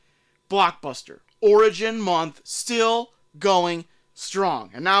Blockbuster Origins Month still going strong.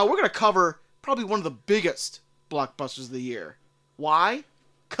 And now we're going to cover probably one of the biggest blockbusters of the year. Why?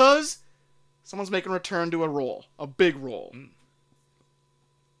 Because someone's making a return to a role. A big role.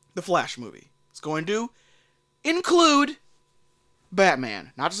 The Flash movie. It's going to include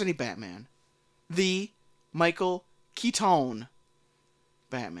Batman. Not just any Batman. The Micheal Keaton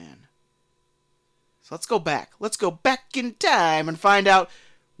Batman. So let's go back. Let's go back in time and find out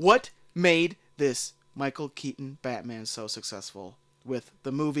what made this Micheal Keaton Batman so successful with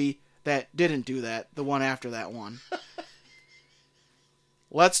the movie that didn't do that, the one after that one.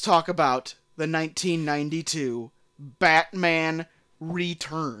 Let's talk about the 1992 Batman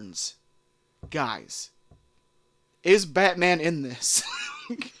Returns. Guys, is Batman in this?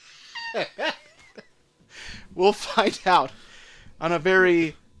 We'll find out on a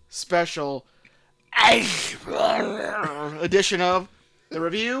very special edition of the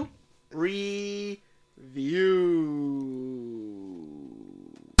Review.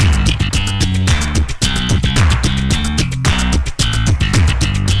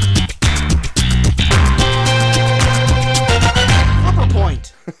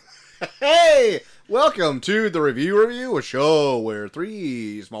 Point. Hey, welcome to the Review, a show where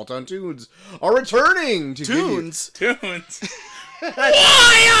three small-town tunes are returning to Tunes?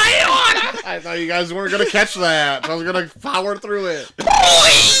 I thought you guys weren't going to catch that, so I was going to power through it.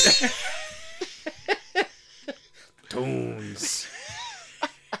 Tunes.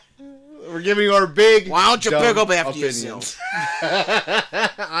 We're giving you our big... Why don't you pick up after opinions. yourself?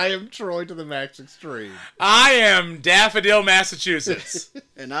 I am Troy to the max extreme. I am Daffodil, Massachusetts.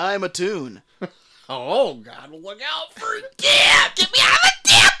 And I'm a tune. Oh, God, look out for it. Yeah! Get me out of the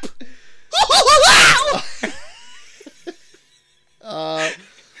dip!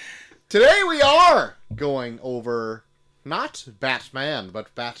 Today we are going over not Batman,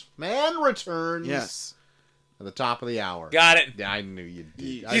 but Batman Returns. Yes. At the top of the hour. Got it. Yeah, I knew you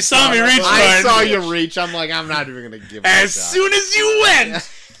did. You saw me reach for I it. saw you reach. I'm like, I'm not even going to give it As soon as you went.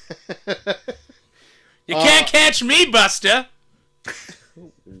 You can't catch me, Buster.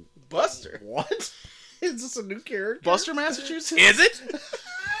 Buster? What? Is this a new character? Buster, Massachusetts? Is it?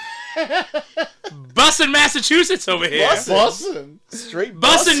 Bussin' Massachusetts over here. Bussin'. Straight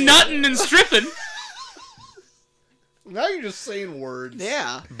Bussin', nuttin', and strippin'. Now you're just saying words.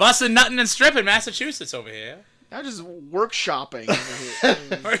 Yeah. Bussin', nuttin', and strippin' Massachusetts over here. Now just workshopping over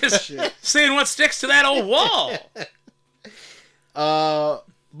here. We're just seeing what sticks to that old wall.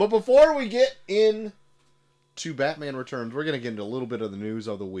 But before we get in to Batman Returns, we're going to get into a little bit of the news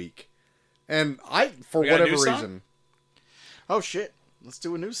of the week. And for got a whatever news song? reason... Oh, shit. Let's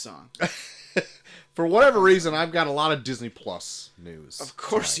do a news song. For whatever reason, I've got a lot of Disney Plus news. Of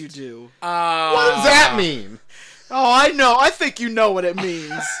course tonight. you do. What does that mean? Oh, I know. I think you know what it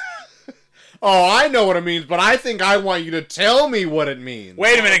means. Oh, I know what it means, but I think I want you to tell me what it means.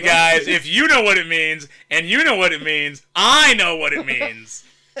 Wait a minute, guys. If you know what it means, and you know what it means, I know what it means.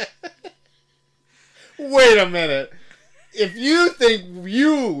 Wait a minute. If you think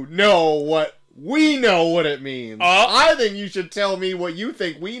you know what we know what it means, I think you should tell me what you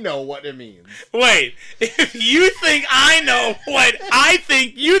think we know what it means. Wait, if you think I know what I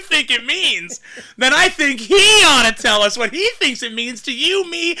think you think it means, then I think he ought to tell us what he thinks it means to you,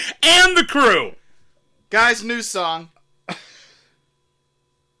 me, and the crew. Guys, news song.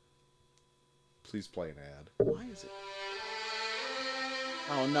 Please play an ad. Why is it?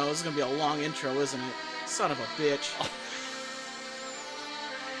 Oh no, this is going to be a long intro, isn't it? Son of a bitch.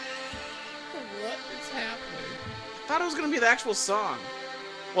 What is happening? I thought it was going to be the actual song.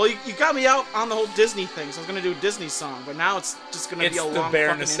 Well, you got me out on the whole Disney thing, so I was going to do a Disney song, but now it's just going to be a long It's the bare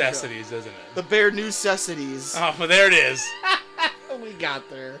fucking necessities, intro. isn't it? The bare necessities. Oh, well, there it is. We got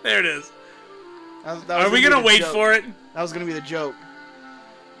there. There it is. That was Are we gonna going to be the wait joke. for it? That was going to be the joke.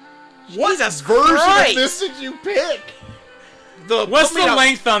 What Jesus version Christ! of this did you pick? What's the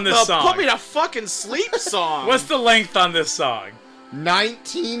length on this song? Put me to fucking sleep song. What's the length on this song?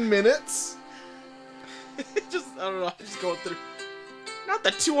 19 minutes? Just, I don't know, I'm just going through. Not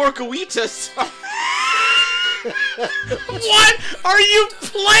the two Orcahuitas song. What are you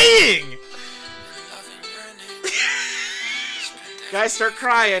playing? Guys, start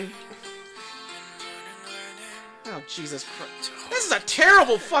crying. Oh, Jesus Christ. This is a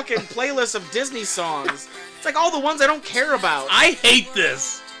terrible fucking playlist of Disney songs. It's like all the ones I don't care about. I hate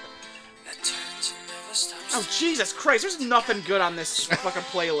this. Oh, Jesus Christ. There's nothing good on this fucking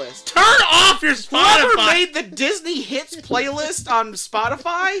playlist. Turn off your Spotify. Whoever made the Disney Hits playlist on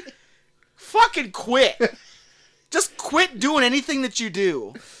Spotify, fucking quit. Just quit doing anything that you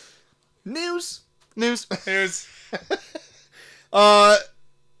do. News. Here's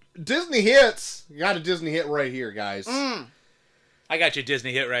Disney hits. You got a Disney hit right here, guys. I got your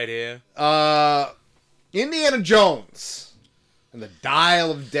Disney hit right here. Indiana Jones and the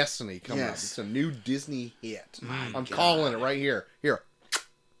Dial of Destiny coming up. Yes. It's a new Disney hit. I'm calling it right here. Here. Oh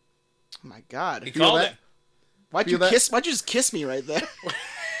my God. He Feel called that? it. Why'd you that? just kiss me right there?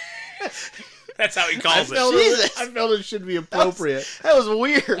 That's how he calls it. Jesus. I felt it should be appropriate. That was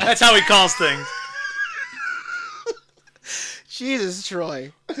weird. That's how he calls things. Jesus,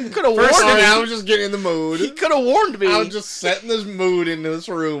 Troy. You could have First, warned me. I was just getting in the mood. He could have warned me. I was just setting this mood into this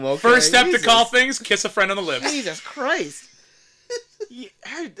room, okay? First step Jesus. to call things, kiss a friend on the lips. Jesus Christ.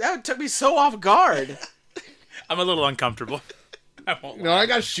 That took me so off guard. I'm a little uncomfortable. I won't lie. No, I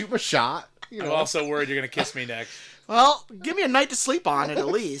gotta shoot my shot. You I'm know. also worried you're going to kiss me next. Well, give me a night to sleep on it at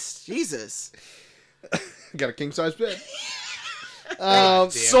least. Jesus. Got a king-size bed.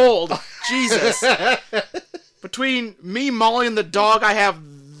 Sold. Jesus. Between me, Molly, and the dog, I have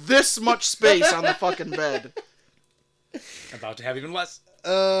this much space on the fucking bed. About to have even less.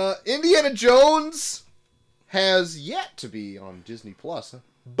 Indiana Jones has yet to be on Disney Plus,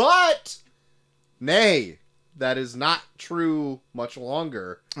 but nay, that is not true much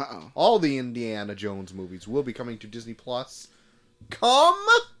longer. Uh-oh. All the Indiana Jones movies will be coming to Disney Plus. Coming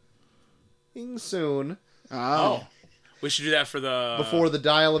soon. Oh. We should do that for the... Before the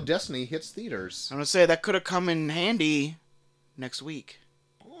Dial of Destiny hits theaters. I'm going to say that could have come in handy next week.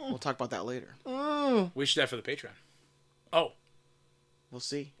 We'll talk about that later. We should do that for the Patreon. Oh. We'll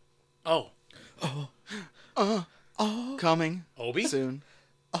see. Oh. Coming Obi? soon.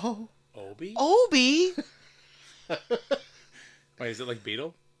 Oh. Obi? Obi! Wait, is it like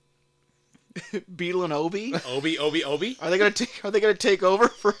Beetle? Beetle and Obi? Obi? Are they gonna take over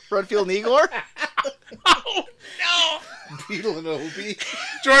for Redfield and Igor? Oh, no! Beetle and Obi.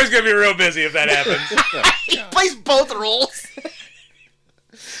 Troy's going to be real busy if that happens. He plays both roles.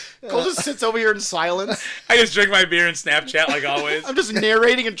 Cole just sits over here in silence. I just drink my beer and Snapchat like always. I'm just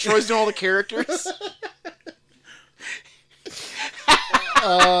narrating and Troy's doing all the characters.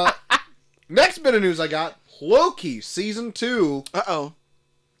 Next bit of news I got. Loki Season 2. Uh-oh.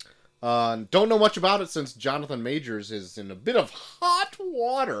 Don't know much about it since Jonathan Majors is in a bit of hot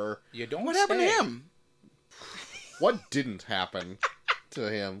water. You don't What happened to say. him? What didn't happen to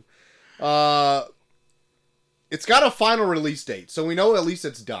him? It's got a final release date, so we know at least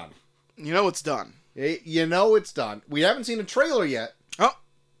it's done. You know it's done. You know it's done. We haven't seen a trailer yet, Oh,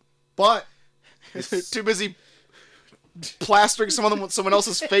 but it's, too busy plastering someone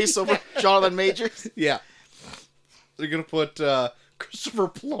else's face over Jonathan Majors. yeah. They're gonna put Christopher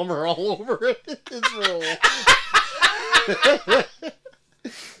Plummer all over it. His role.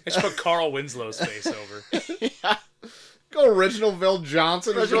 I should put Carl Winslow's face over. Yeah. Go Reginald Vell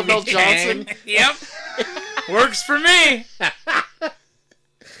Johnson. as Reginald Billy Vell Kang. Johnson. Yep. Works for me.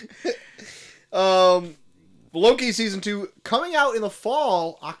 Loki Season 2 coming out in the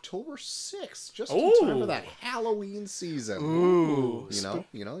fall, October 6th, just in time for Ooh. that Halloween season. Ooh.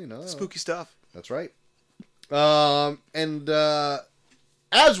 You know. Spooky stuff. That's right. And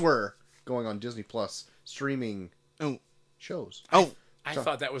as we're going on Disney Plus streaming shows. Oh, I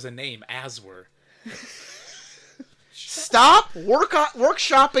thought that was a name, Aswer. stop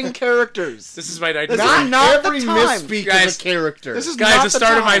workshopping characters. This is my night. This is Not, not the every time. misspeak Guys, is a character. This is Guys, not the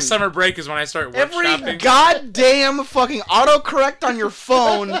start of my time. summer break is when I start Every workshopping. goddamn fucking autocorrect on your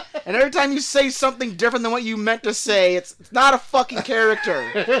phone, and every time you say something different than what you meant to say, it's not a fucking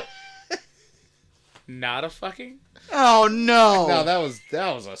character. Not a fucking? Oh no! No, that was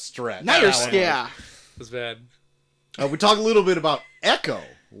a stretch. Now you're That one yeah. It was bad. we talked a little bit about Echo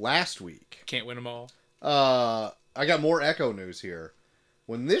last week. Can't win them all. I got more Echo news here.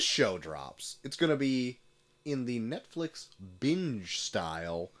 When this show drops, it's going to be in the Netflix binge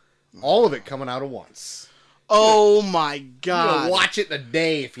style. All of it coming out at once. Oh my You god! can watch it in a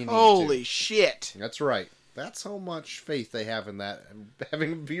day if you need Holy to. shit! That's right. That's how much faith they have in that, having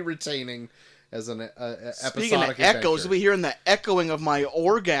to be retaining as an Speaking episodic of echoes, adventure. we hearing the echoing of my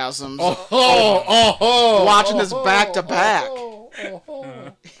orgasms. Oh, Watching this back to back.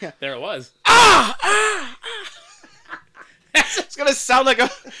 There it was. It's gonna sound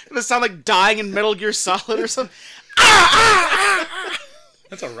like dying in Metal Gear Solid or something.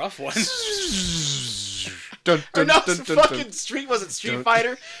 That's a rough one. Dun, Or dun, no, dun, it's dun, fucking dun. Street. Was it Street Dun.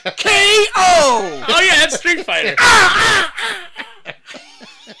 Fighter? K.O. Oh yeah, it's Street Fighter.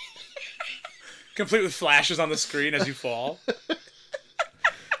 Complete with flashes on the screen as you fall.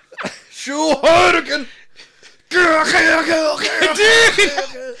 Schuhardigan.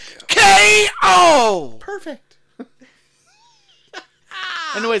 K.O. Perfect.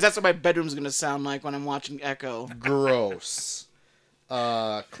 Anyways, that's what my bedroom's gonna sound like when I'm watching Echo. Gross.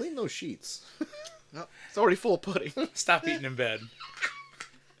 Clean those sheets. No, it's already full of pudding. Stop eating in bed.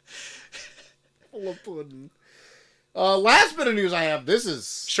 Full of pudding. Last bit of news I have.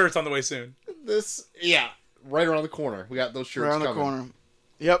 Shirt's on the way soon. Yeah, right around the corner. We got those shirts Around the coming. corner.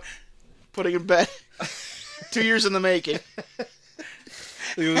 Yep. Pudding in bed. 2 years in the making.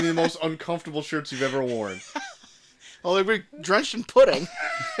 These are the most uncomfortable shirts you've ever worn. Oh, they'll be drenched in pudding.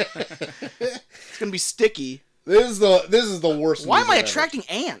 It's gonna be sticky. This is the worst. Why news am I ever. attracting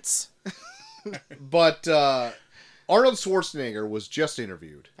ants? But Arnold Schwarzenegger was just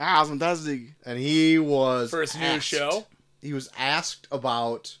interviewed, Fantastic. and he was For his new asked- show? He was asked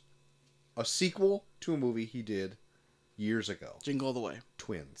about a sequel to a movie he did years ago. Jingle all the way.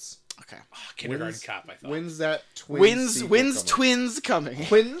 Twins. Okay. Oh, Kindergarten Cop, I thought. When's that twins? Wins twins coming.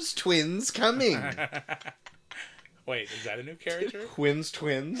 Twins coming. Wait, is that a new character? Twins.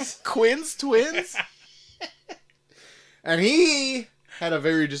 Quins twins? And he had a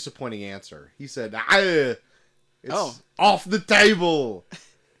very disappointing answer. He said, it's off the table.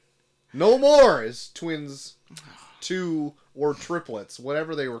 No more is Twins 2 or triplets,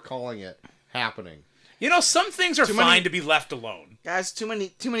 whatever they were calling it, happening. You know, some things are Too fine many- to be left alone. Guys, too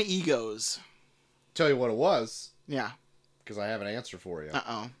many egos. Tell you what it was, Yeah. because I have an answer for you.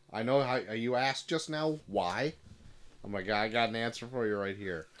 Uh-oh. I know how you asked just now why. Oh my god, I got an answer for you right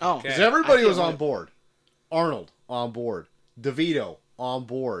here. Oh. Okay. Because everybody I was can't on wait. board. Arnold on board. DeVito on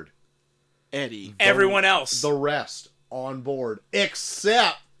board. Eddie. Everyone else. The rest on board,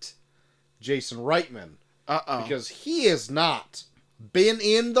 except Jason Reitman. Uh-oh. Because he has not been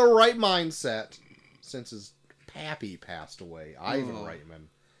in the right mindset since his pappy passed away, Ivan Reitman,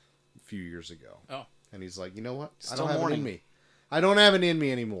 a few years ago. Oh. And he's like, you know what? I Still don't have it mourning. in me. I don't have it in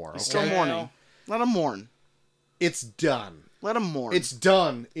me anymore. He's Okay? still mourning. Let him mourn. It's done. Let him mourn. It's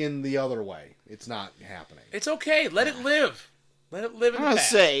done in the other way. It's not happening. It's okay. Let it live. Let it live in I'm the gonna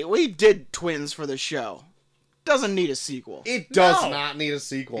past. say, we did Twins for the show. Doesn't need a sequel. It does No. not need a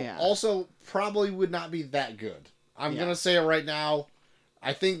sequel. Yeah. Also, probably would not be that good. I'm Yeah. gonna say it right now.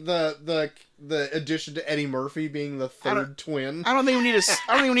 I think the addition to Eddie Murphy being the third twin. I don't think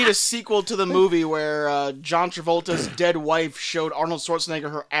we need a sequel to the movie where John Travolta's dead wife showed Arnold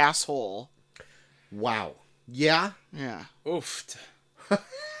Schwarzenegger her asshole. Wow. Yeah. Yeah. Oofed.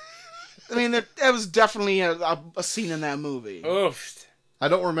 I mean, that was definitely a scene in that movie. Oofed. I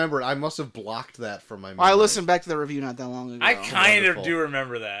don't remember it. I must have blocked that from my memory. I listened back to the review not that long ago. I kind of Wonderful. do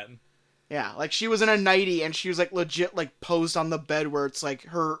remember that. Yeah, like she was in a nightie and she was like legit like posed on the bed where it's like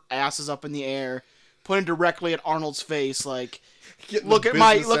her ass is up in the air, pointing directly at Arnold's face, like Getting look the at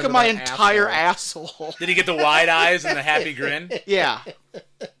my business end of my that entire asshole. asshole. Did he get the wide eyes and the happy grin? Of Yeah,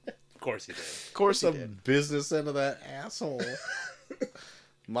 course he did. of course he The did. business end of that asshole.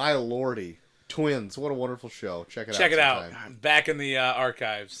 My lordy. Twins. What a wonderful show. Check it out. Check it out. sometime. Back in the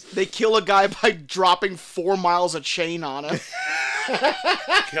archives. They kill a guy by dropping 4 miles of chain on him.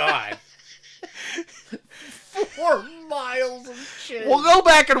 God. 4 miles of chain. Well, go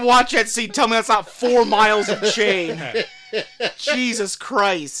back and watch that scene. Tell me that's not 4 miles of chain. Jesus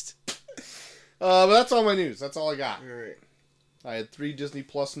Christ. But that's all my news. That's all I got. Alright. I had 3 Disney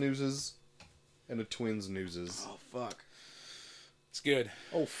Plus newses and a Twins newses. Oh, fuck. It's good.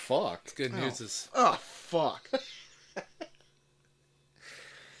 Oh, fuck. It's good news. Oh, fuck.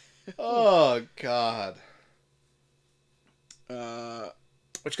 Oh, God. What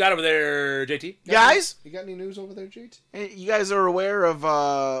you got over there, JT? Guys, You got any news over there, JT? you guys are aware of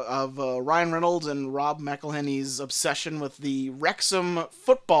Ryan Reynolds and Rob McElhenney's obsession with the Wrexham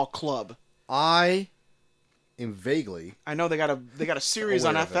Football Club. I am vaguely. I know they got a series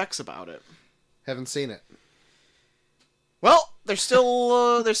on Aware of it. FX about it. Haven't seen it. Well, they're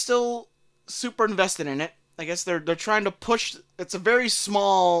still super invested in it. I guess they're trying to push. It's a very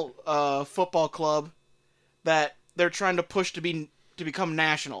small football club that they're trying to push to become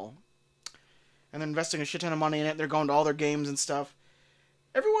national, and they're investing a shit ton of money in it. They're going to all their games and stuff.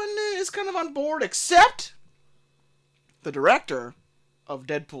 Everyone is kind of on board except the director of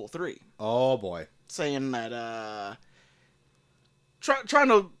Deadpool 3, Oh, boy. saying that trying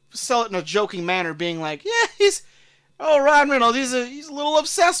to sell it in a joking manner, being like, yeah, Ryan Reynolds, he's a little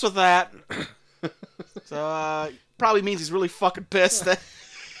obsessed with that. So, probably means he's really fucking pissed that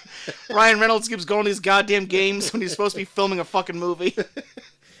Ryan Reynolds keeps going to these goddamn games when he's supposed to be filming a fucking movie.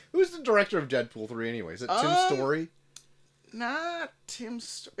 Who's the director of Deadpool 3 anyway? Is it Tim Story? Not Tim.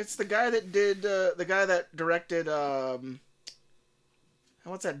 It's the guy that did the guy that directed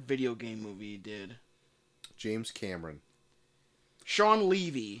what's that video game movie he did? James Cameron. Sean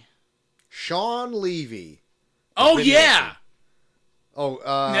Levy. Sean Levy. Oh, Video yeah. game. Oh,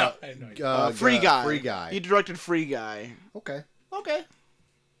 No, I had no idea. Free Guy. Free Guy. He directed Free Guy. Okay. Okay.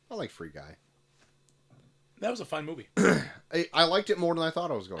 I like Free Guy. That was a fun movie. I liked it more than I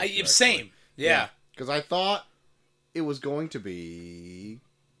thought I was going to. Same. Yeah. Because I thought it was going to be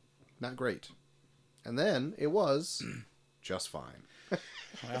not great. And then it was just fine.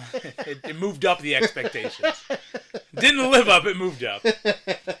 Well, it moved up the expectations. Didn't live up, it moved up.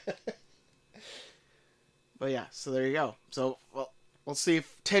 But yeah, so there you go. So we'll see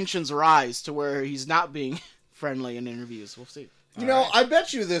if tensions rise to where he's not being friendly in interviews. We'll see. You know, I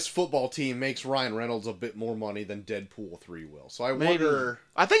bet you this football team makes Ryan Reynolds a bit more money than Deadpool 3 will. So I wonder...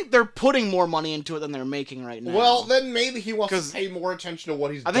 I think they're putting more money into it than they're making right now. Well, then maybe he wants to pay more attention to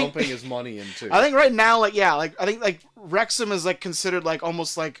what he's dumping his money into. I think right now, I think Wrexham is Considered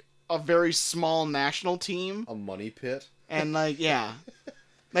almost like a very small national team. A money pit. And I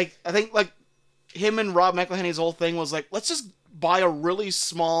think him and Rob McElhenney's whole thing was let's just buy a really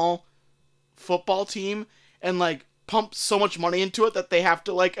small football team and pump so much money into it that they have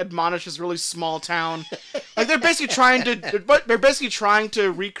to admonish this really small town. They're basically trying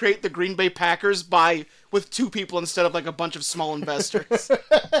to recreate the Green Bay Packers with 2 people instead of a bunch of small investors.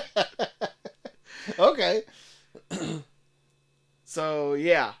 Okay. So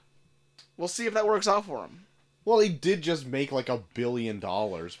yeah, we'll see if that works out for him. Well, he did just make $1 billion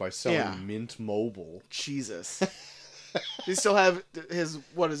by selling Mint Mobile. Jesus. He still have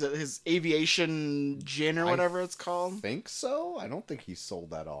his aviation gin or whatever it's called? I think so. I don't think he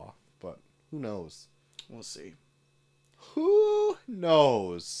sold that off, but who knows? We'll see. Who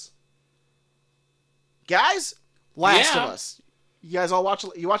knows? Guys, Last of Us. You guys all watch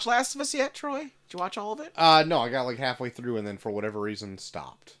Last of Us yet, Troy? Did you watch all of it? No, I got halfway through and then for whatever reason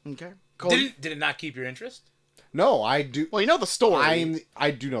stopped. Okay. Did it not keep your interest? No, I do. Well, you know the story.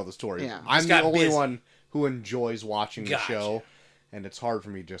 I do know the story. Yeah. I'm the only one who enjoys watching the show, and it's hard for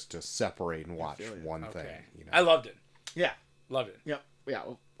me just to separate and watch one thing. You know? I loved it. Yeah. Loved it. Yep. Yeah.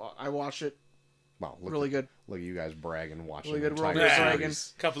 Well, I watched it. Well, really good. Look at you guys bragging, watching really good. Bragging.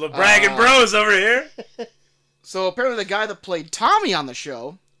 Couple of bragging bros over here. So apparently the guy that played Tommy on the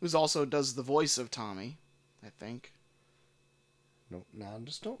show, who also does the voice of Tommy, I think. No,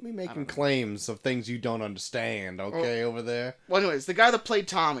 just don't be making claims of things you don't understand, okay, over there. Well, anyways, the guy that played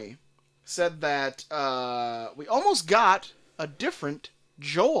Tommy said that we almost got a different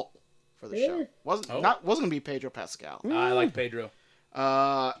Joel for the show. Wasn't gonna be Pedro Pascal. I like Pedro.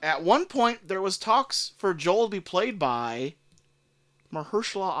 At one point, there was talks for Joel to be played by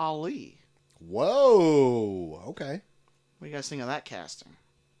Mahershala Ali. Whoa! Okay. What do you guys think of that casting?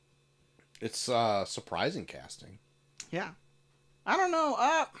 It's surprising casting. Yeah. I don't know.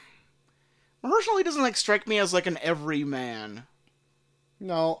 Mahershala Ali doesn't strike me as an everyman.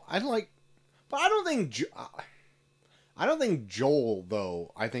 No, but I don't think Joel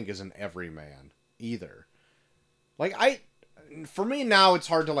though. I think is an everyman either. For me now, it's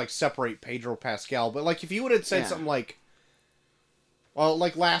hard to separate Pedro Pascal. But if you would have said something well,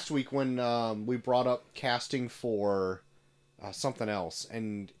 last week when we brought up casting for something else,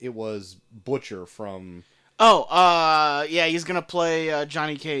 and it was Butcher from. Oh, yeah, he's gonna play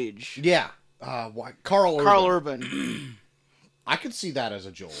Johnny Cage. Yeah, Carl Urban. I could see that as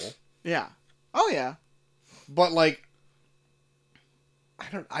a Joel. Yeah. Oh yeah. But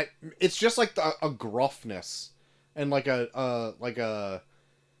it's just a gruffness and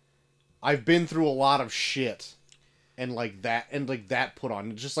I've been through a lot of shit and that put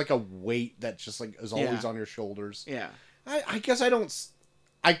on. It's just a weight that just is always on your shoulders. Yeah. I guess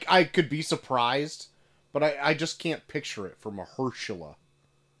I could be surprised, but I just can't picture it for Mahershala.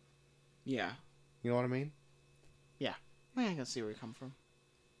 Yeah. You know what I mean? Yeah. I can see where you come from.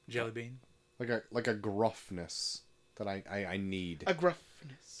 Jelly bean. Like a gruffness that I need. A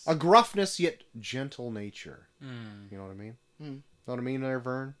gruffness. A gruffness yet gentle nature. Mm. You know what I mean? Know what I mean there,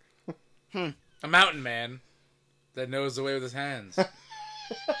 Vern? A mountain man that knows the way with his hands.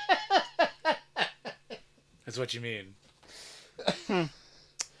 That's what you mean.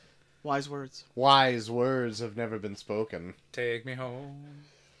 Wise words. Wise words have never been spoken. Take me home,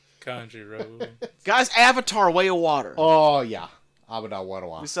 country road. Guys, Avatar: Way of Water. Oh yeah, Avatar.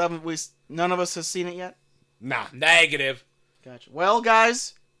 None of us has seen it yet. Nah. Negative. Gotcha. Well,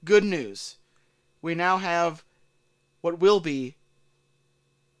 guys, good news. We now have what will be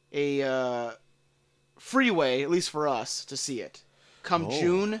a freeway, at least for us, to see it. Come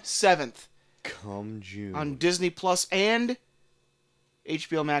June 7th. Come June. On Disney Plus and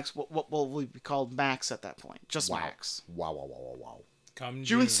HBO Max. What will we be called Max at that point? Just Max. Wow. Come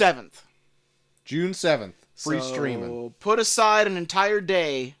June 7th. June 7th. Free streaming. Put aside an entire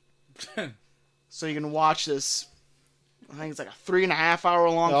day so you can watch this. I think it's a 3.5 hour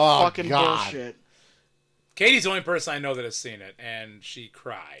long fucking bullshit. Katie's the only person I know that has seen it, and she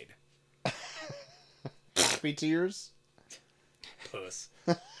cried. Happy tears. Puss.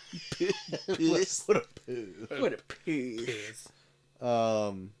 Piss. What a poo. What a piss. Piss.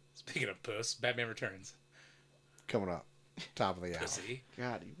 Speaking of puss, Batman Returns. Coming up, top of the hour. Pussy.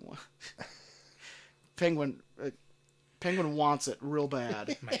 God, Penguin wants it real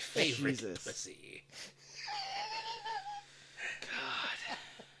bad. My favorite Jesus. pussy.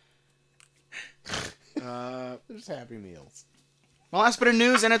 There's Happy Meals. My last bit of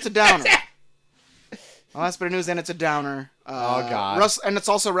news, and it's a downer. Oh, God. And it's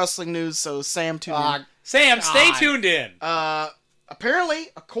also wrestling news, so Sam, tune in. Sam, stay tuned in. Apparently,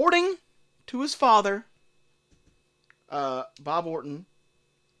 according to his father, Bob Orton,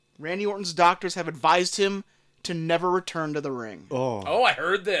 Randy Orton's doctors have advised him to never return to the ring. Oh, I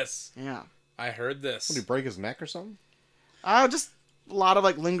heard this. Yeah. I heard this. Did he break his neck or something? Just a lot of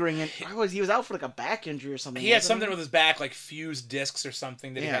lingering. He was out for a back injury or something. He had something with his back, like fused discs or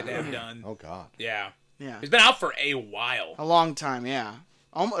something that he had to have done. Oh, God. Yeah. Yeah. He's been out for a while. A long time, yeah.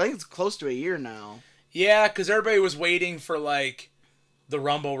 I think it's close to a year now. Yeah, because everybody was waiting for, the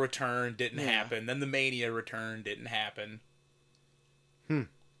Rumble return, didn't happen. Then the Mania return didn't happen.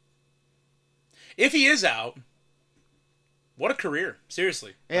 If he is out, what a career.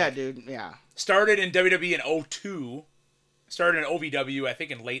 Seriously. Yeah, dude, yeah. Started in WWE in 2002. Started in OVW, I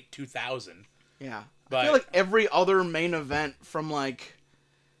think, in late 2000. Yeah. But, I feel like every other main event from,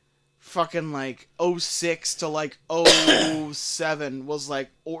 fucking, 06 to, 07 was,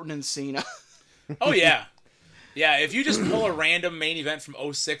 Orton and Cena. Oh, yeah. Yeah, if you just pull a random main event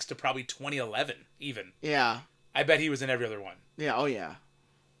from 06 to probably 2011, even. Yeah. I bet he was in every other one. Yeah, oh, yeah.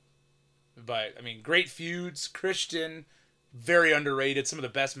 But, great feuds. Christian, very underrated. Some of the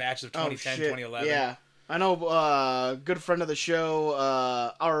best matches of 2010, 2011. Yeah. I know, good friend of the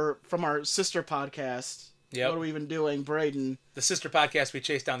show, from our sister podcast. Yep. What are we even doing? Braden. The sister podcast we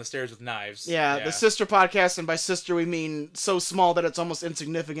chased down the stairs with knives. Yeah, the sister podcast, and by sister we mean so small that it's almost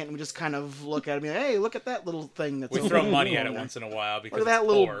insignificant, and we just kind of look at it and be like, hey, look at that little thing that's we over throw there. money at it once in a while because Look at that it's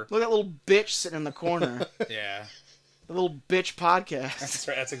little poor. look at that little bitch sitting in the corner. Yeah. The little bitch podcast. That's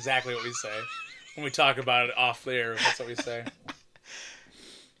right. That's exactly what we say. When we talk about it off there, that's what we say.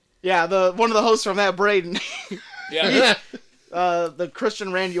 Yeah, one of the hosts from that, Braden. Yeah. The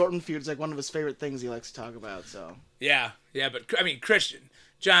Christian Randy Orton feud is one of his favorite things he likes to talk about. So Yeah, but Christian,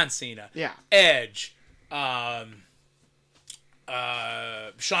 John Cena, yeah, Edge, Shawn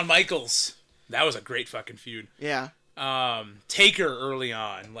Michaels. That was a great fucking feud. yeah. Taker early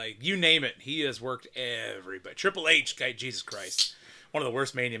on, you name it, he has worked everybody. Triple H, Jesus Christ, one of the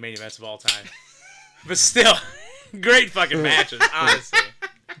worst main events of all time, but still, great fucking matches, honestly.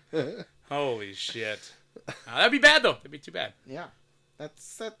 Holy shit. That'd be bad though. That'd be too bad. Yeah.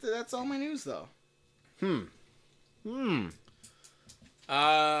 That's all my news though.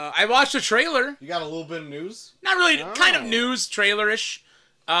 I watched a trailer. You got a little bit of news? Not really, kind of news, trailer-ish.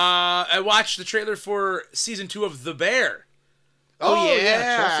 I watched the trailer for season 2 of The Bear. Oh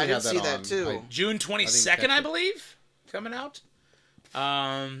yeah, Chelsea I had did see that on. too. June 22nd, I believe, coming out.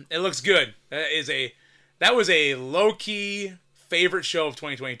 It looks good. That was a low-key favorite show of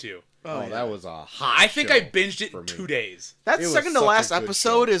 2022. Oh, yeah. that was a hot I think show I binged it for in me. 2 days. That It was second to such a last good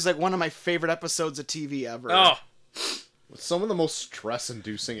episode show. is one of my favorite episodes of TV ever. Oh, Some of the most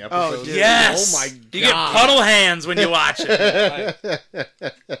stress-inducing episodes. dude. yes! Oh, my God. You get puddle hands when you watch it.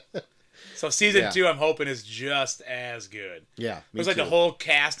 So season 2, I'm hoping, is just as good. Yeah, It was the whole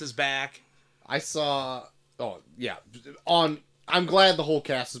cast is back. I saw... Oh, yeah. I'm glad the whole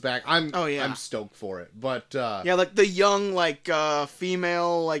cast is back. I'm stoked for it. But, Yeah, the young,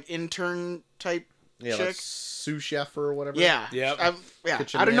 female, intern type chick. sous chef or whatever. Yeah. Yep.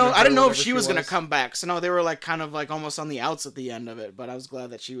 Kitchen I didn't manager know or if she whatever was she gonna was. come back. So no, they were kind of almost on the outs at the end of it. But I was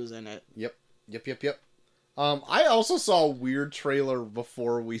glad that she was in it. Yep. I also saw a weird trailer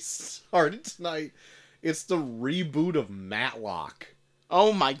before we started tonight. It's the reboot of Matlock.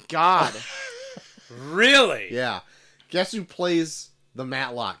 Oh my god. Really? Yeah. Guess who plays the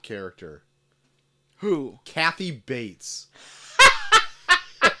Matlock character? Who? Kathy Bates.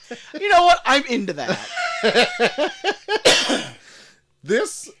 You know what? I'm into that.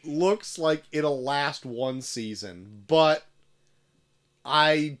 This looks like it'll last one season, but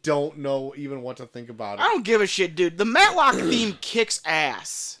I don't know even what to think about I it. don't give a shit, dude. The Matlock theme kicks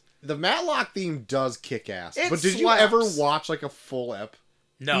ass. The Matlock theme does kick ass. It But did you slaps. ever watch a full ep?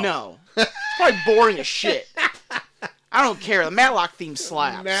 No. It's probably boring as shit. I don't care. The Matlock theme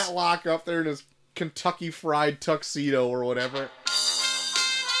slaps. Matlock up there in his Kentucky Fried tuxedo or whatever.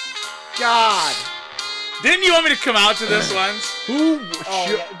 God. Didn't you want me to come out to this once? Who?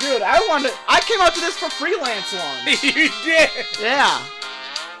 Oh, yeah. Dude, I came out to this for freelance once. You did. Yeah.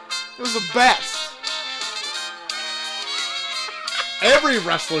 It was the best. Every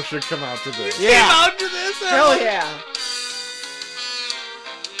wrestler should come out to this. Yeah. Came out to this? Hell yeah.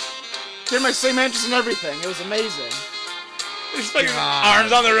 Did my same entrance and everything. It was amazing. Just like God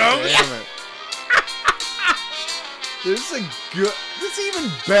arms on the rope. Damn it. This is good. This is even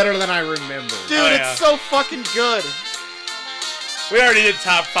better than I remember. Dude, Oh, yeah. it's so fucking good. We already did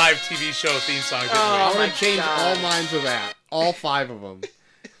top 5 TV show theme songs, didn't Oh, I'm we? my gonna change God. all mine to that. All 5 of them.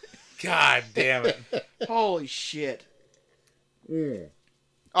 God damn it. Holy shit. Mm.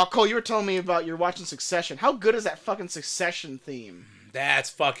 Oh, Cole, you were telling me about you're watching Succession. How good is that fucking Succession theme? That's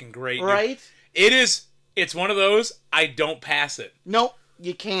fucking great, dude. Right? It is. It's one of those, I don't pass it. Nope,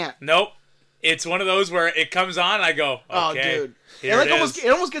 you can't. Nope. It's one of those where it comes on and I go, okay, Oh, dude. here it is. it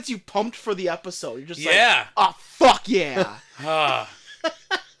almost gets you pumped for the episode. You're just Yeah. like, oh, fuck yeah. Ah,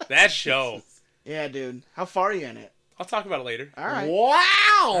 that show. Yeah, dude. How far are you in it? I'll talk about it later. All right. I'll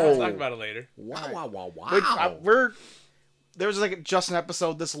Wow! talk about it later. Wow! There was like just an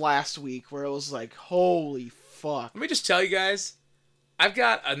episode this last week where it was like, holy fuck. Let me just tell you guys, I've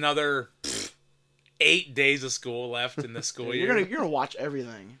got another 8 days of school left in this school year. You're gonna watch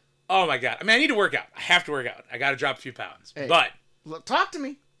everything. Oh my god. I mean, I need to work out. I have to work out. I got to drop a few pounds. Hey. But, Look, talk to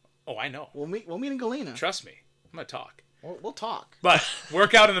me. oh, I know. We'll meet in Galena. Trust me. I'm going to talk. We'll talk. But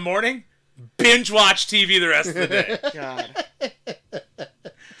work out in the morning, binge watch TV the rest of the day. God.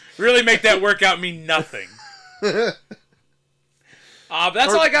 Really make that workout mean nothing. But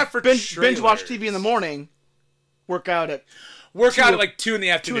that's Or all I got for binge watch trailers. TV in the morning. Work out at Work out Two- at like 2 in the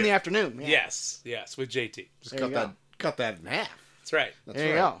afternoon. 2 in the afternoon. Yeah. Yes, with JT. Just There you cut that in half. That's right. That's There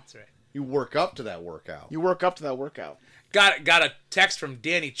you right. go. That's right. You work up to that workout. You work up to that workout. Got a text from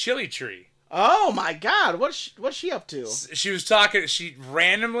Danny Chili Tree. Oh my God! What's she up to? She was talking. She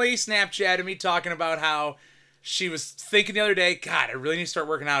randomly Snapchatted me talking about how she was thinking the other day, God, I really need to start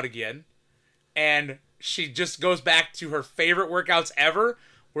working out again. And she just goes back to her favorite workouts ever.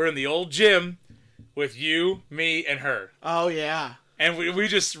 We're in the old gym with you, me, and her. Oh yeah. And we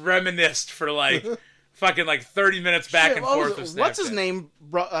just reminisced for like fucking like 30 minutes back Shit, and what forth. was with it? What's his Snapchat. name?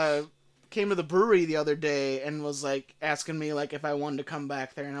 Came to the brewery the other day and was like asking me like if I wanted to come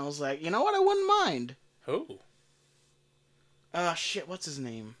back there, and I was like, you know what, I wouldn't mind. Who? Shit, what's his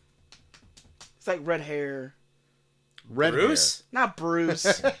name? It's like red hair. Red Bruce? Not Bruce.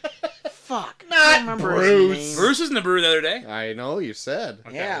 Fuck. Not I don't remember Bruce. his name. Bruce was in the brew the other day. hair. I know you said.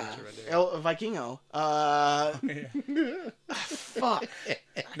 Okay, Yeah. that's right there. El Vikingo. Fuck.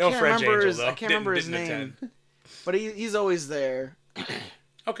 No can't French remember Angel, his- though. I can't remember his Didn't name. attend. But he's always there.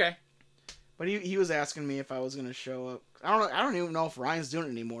 Okay. But he was asking me if I was gonna show up. I don't even know if Ryan's doing it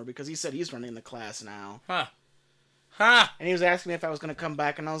anymore because he said he's running the class now. Huh. And he was asking me if I was gonna come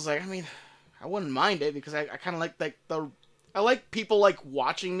back, and I was like, I mean, I wouldn't mind it because I kind of like I like people like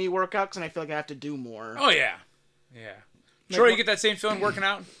watching me work out, and I feel like I have to do more. Oh, yeah. Yeah. Troy, you get that same feeling working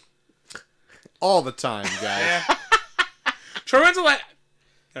out? All the time, guys. Yeah. Troy, when's the last...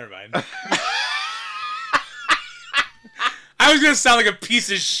 Never mind. I was going to sound like a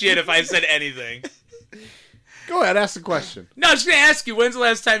piece of shit if I said anything. Go ahead, ask the question. No, I was just going to ask you, when's the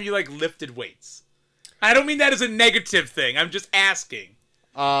last time you, like, lifted weights? I don't mean that as a negative thing. I'm just asking.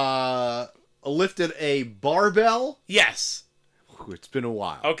 Lifted a barbell. Yes. Ooh, it's been a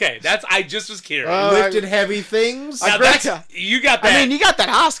while. Okay, I just was curious. Lifted heavy things. Now, agree. you got that. I mean, you got that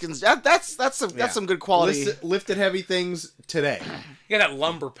Hoskins. That's some good quality. Lifted heavy things today. You got that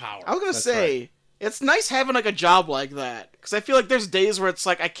lumber power. I was gonna That's say it's nice having like a job like that because I feel like there's days where it's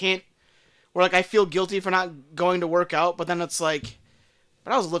like I can't, where like I feel guilty for not going to work out, but then it's like,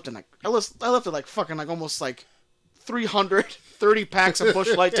 but I was lifting like I lifted like fucking like almost like 330 packs of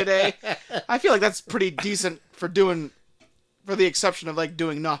Busch Light today. I feel like that's pretty decent for the exception of like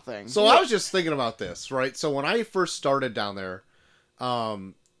doing nothing. So I was just thinking about this, right? So when I first started down there,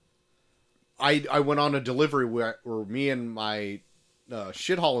 I went on a delivery where me and my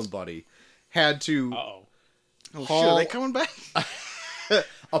shit hauling buddy had to Uh-oh. oh shit, haul are they coming back?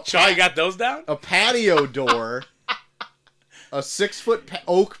 Charlie got those down? a patio door, a 6-foot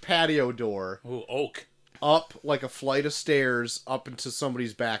oak patio door, Ooh, oak. up like a flight of stairs up into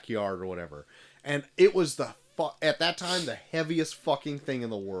somebody's backyard or whatever, and it was at that time the heaviest fucking thing in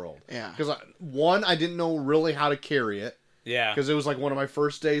the world. Yeah. Because I didn't know really how to carry it. Yeah. Because it was like one of my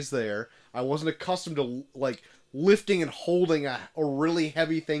first days there. I wasn't accustomed to like lifting and holding a really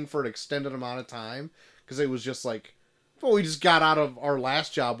heavy thing for an extended amount of time. Because it was just like, well, we just got out of our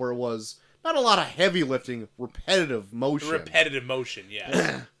last job where it was not a lot of heavy lifting, repetitive motion. Repetitive motion,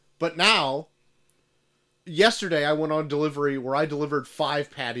 yeah. But now, yesterday I went on delivery where I delivered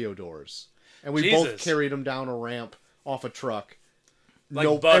 5 patio doors, and we both Jesus. carried them down a ramp off a truck.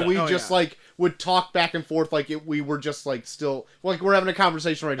 Like butter. And we Oh, just yeah. like would talk back and forth like we were just like still like we're having a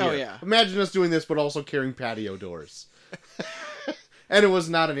conversation right here. Oh, yeah. Imagine us doing this, but also carrying patio doors. And it was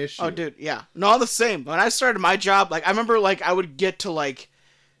not an issue. Oh, dude, yeah. No, all the same. When I started my job, like, I remember, like, I would get to, like,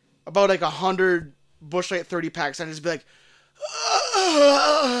 about, like, 100 Busch Light 30 packs, and I'd just be like,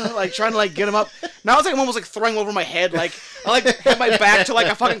 like, trying to, like, get them up. Now it's like I'm almost, like, throwing over my head. Like, I, like, have my back to, like,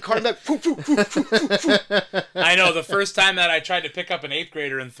 a fucking cart, and, like, poof, poof, poof, poof, poof, poof. I know the first time that I tried to pick up an 8th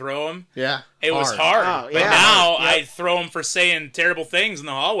grader and throw him, Yeah. it was hard. Oh, But yeah. now Yep. I throw him for saying terrible things in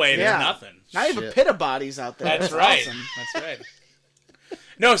the hallway and Yeah. there's nothing. Not even Shit. pit of bodies out there. That's That's right. awesome. That's right.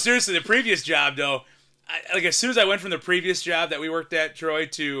 No, seriously, the previous job, though, like as soon as I went from the previous job that we worked at, Troy,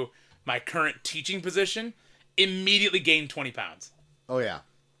 to my current teaching position, immediately gained 20 pounds. Oh yeah.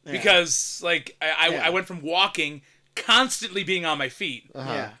 Yeah. Because, like, Yeah. I went from walking, constantly being on my feet,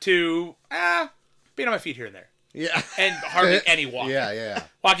 Yeah. to being on my feet here and there. Yeah. And hardly any walking. Yeah.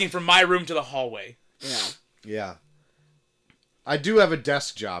 Walking from my room to the hallway. Yeah. Yeah. I do have a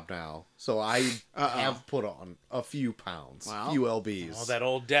desk job now, so I have put on a few pounds, Wow. few lbs. All that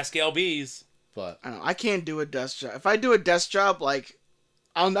old desk LBs. But I don't know. I can't do a desk job. If I do a desk job, like,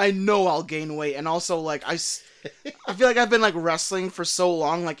 I know I'll gain weight, and also like I feel like I've been like wrestling for so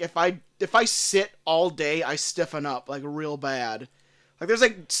long. Like if I sit all day, I stiffen up like real bad. Like there's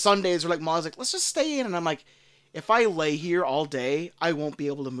like Sundays where like Molly's like, let's just stay in, and I'm like, if I lay here all day, I won't be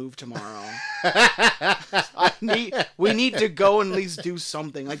able to move tomorrow. We need to go and at least do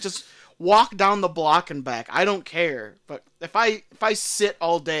something. Like just walk down the block and back. I don't care. But if I sit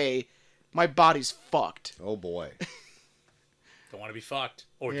all day, my body's fucked. oh boy, Don't want to be fucked.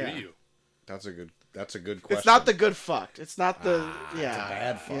 Or Yeah. do you? that's a good question. It's not the good fucked. It's not the yeah. it's a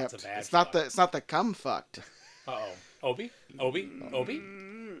bad fuck. Yep. It's a bad It's not fuck. the cum fucked. Uh-oh. Obi?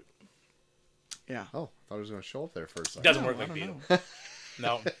 Yeah. Oh, I thought it was going to show up there for a second. Doesn't No, work I like don't Beetle. know.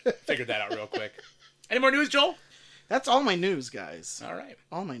 No. Figured that out real quick. Any more news, Joel? That's all my news, guys. All right.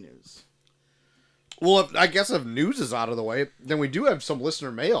 All my news. Well, I guess if news is out of the way, then we do have some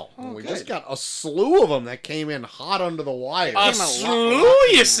listener mail. And we good. just got a slew of them that came in hot under the wire. A Came a lot- slew,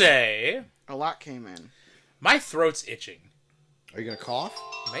 you say? A lot came in. My throat's itching. Are you going to cough?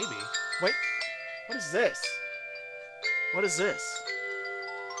 Maybe. Wait. What is this? What is this?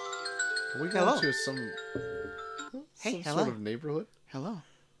 Are we Hello. going to some Hey, some hello. sort of neighborhood? Hello.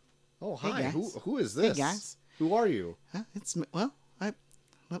 Oh, Hey, hi. guys. Who is this? guys. Who are you? It's me. Well,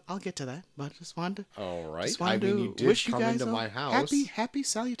 I'll get to that, but just wanted to All right. just I wanted mean, to you did wish you come guys into all my house. happy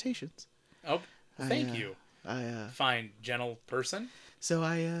salutations. Oh, thank you. I Fine, gentle person. so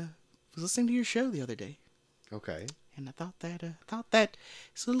I was listening to your show the other day, Okay. and I thought that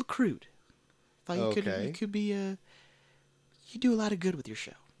it's a little crude. Thought you Okay. could be you do a lot of good with your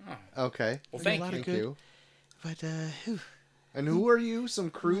show, Okay. Well, a thank lot you. of Thank good. you. but And who are you? Some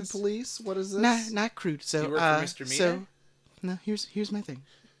crude police? What is this? not crude. So You work for Mr. Meter? So no, here's my thing.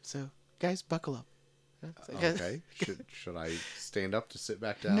 So guys, buckle up. Okay. Should I stand up to sit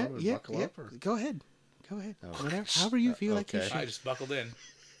back down and buckle up? Or? Go ahead. Whatever, however you feel like you okay. should. I just buckled in.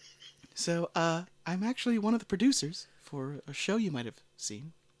 So, I'm actually one of the producers for a show you might have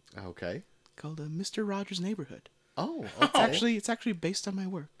seen Okay. called Mr. Rogers' Neighborhood. Oh, It's actually based on my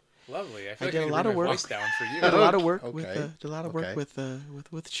work. Lovely. I I feel like did I a could lot bring of my work. voice down for you. Did a lot of work Okay.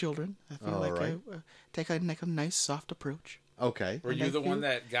 with children. I feel All like right. take a nice soft approach. Okay. Were And you I the one feel-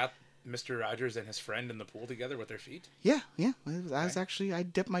 that got Mr. Rogers and his friend in the pool together with their feet? Yeah. I was actually I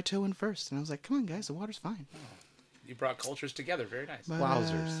dipped my toe in first, and I was like, "Come on, guys, the water's fine." You brought cultures together. Very nice. But,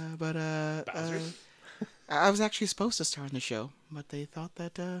 Wowzers. Wowzers? I was actually supposed to star in the show, but they thought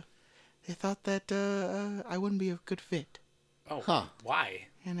that I wouldn't be a good fit. Oh, Huh. why?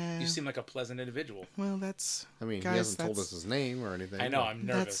 And You seem like a pleasant individual. well, that's. I mean, guys, he hasn't told that's- us his name or anything. I know. but- I'm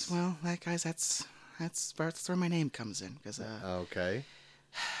nervous. That's where my name comes in, because Okay.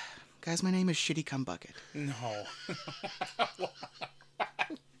 guys, my name is Shitty Cum Bucket. No.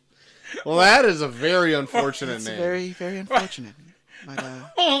 Well, that is a very unfortunate It's name. very very unfortunate, but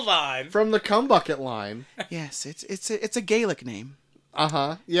Hold on. From the cum bucket line. yes, it's a Gaelic name.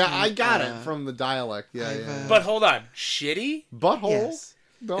 Yeah, I got it from the dialect. Yeah, I've, yeah. But hold on. Shitty? Butthole. Yes.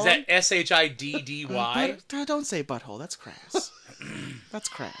 Dog? Is that SHIDDY? Don't say butthole. That's crass. That's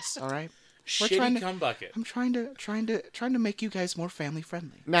crass. All right. Shitty cum bucket. I'm trying to make you guys more family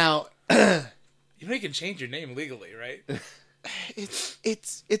friendly. Now, You know you can change your name legally, right?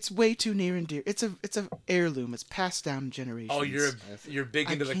 It's way too near and dear. It's a heirloom. It's passed down generations. Oh, you're big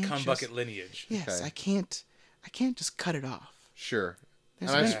I into the can't cum just- bucket lineage. Yes, Okay. I can't just cut it off. sure. And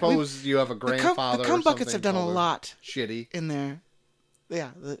I suppose you have a grandfather. The cum or buckets have something done a called lot Shitty. in there.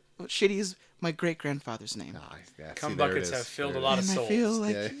 Yeah, Shitty is my great grandfather's name. Cum buckets have filled a lot of souls.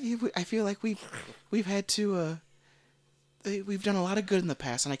 I feel like we've had to we've done a lot of good in the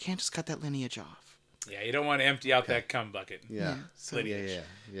past, and I can't just cut that lineage off. Yeah, you don't want to empty out that cum bucket. Yeah. So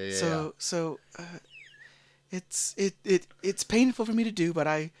it's painful for me to do, but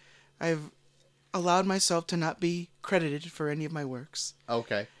I've allowed myself to not be credited for any of my works.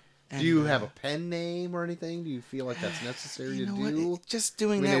 Okay. And, do you have a pen name or anything? Do you feel like that's necessary to do? What? Just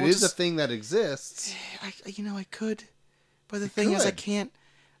doing I mean, that. it is a thing that exists. I could, but the thing is, I can't.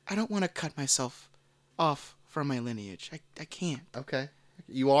 I don't want to cut myself off from my lineage. I can't. Okay.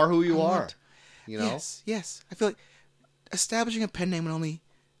 You are who you are. You know. Yes. I feel like establishing a pen name would only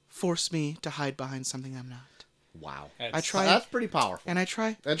force me to hide behind something I'm not. Wow. I try. That's pretty powerful. And I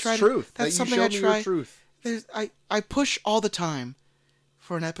try. That's truth. That's something I try. Your truth. I push all the time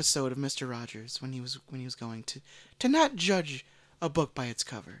for an episode of Mr. Rogers when he was going to not judge a book by its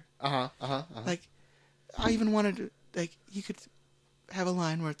cover. Like, I even wanted to, like, you could have a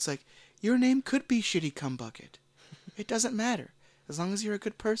line where it's like, your name could be Shitty Cum Bucket. It doesn't matter as long as you're a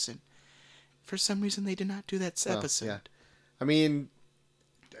good person. For some reason, they did not do that episode. Yeah. I mean,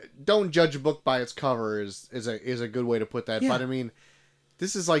 don't judge a book by its cover is a good way to put that. Yeah. But I mean,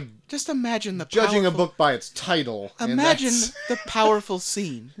 this is like just imagine the judging a book by its title. Imagine the powerful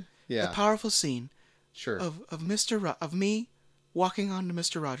scene. Yeah. The powerful scene. Sure. Of me walking onto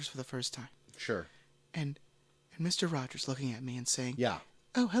Mr. Rogers for the first time. Sure. And Mr. Rogers looking at me and saying, "Yeah.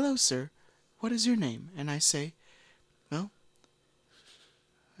 Oh, hello, sir. What is your name?" And I say, "Well,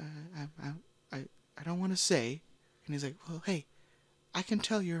 I don't want to say." And he's like, "Well, hey, I can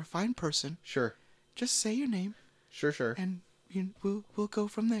tell you're a fine person. Sure. Just say your name. Sure. And we'll go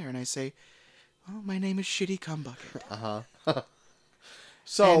from there." And I say, "Well, my name is Shitty Cum Bucket."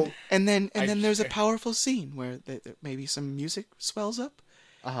 So and then there's a powerful scene where maybe some music swells up,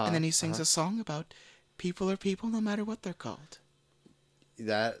 and then he sings a song about people are people no matter what they're called.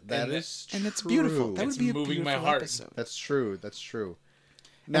 That is true. And it's beautiful. That would be a beautiful my heart. episode. That's true.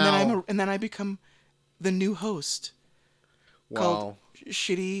 Now, and then I become the new host. Called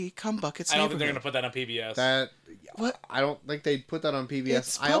Shitty Cum Buckets. I don't think they're going to put that on PBS. What? I don't think they'd put that on PBS.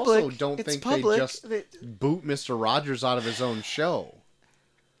 It's I also don't think they just boot Mr. Rogers out of his own show.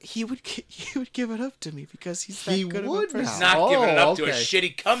 He would give it up to me because he's that good of a person. He's not giving it up to a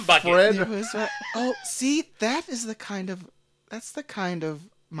shitty cum bucket. See, that's the kind of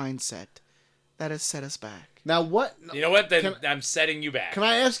mindset that has set us back. Now what? You know what? Then I'm setting you back. Can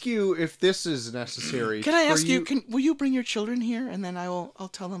I ask you if this is necessary? Can I ask you? Will you bring your children here and then I'll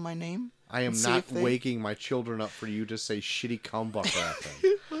tell them my name? I am not waking my children up for you to say shitty cum bucket at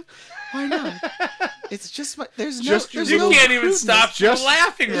them. Why not? It's just there's you can't even stop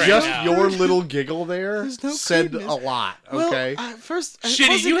laughing right now. Just your little giggle there said a lot. Okay. Well, first,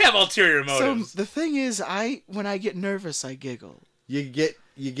 Shitty, you have ulterior motives. So the thing is, when I get nervous, I giggle. You get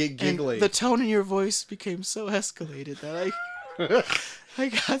giggly. And the tone in your voice became so escalated that I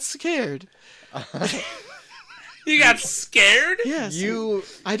got scared. You got scared? Yes.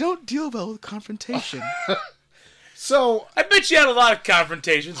 I don't deal well with confrontation. So I bet you had a lot of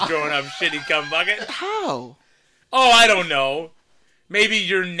confrontations growing up, Shitty Cum Bucket. How? Oh, I don't know. Maybe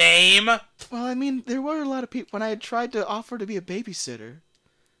your name? Well, I mean, there were a lot of people when I had tried to offer to be a babysitter.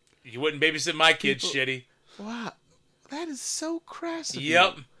 You wouldn't babysit my kids, Shitty. Wow. That is so crass of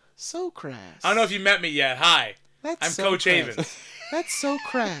Yep. you. So crass. I don't know if you met me yet. Hi. I'm Coach Havens. That's so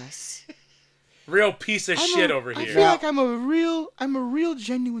crass. Real piece of shit over here. I feel like I'm a real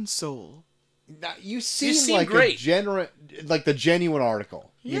genuine soul. Now, you seem like great. Like the genuine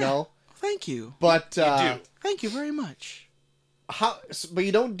article, you know? Thank you. But you do. Thank you very much. But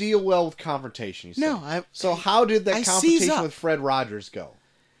you don't deal well with confrontation, you say. No, so how did that confrontation with Fred Rogers go?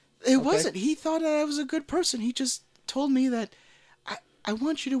 It wasn't. He thought I was a good person. He just told me that I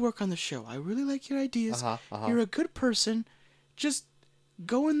want you to work on the show. I really like your ideas. You're a good person. Just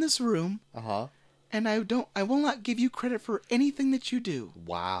go in this room. And I will not give you credit for anything that you do.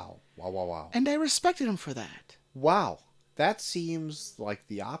 Wow. And I respected him for that. Wow. That seems like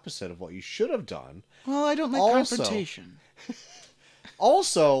the opposite of what you should have done. Well, I don't like confrontation.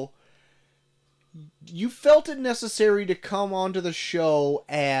 Also, you felt it necessary to come onto the show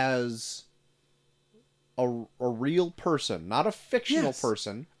as a real person, not a fictional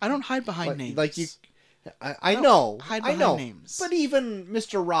person. I don't hide behind names. Like you, I know, hide behind names. But even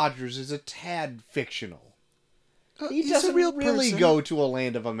Mr. Rogers is a tad fictional. He He's doesn't a real really person. go to a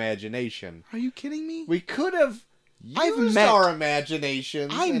land of imagination. Are you kidding me? We could have used our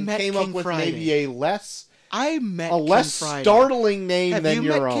imaginations and came up with maybe a less I met A King less Friday. startling name Have than you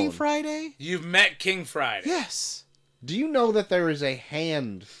your met own. King Friday? You've met King Friday. Yes. Do you know that there is a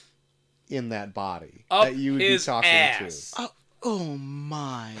hand in that body Up that you would his be talking ass. Oh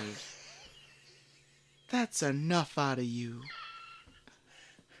my. That's enough out of you.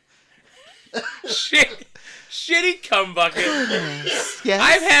 Shitty cum bucket. Yes.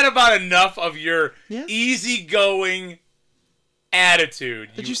 I've had about enough of your Yes? easygoing attitude.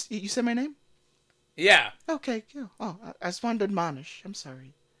 Did you say my name? Yeah. Okay. Yeah. Oh, I just wanted to admonish. I'm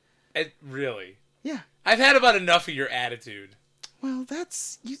sorry. Really? Yeah. I've had about enough of your attitude. Well, it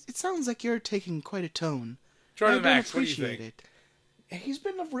sounds like you're taking quite a tone. Jordan I don't Max, what do you appreciate think? it. He's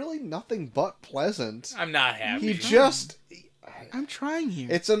been really nothing but pleasant. I'm not happy. He just... I'm trying here.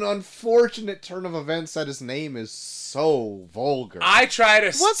 It's an unfortunate turn of events that his name is so vulgar. I try to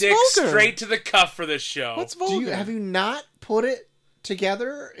What's stick vulgar? straight to the cuff for this show. What's vulgar? Have you not put it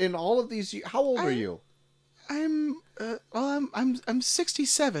together in all of these years? How old are you? I'm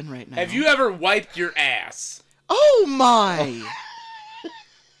 67 right now. Have you ever wiped your ass? Oh my!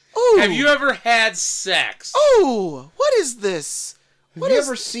 Oh! Have you ever had sex? Oh! What is this? Have you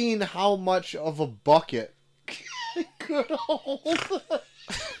ever seen how much of a bucket could hold?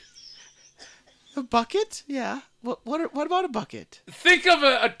 A bucket? Yeah. What about a bucket? Think of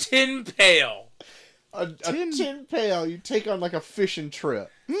a tin pail. A tin pail you take on like a fishing trip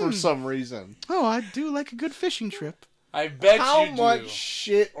for some reason. Oh, I do like a good fishing trip. I bet How you much do.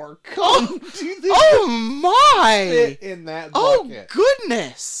 shit or cum do you think Oh my! fit in that Oh bucket?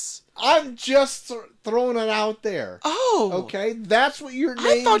 goodness! I'm just throwing it out there. Oh. Okay, that's what your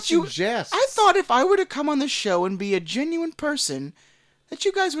name suggests. I thought if I were to come on the show and be a genuine person, that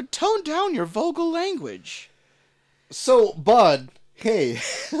you guys would tone down your vulgar language. So, Bud, hey,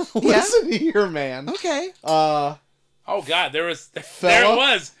 listen here, man. Okay. Oh God, there it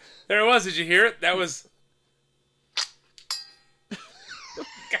was. Did you hear it? That was.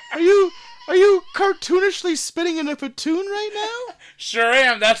 Are you cartoonishly spitting in a platoon right now? Sure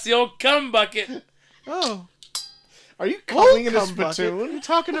am. That's the old cum bucket. Oh. Are you coming in a cum bucket. spittoon? You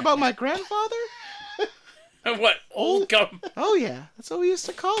talking about my grandfather? What? Old cum? Oh yeah, that's what we used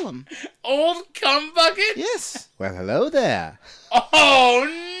to call him. Old cum bucket? Yes. Well, hello there. Oh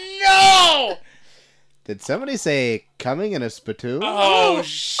no! Did somebody say coming in a spittoon? Oh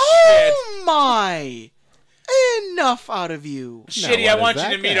shit! Oh my! Enough out of you. Shitty, Now, I what want is you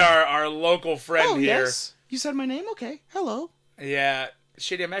to that meet guy? our local friend Oh here. yes. You said my name? Okay. Hello. Yeah,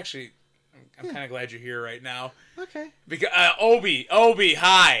 Shitty, I'm kind of glad you're here right now. Okay. Because Obi,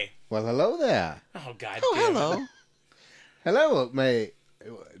 hi. Well, hello there. Oh God. Oh, damn it. hello. Hello, may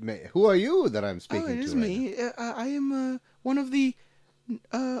who are you that I'm speaking Oh, it to? is right me. I am one of the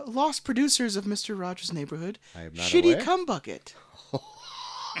lost producers of Mr. Rogers' Neighborhood. I am not Shitty aware. Cum Bucket. now?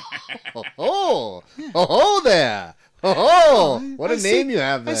 Oh, there. Oh, what a name you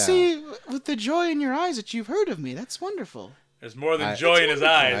have there. I see with the joy in your eyes that you've heard of me. That's wonderful. There's more than joy in his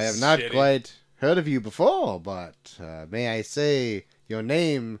I eyes. have not Shitty. quite heard of you before, but may I say your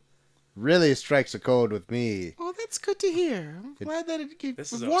name really strikes a chord with me. Well, that's good to hear. I'm glad that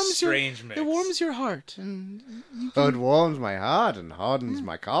This is it a warms strange mix. It warms your heart, and you Oh, can... it warms my heart and hardens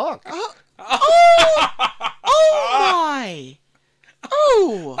my cock. Oh my!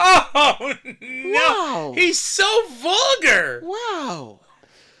 Oh! Oh no! Wow. He's so vulgar. Wow!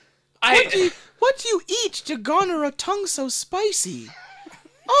 What do you eat to garner a tongue so spicy?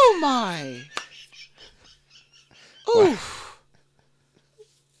 Oh my! Oof!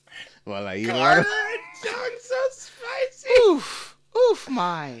 Well, I eat a lot of, tongue so spicy. Oof! Oof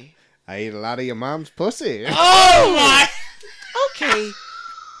my! I eat a lot of your mom's pussy. Oh my! Okay,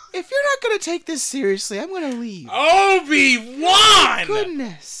 if you're not gonna take this seriously, I'm gonna leave. Obi-Wan!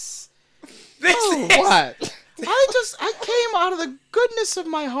 Goodness! This Oh, is... What? I came out of the goodness of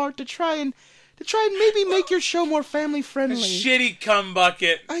my heart to try and maybe make your show more family friendly. Shitty cum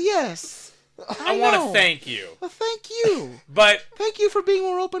bucket. Yes. I want know. to thank you. Well, thank you. But Thank you for being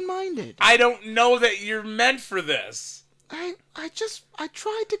more open-minded. I don't know that you're meant for this. I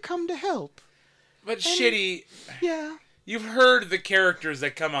tried to come to help. But Shitty, Yeah. you've heard the characters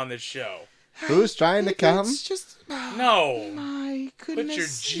that come on this show. Who's trying to come? It's just No. my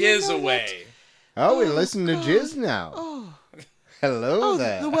goodness. Put your You jizz know away. Oh, we Oh, listen to God. jizz now. Oh, Hello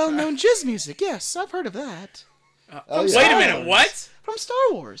there. the well-known jizz music. Yes, I've heard of that. Oh, Wait yeah. a minute, what? From Star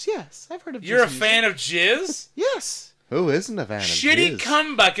Wars. Yes, I've heard of. You're a jizz fan of jizz? Yes. Who isn't a fan of Shitty jizz?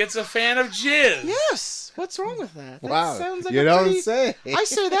 cum bucket's a fan of jizz. Yes. What's wrong with that? That Wow, sounds like you a don't pretty... say. I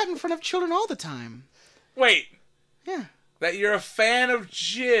say that in front of children all the time. Wait, Yeah. that you're a fan of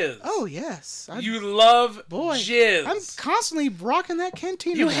jizz. Oh yes. You love Boy, jizz. I'm constantly rocking that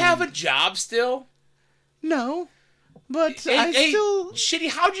cantina. You around. have a job still? No. But Hey, Shitty,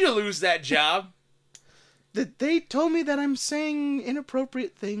 how'd you lose that job? They told me that I'm saying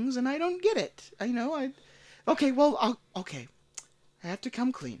inappropriate things, and I don't get it. Okay, well, okay. I have to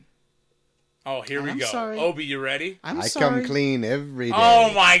come clean. Oh, here we I'm go. sorry. Obi, you ready? I'm I sorry. come clean every day.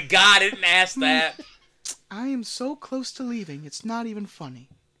 Oh my God, I didn't ask that. I am so close to leaving. It's not even funny.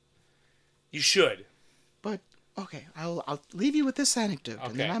 You should. But okay, I'll leave you with this anecdote,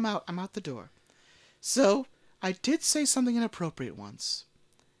 and then Okay. I'm out the door. So I did say something inappropriate once.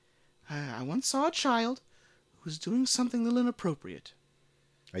 I once saw a child who was doing something a little inappropriate.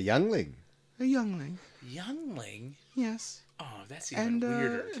 A youngling. A youngling, Youngling? yes. Oh, that's even And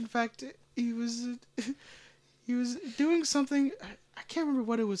weirder. in fact, he was doing something. I can't remember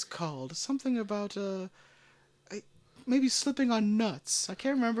what it was called. Something about maybe slipping on nuts. I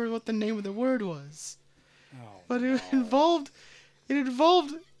can't remember what the name of the word was. Oh, But it involved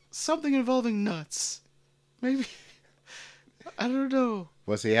something involving nuts. Maybe I don't know.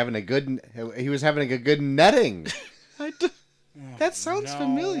 Was he having a good? He was having a good nutting. That sounds no.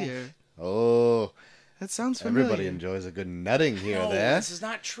 familiar. Oh, That sounds familiar. everybody enjoys a good nutting here. no, There. this is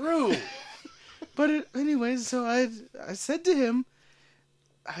not true. But anyways, so I said to him,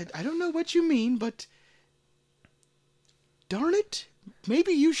 I don't know what you mean, but darn it,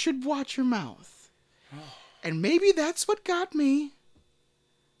 maybe you should watch your mouth. And maybe that's what got me.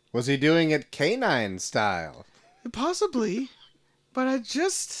 Was he doing it canine style? Possibly. But I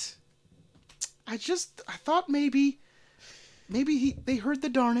thought maybe they heard the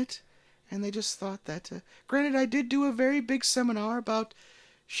darn it, and they just thought that, granted, I did do a very big seminar about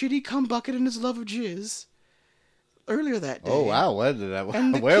Shitty Cum Bucket and his love of jizz earlier that day. Oh wow! What did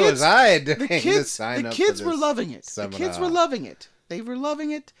And where was I doing The to kids, sign the up kids for were this loving it. seminar? The kids were loving it. They were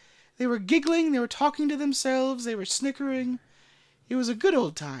loving it. They were giggling. They were talking to themselves. They were snickering. It was a good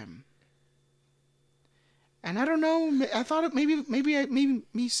old time. And I don't know. I thought it maybe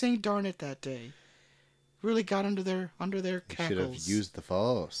me saying "darn it" that day really got under their You cackles. should have used the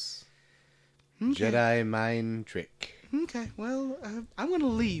Force. Okay. Jedi mind trick. Okay. Well, I'm gonna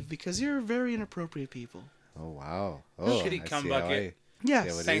leave because you're very inappropriate people. Oh wow! Oh, Shitty I cum see how bucket. Yes.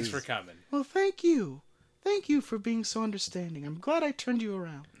 Yeah, what Thanks is- for coming. Well, thank you. Thank you for being so understanding. I'm glad I turned you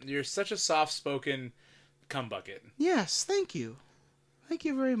around. You're such a soft-spoken cum bucket. Yes, thank you. Thank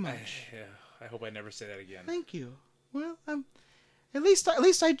you very much. Yeah, I hope I never say that again. Thank you. Well, at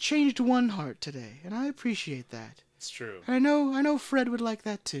least I changed one heart today, and I appreciate that. It's true. And I know Fred would like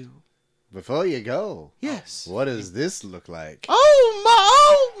that too. Before you go, Yes. what does this look like?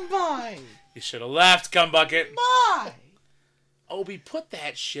 Oh my! You should have left, cum bucket. My! Obi, put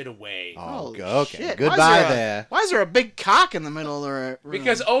that shit away. Oh, Holy okay. shit. Goodbye there. Why is there a big cock in the middle of the room?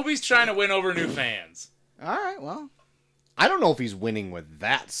 Because Obi's trying to win over new fans. All right, well, I don't know if he's winning with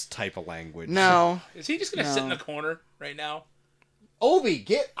that type of language. no, Is he just going to No. sit in the corner right now? Obi,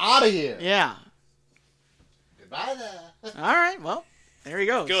 get out of here. yeah. Goodbye there. All right, well, there he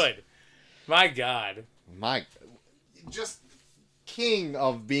goes. Good. My God. Mike, just king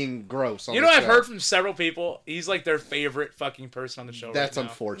of being gross on You the know, I've show. heard from several people, he's like their favorite fucking person on the show That's right now.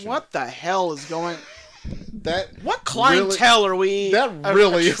 unfortunate. What the hell is going? That What clientele are we? that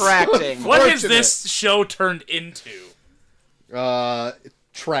really is attracting? What has Fortunate. this show turned into?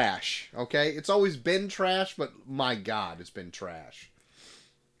 trash. Okay, it's always been trash, but my God, it's been trash.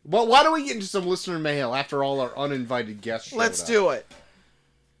 Well, why don't we get into some listener mail after all our uninvited guests showed Let's up? do it.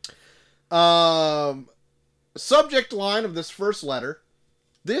 Subject line of this first letter.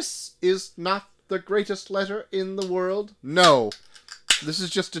 This is not the greatest letter in the world. No. This is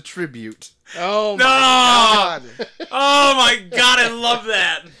just a tribute. Oh No! my God! Oh my God, I love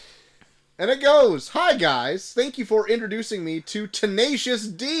that. And it goes, "Hi guys, thank you for introducing me to Tenacious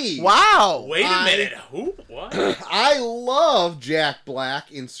D. Wow! Wait a minute. Who? What? I love Jack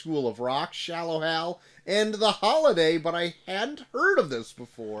Black in School of Rock, Shallow Hal, and The Holiday, but I hadn't heard of this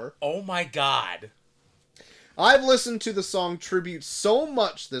before. Oh my God. I've listened to the song Tribute so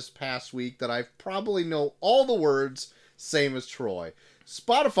much this past week that I probably know all the words, same as Troy.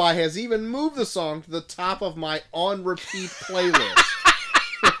 Spotify has even moved the song to the top of my on-repeat playlist.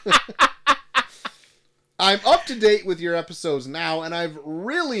 I'm up to date with your episodes now, and I've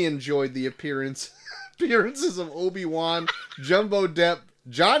really enjoyed the appearances of Obi-Wan, Jumbo Depp,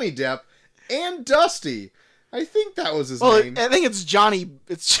 Johnny Depp, and Dusty. I think that was his Well, name. I think it's Johnny.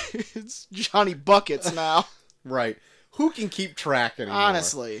 It's Johnny Buckets now. Right. Who can keep track anymore?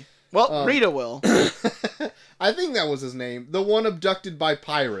 Honestly. Well, Rita will. I think that was his name. The one abducted by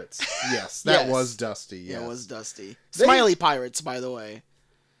pirates. Yes, that Yes. was Dusty. Yes. It was Dusty. They- Smiley Pirates, by the way.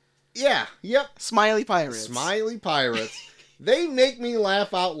 Yeah, yep. Smiley Pirates. Smiley pirates. They make me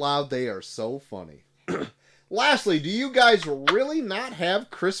laugh out loud. They are so funny. Lastly, do you guys really not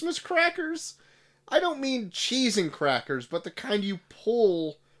have Christmas crackers? I don't mean cheese and crackers, but the kind you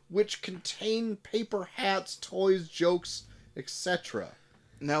pull, which contain paper hats, toys, jokes, etc.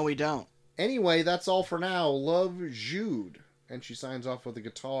 No, we don't. Anyway, that's all for now. Love, Jude. And she signs off with the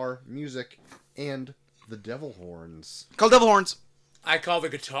guitar, music, and the devil horns. Call devil horns. I call the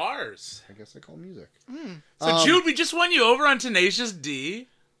guitars. I guess I call music. So, Jude, we just won you over on Tenacious D.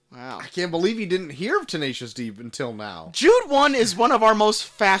 Wow. I can't believe you didn't hear of Tenacious D until now. Jude 1 is one of our most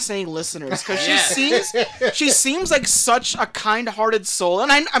fascinating listeners because she seems like such a kind-hearted soul,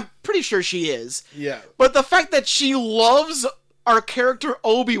 and I'm pretty sure she is. Yeah. But the fact that she loves our character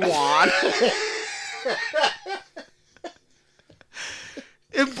Obi-Wan,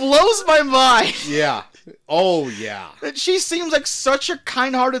 it blows my mind. Yeah. Oh, yeah. That she seems like such a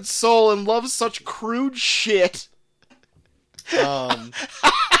kind-hearted soul and loves such crude shit.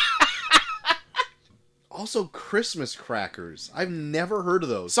 Also, Christmas crackers. I've never heard of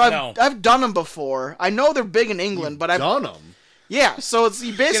those. So I've done them before. I know they're big in England, but I've done them. Yeah, so it's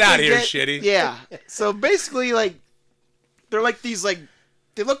you basically Get out of here, shitty. Yeah, so basically, like they're like these like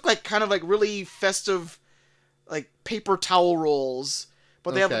they look like kind of like really festive, like paper towel rolls,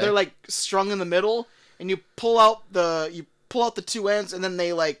 but they're like strung in the middle, and you pull out the two ends, and then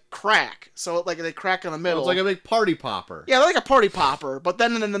they like crack. So like they crack in the middle. It's like a big party popper. Yeah, they're like a party popper, but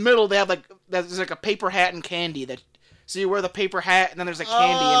then in the middle they have like there's like a paper hat and candy that. So you wear the paper hat, and then there's like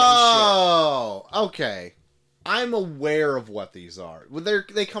candy in it and shit. Oh, okay. I'm aware of what these are.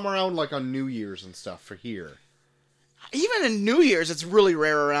 They come around like on New Year's and stuff for here. Even in New Year's, it's really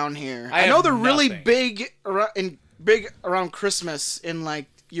rare around here. I know have they're really nothing. big around Christmas in like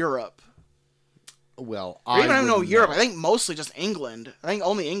Europe. Well, Or even I don't know Europe. I think mostly just England. I think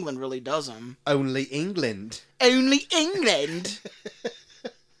only England really does them. Only England. Only England.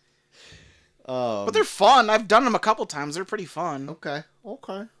 But they're fun. I've done them a couple times. They're pretty fun. Okay.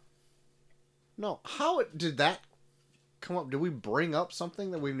 No, how did that come up? Did we bring up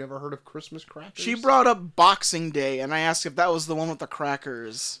something that we've never heard of Christmas crackers? She brought up Boxing Day, and I asked if that was the one with the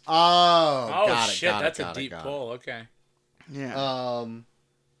crackers. Oh, got it, shit, got it, that's got a it, deep got it. pull. Okay. Yeah.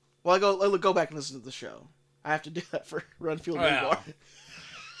 Well, I go back and listen to the show. I have to do that for Run Fuel Well.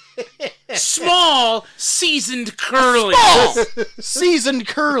 Newborn. Small, seasoned curly. Small seasoned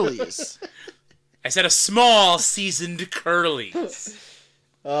curlies. I said a small, seasoned curly.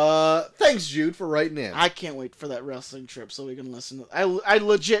 Thanks, Jude, for writing in. I can't wait for that wrestling trip so we can listen to I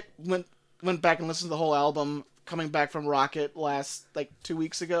legit went back and listened to the whole album coming back from Rocket last 2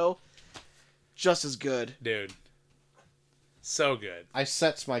 weeks ago. Just as good. Dude. So good. I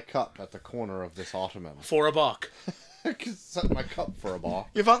sets my cup at the corner of this ottoman. For a buck. I can set my cup for a ball.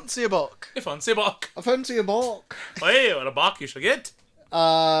 You fancy a book? If on say buck. I fancy a balk. Hey, what a buck you shall get.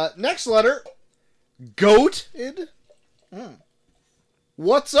 Next letter. Goated?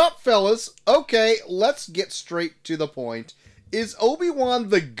 What's up, fellas? Okay, let's get straight to the point. Is Obi-Wan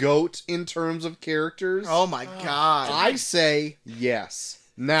the GOAT in terms of characters? Oh my god. I say yes.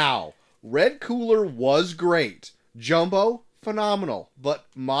 Now, Red Cooler was great. Jumbo, phenomenal. But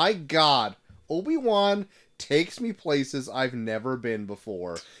my god, Obi-Wan takes me places I've never been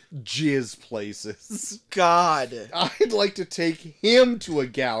before. Jizz places. God. I'd like to take him to a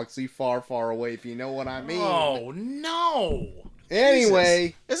galaxy far, far away, if you know what I mean. Oh, no. Anyway.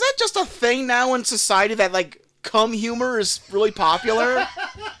 Jesus. Is that just a thing now in society that, cum humor is really popular?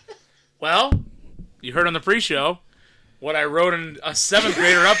 Well, you heard on the pre-show what I wrote a 7th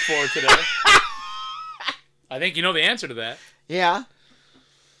grader up for today. I think you know the answer to that. Yeah.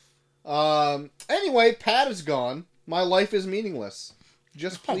 Anyway, Pat is gone. My life is meaningless.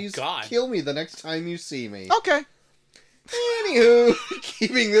 Just please God. kill me the next time you see me. Okay. Anywho,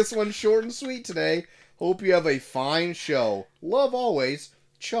 keeping this one short and sweet today. Hope you have a fine show. Love always.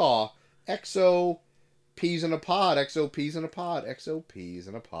 Chaw. XO peas in a pod. XO peas in a pod. XO peas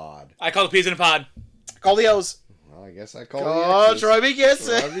in a pod. I call the peas in a pod. Call the O's. Well, I guess I call Oh, the Troy be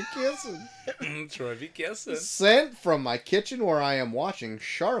kissing. Troy be kissing. Troy be kissing. Sent from my kitchen where I am watching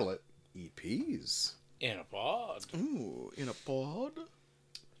Charlotte eat peas. In a pod. Ooh, in a pod?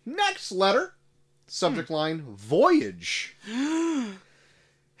 Next letter. Subject line, Voyage.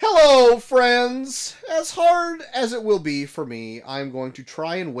 Hello, friends. As hard as it will be for me, I'm going to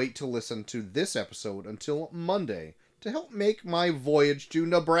try and wait to listen to this episode until Monday to help make my voyage to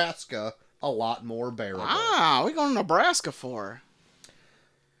Nebraska a lot more bearable. Ah, what are we going to Nebraska for?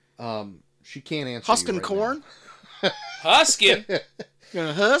 She can't answer Husking you right corn? Huskin. You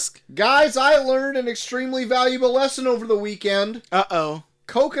gonna husk? Guys, I learned an extremely valuable lesson over the weekend. Uh-oh.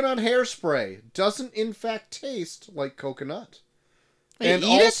 Coconut hairspray doesn't in fact taste like coconut. You And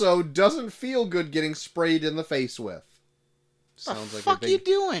eat it? also doesn't feel good getting sprayed in the face with. Sounds like a fuck big you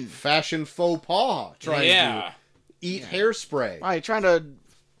doing? fashion faux pas trying to eat hairspray. Why, you trying to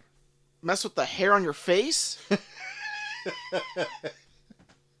mess with the hair on your face?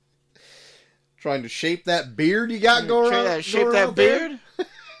 Trying to shape that beard you got going on. Shape that beard?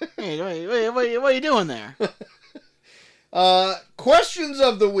 Hey, what are you doing there? Questions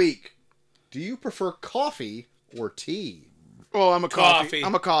of the week. Do you prefer coffee or tea? Oh, I'm a coffee.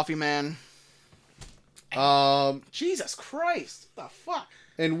 I'm a coffee man. Jesus Christ! What the fuck?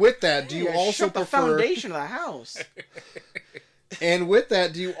 And with that, do you also shut the prefer foundation of the house? And with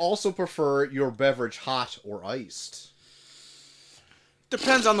that, do you also prefer your beverage hot or iced?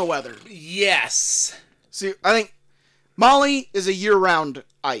 Depends on the weather. Yes. See, I think Molly is a year-round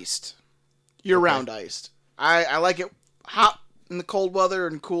iced. Year-round iced. I like it hot in the cold weather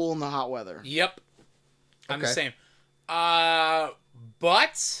and cool in the hot weather. Yep. I'm the same. But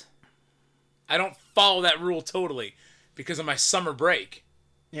I don't follow that rule totally because of my summer break,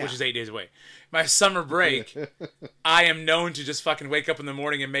 which is 8 days away. My summer break, I am known to just fucking wake up in the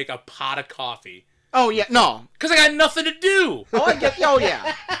morning and make a pot of coffee. Oh, yeah. No. Because I got nothing to do. Oh, I get. Oh,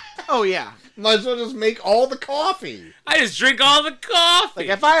 yeah. Oh, yeah. Might as well just make all the coffee. I just drink all the coffee. Like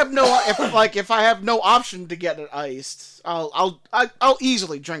if I have no option to get it iced, I'll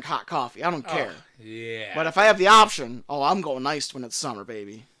easily drink hot coffee. I don't care. Yeah. But if I have the option, I'm going iced when it's summer,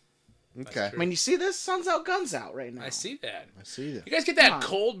 baby. Okay. I mean, you see this? Sun's out, guns out right now. I see that. You guys get that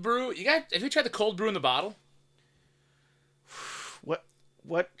cold brew? Have you tried the cold brew in the bottle?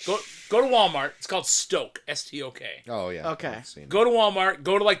 What? Go to Walmart. It's called Stoke. S-T-O-K. Oh, yeah. Okay. Go to Walmart.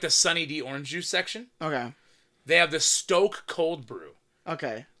 Go to like the Sunny D orange juice section. Okay. They have the Stoke cold brew.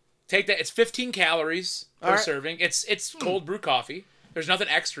 Okay. Take that. It's 15 calories per serving. It's cold brew coffee. There's nothing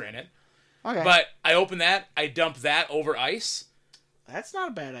extra in it. Okay. But I open that. I dump that over ice. That's not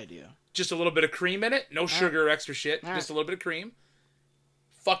a bad idea. Just a little bit of cream in it. No sugar or extra shit. All Just a little bit of cream.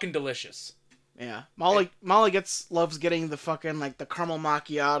 Fucking delicious. Yeah. Molly loves getting the fucking like the caramel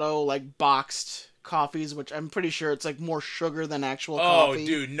macchiato like boxed coffees, which I'm pretty sure it's like more sugar than actual coffee. Oh,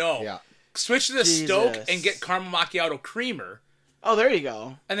 dude, no. Yeah. Switch to the Stoke and get caramel macchiato creamer. Oh, there you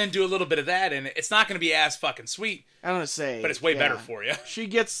go. And then do a little bit of that in it. It's not going to be as fucking sweet. I'm gonna say, but it's way better for you. She'll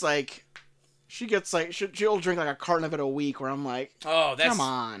drink like a carton of it a week. Where I'm like, oh, that's come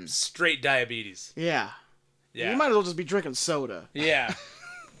on, straight diabetes. Yeah. Yeah. You might as well just be drinking soda. Yeah.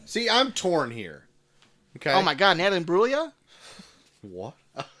 See, I'm torn here. Okay. Oh my God, Natalie Imbruglia? What?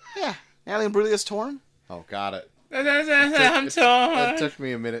 Yeah, Natalie Imbriglia's torn. Oh, got it. I'm torn. It took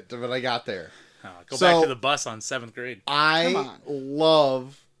me a minute, but I got there. Go back to the bus on 7th grade. I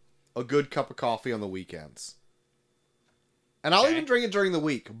love a good cup of coffee on the weekends. And I'll even drink it during the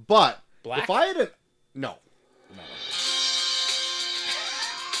week. But Black? if I had No.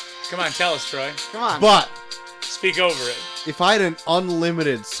 Come on, tell us, Troy. Come on. But speak over it. If I had an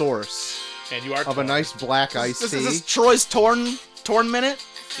unlimited source and you are of a nice black iced tea. Is this Troy's torn minute?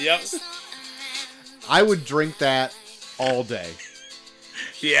 Yep. I would drink that all day.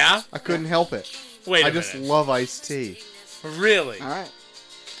 Yeah? I couldn't help it. Wait a minute. I just love iced tea. Really? All right.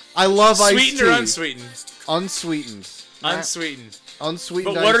 I love iced tea. Sweetened or unsweetened? Unsweetened. Unsweetened.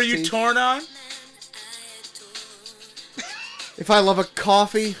 Unsweetened. But what are you tea. torn on? If I love a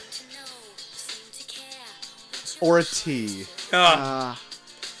coffee or a tea. God.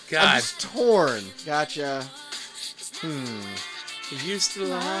 I'm just torn. Gotcha. It used to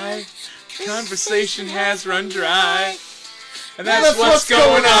lie. Conversation has run dry. And that's what's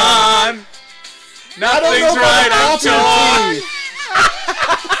going on. Nothing's right, I'm torn.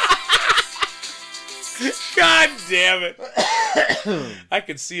 God damn it. I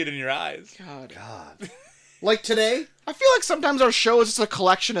can see it in your eyes. God. Like today? I feel like sometimes our show is just a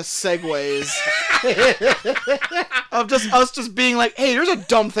collection of segues. Of just us just being like, hey, there's a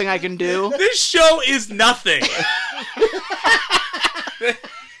dumb thing I can do. This show is nothing.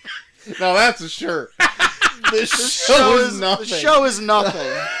 No, that's a shirt. This show is nothing. The show is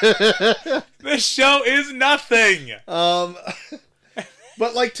nothing. This show is nothing.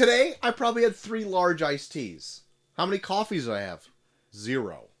 But like today, I probably had 3 large iced teas. How many coffees do I have?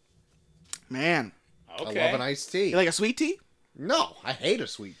 0. Man. Okay. I love an iced tea. You like a sweet tea? No, I hate a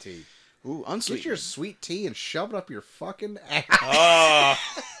sweet tea. Ooh, unsweet. Get your sweet tea and shove it up your fucking ass. Oh.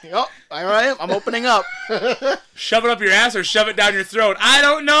 Oh, all right, I'm opening up. Shove it up your ass or shove it down your throat. I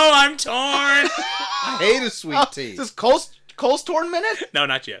don't know. I'm torn. I hate a sweet tea. Is this Cole's torn minute? No,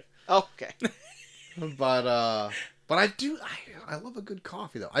 not yet. Okay. But I do. I love a good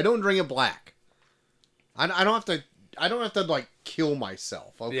coffee though. I don't drink it black. I don't have to. I don't have to like kill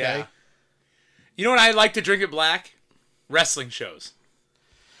myself. Okay. Yeah. You know what I like to drink it black? Wrestling shows.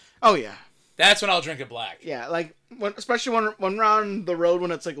 Oh yeah. That's when I'll drink it black. Yeah, like especially when we're on the road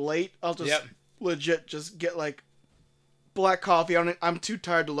when it's like late, I'll just legit just get like black coffee. I'm too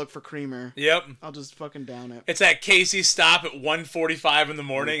tired to look for creamer. Yep. I'll just fucking down it. It's at Casey's stop at 1:45 in the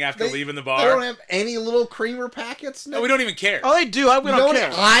morning after leaving the bar. They don't have any little creamer packets? No, we don't even care. Oh, they do. We don't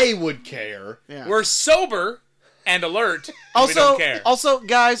care. I would care. Yeah. We're sober and alert. Also, we don't care. Also,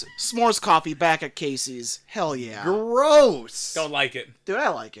 guys, s'mores coffee back at Casey's. Hell yeah. Gross. Don't like it. Dude, I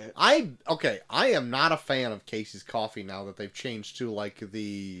like it. I am not a fan of Casey's coffee now that they've changed to like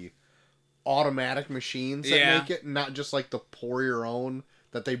the automatic machines that make it, not just like the pour your own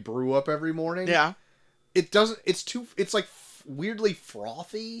that they brew up every morning. Yeah. It's like weirdly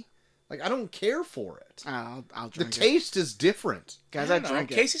frothy. Like I don't care for it. I'll drink the it. taste is different. Guys, I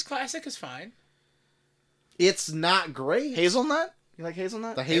drink it. Casey's Classic is fine. It's not great. Hazelnut? You like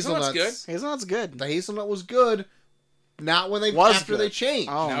hazelnut? The hazelnut's good. Hazelnut's good. The hazelnut was good. Not when they changed.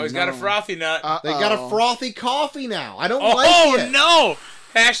 Oh, now he's got a frothy nut. They got a frothy coffee now. I don't like it. Oh no!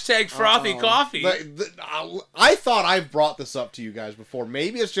 Hashtag frothy coffee. I thought I've brought this up to you guys before.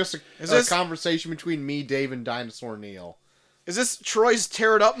 Maybe it's just a conversation between me, Dave, and Dinosaur Neil. Is this Troy's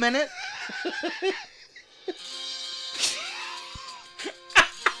Tear It Up minute?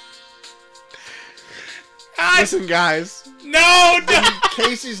 Listen, guys. No!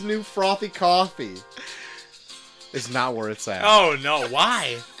 Casey's new frothy coffee is not where it's at. Oh no!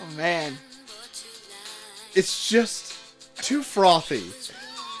 Why? Oh man. It's just too frothy.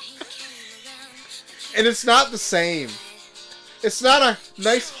 And it's not the same. It's not a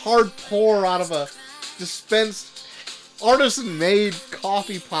nice hard pour out of a dispensed artisan-made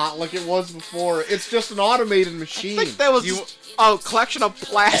coffee pot like it was before. It's just an automated machine. I think that was a collection of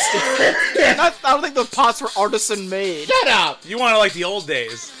plastic. I don't think the pots were artisan-made. Shut up! You want to like the old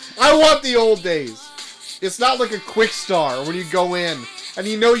days. I want the old days. It's not like a Quick Star when you go in and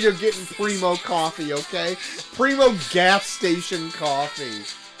you know you're getting Primo coffee, okay? Primo gas station coffee.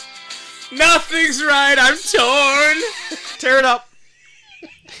 Nothing's right, I'm torn. Tear it up.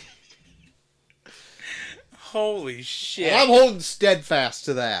 Holy shit. And I'm holding steadfast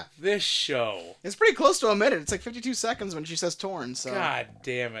to that. This show. It's pretty close to a minute. It's like 52 seconds when she says torn, so. God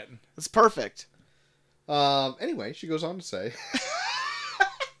damn it. It's perfect. Anyway, she goes on to say,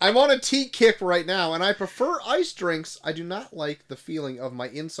 I'm on a tea kick right now, and I prefer iced drinks. I do not like the feeling of my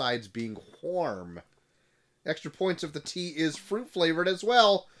insides being warm. Extra points if the tea is fruit-flavored as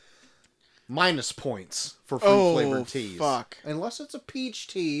well. Minus points for fruit-flavored teas. Fuck. Unless it's a peach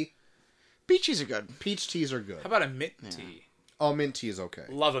tea. Peach teas are good. Peach teas are good. How about a mint tea? Oh, mint tea is okay.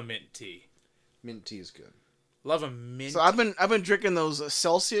 Love a mint tea. Mint tea is good. Love a mint. So I've been drinking those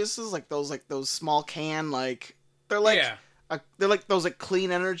Celsiuses, like those small can, like they're like they're like those like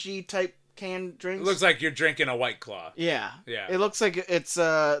clean energy type canned drinks. It looks like you're drinking a White Claw. Yeah. Yeah. It looks like it's they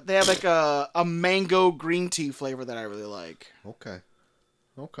have like a mango green tea flavor that I really like. Okay.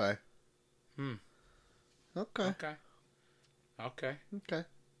 Okay. Okay.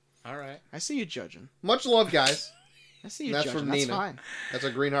 All right. I see you judging. Much love, guys. I see you That's judging. from That's Nina. fine. That's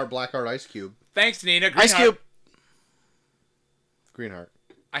a Greenheart Blackheart Ice Cube. Thanks, Nina. Ice Cube. Greenheart.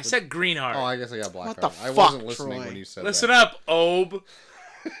 I said Greenheart. Oh, I guess I got Blackheart. What the I fuck, wasn't listening Troy? when you said Listen that. up, Obe.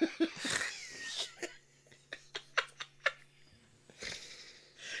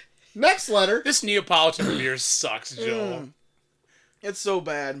 Next letter. This Neapolitan beer sucks, Joel. It's so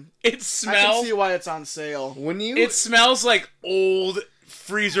bad. It I can smells. see why it's on sale. It smells like old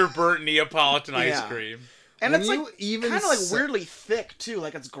freezer burnt Neapolitan ice Yeah. cream. And When it's you like even kind of like sa- weirdly thick too.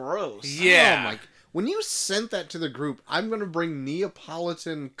 Like it's gross. Yeah. Oh my! When you sent that to the group, I'm gonna bring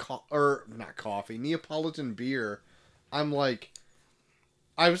Neapolitan not coffee, Neapolitan beer. I'm like,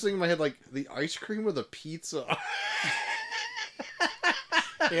 I was thinking in my head like the ice cream or the pizza.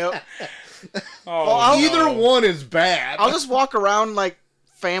 Yep. Oh, Either no. one is bad. I'll just walk around like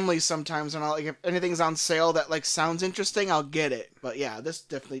families sometimes, and if anything's on sale that like sounds interesting, I'll get it. But yeah, this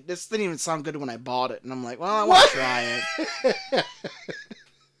didn't even sound good when I bought it, and I'm like, well, I want to try it.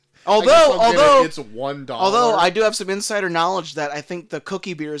 Although it's $1. Although I do have some insider knowledge that I think the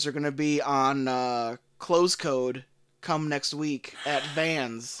cookie beers are going to be on close code come next week at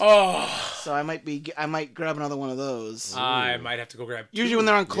Vans. Oh, So I might grab another one of those. I might have to go grab two. Usually when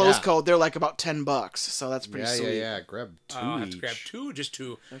they're on close Yeah. code, they're like about $10, so that's pretty sweet. Yeah. Grab two I have each. to grab two just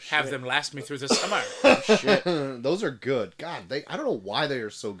to shit. have them last me through the summer. Those are good. God, I don't know why they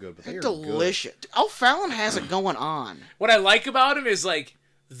are so good, but they They're are delicious. Oh, Fallon has it going on. What I like about them is like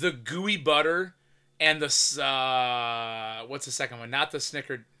the gooey butter and the what's the second one? Not the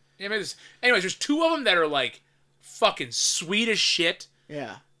Snicker. Yeah, maybe anyways, there's two of them that are like fucking sweet as shit.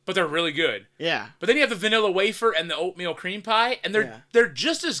 Yeah. but they're really good. Yeah. But then you have the vanilla wafer and the oatmeal cream pie, and they're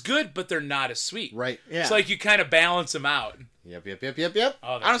just as good, but they're not as sweet. Right. Yeah. It's like you kind of balance them out. Yep.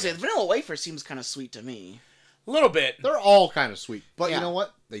 Oh, Honestly, the vanilla wafer seems kind of sweet to me. a little bit. They're all kind of sweet, but Yeah. you know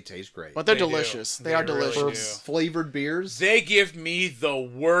what? They taste great. But they're They do. delicious. They They are really delicious. do. Flavored beers. They give me the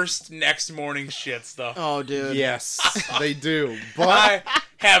worst next morning shits, though. Oh, dude. Yes, they do. But I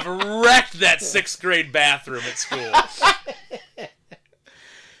have wrecked that 6th grade bathroom at school.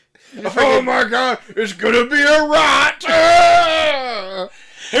 oh my god, it's gonna be a rot! Here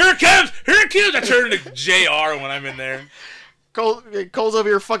it comes! Here it comes! I turn into JR when I'm in there. Cole's over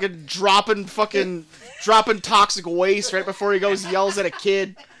here fucking dropping toxic waste right before he goes yells at a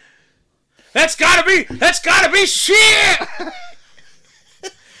kid. That's gotta be shit!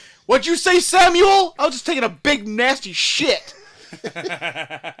 What'd you say, Samuel? I was just taking a big nasty shit.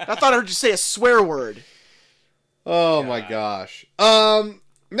 I thought I heard you say a swear word. Oh my gosh.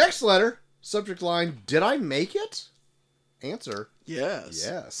 Next letter. Subject line, did I make it? Answer, Yes.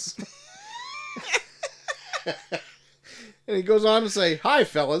 yes. And he goes on to say, hi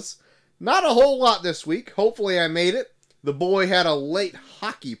fellas. Not a whole lot this week. Hopefully I made it. The boy had a late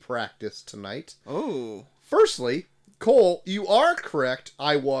hockey practice tonight. Oh. Firstly, Cole, you are correct.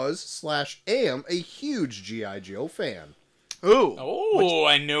 I was/am a huge G.I. Joe fan. Ooh. Oh,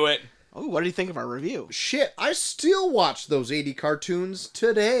 I knew it. Oh, what do you think of our review? Shit, I still watch those 80 cartoons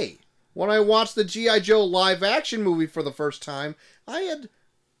today. When I watched the G.I. Joe live action movie for the first time, I had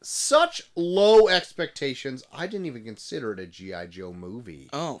such low expectations, I didn't even consider it a G.I. Joe movie.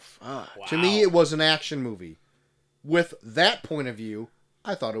 Oh, fuck. Wow. To me, it was an action movie. With that point of view,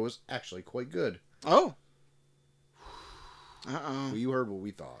 I thought it was actually quite good. Oh. Well, you heard what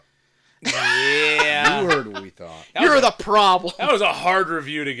we thought. Yeah. You heard what we thought. You're the problem. That was a hard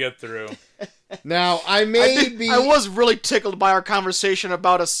review to get through. Now, I may I was really tickled by our conversation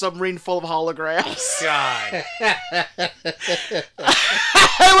about a submarine full of holograms. God.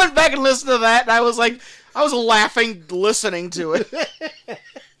 I went back and listened to that, and I was laughing listening to it.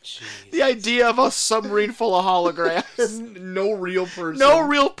 Jeez. The idea of a submarine full of holograms. No real person. No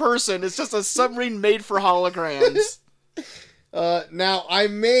real person. It's just a submarine made for holograms. Now, I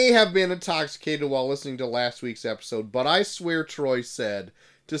may have been intoxicated while listening to last week's episode, but I swear Troy said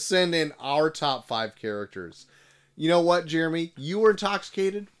to send in our top 5 characters. You know what, Jeremy? You were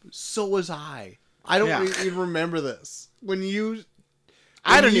intoxicated. So was I. I don't even remember this.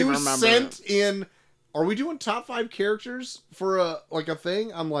 I don't even remember. Sent in, are we doing top 5 characters for a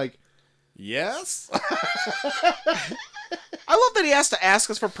thing? I'm like, yes. I love that he has to ask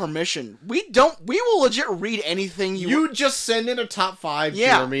us for permission. We will legit read anything You just send in a top 5,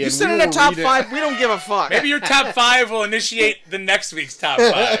 Yeah, Jeremy. you and send we in a will top read it. 5, we don't give a fuck. Maybe your top 5 will initiate the next week's top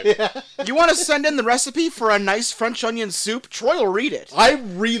 5. You want to send in the recipe for a nice French onion soup? Troy will read it. I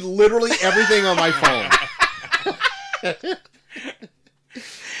read literally everything on my phone.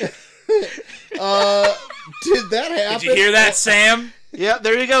 Did that happen? Did you hear that, Sam? Yeah,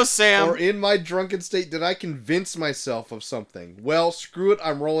 there you go, Sam. Or in my drunken state, did I convince myself of something? Well, screw it,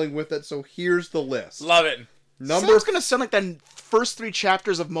 I'm rolling with it, so here's the list. Love it. Sam's gonna sound like the first 3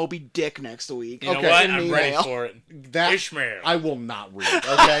 chapters of Moby Dick next week. You know Okay. what? In I'm the ready email. for it. That Ishmael. I will not read,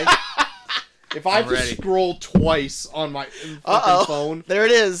 okay? If I have to ready. scroll twice on my fucking phone, There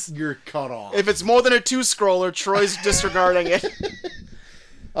it is. you're cut off. If it's more than a 2-scroller, Troy's disregarding it.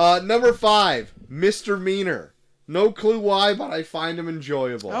 Number 5, Mr. Meaner. No clue why, but I find him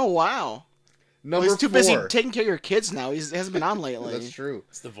enjoyable. Oh, wow. Number Well, he's too 4. busy taking care of your kids now. He hasn't been on lately. That's true.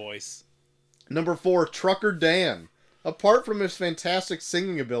 It's the voice. Number 4, Trucker Dan. Apart from his fantastic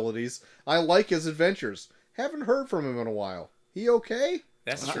singing abilities, I like his adventures. Haven't heard from him in a while. He okay?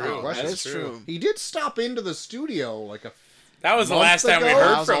 That's Uh-oh, true. that That's is true. He did stop into the studio That was the Month last time we ago?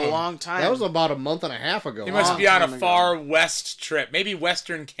 heard That was from a him. long time. That was about a month and a half ago. He must Long be on a time ago. far west trip. Maybe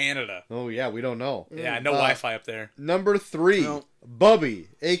Western Canada. Oh yeah, we don't know. Yeah, no Wi-Fi up there. Number 3, No. Bubby,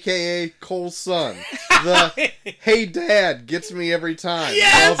 aka Cole's son. The hey dad gets me every time.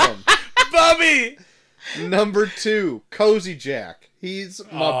 Yes! Love him. Bubby! Number 2, Cozy Jack. He's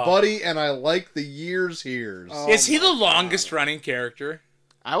my Oh. buddy, and I like the years hears. Oh. Is he the longest running character?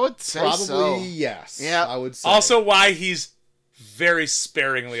 I would say Probably so. yes. Yeah. I would say. Also, why he's very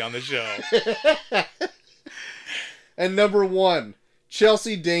sparingly on the show. And number 1,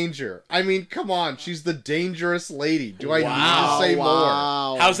 Chelsea Danger. I mean, come on, she's the dangerous lady. Do I need Wow. to say more?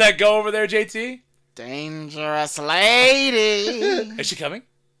 Wow. How's that go over there, JT? Dangerous lady. Is she coming?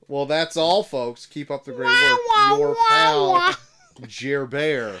 Well, that's all, folks. Keep up the great Wah, work. wah, Your wah, pal, wah.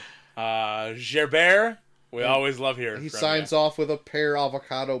 Gerbert. Gerbert, we always love hearing He from signs you. off with a pear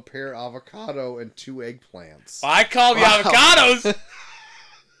avocado, and 2 eggplants. Well, I call the Wow. avocados.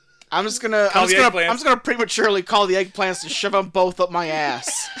 I'm just gonna prematurely call the eggplants to shove them both up my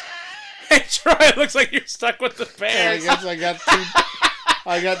ass. Hey, Troy, it looks like you're stuck with the pears. Yeah,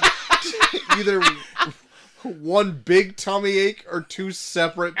 I got either one big tummy ache or two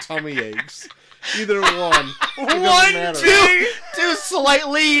separate tummy aches. Either one. Two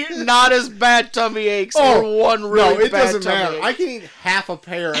slightly not as bad tummy aches, or one really bad tummy ache. No, it doesn't matter. I can eat half a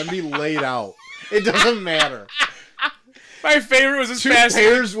pear and be laid out. It doesn't matter. My favorite was this past week. 2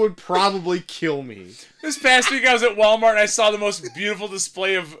 pears would probably kill me. This past week I was at Walmart and I saw the most beautiful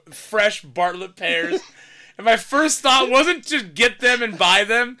display of fresh Bartlett pears. And my first thought wasn't to get them and buy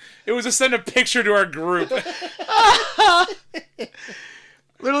them. It was to send a picture to our group.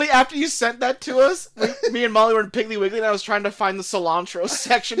 Literally, after you sent that to us, me and Molly were in Piggly Wiggly and I was trying to find the cilantro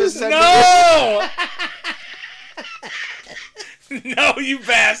section to send No! No, you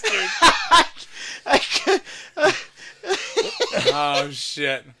bastard. Oh,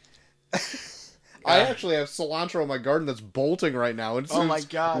 shit. I actually have cilantro in my garden that's bolting right now. It's oh my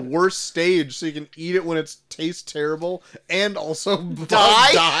god! Worst stage, so you can eat it when it tastes terrible and also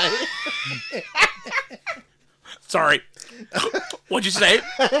die. Sorry. What'd you say?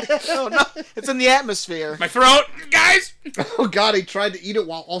 Oh no! It's in the atmosphere. My throat, guys. Oh god! He tried to eat it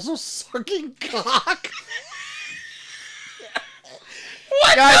while also sucking cock.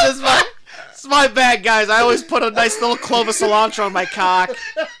 What? Guys, it's my bad, guys. I always put a nice little clove of cilantro on my cock.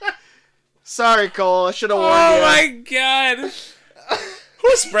 Sorry, Cole. I should have warned you. Oh my god.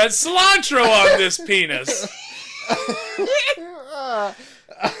 Who spread cilantro on this penis?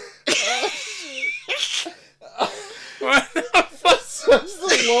 What the fuck? That's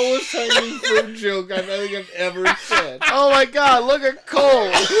the lowest hanging fruit joke I think I've ever said. Oh my god, look at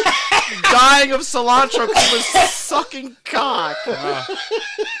Cole. Dying of cilantro because he was sucking cock.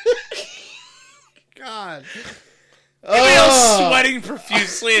 God. Emil's sweating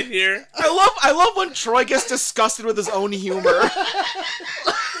profusely in here. I love when Troy gets disgusted with his own humor.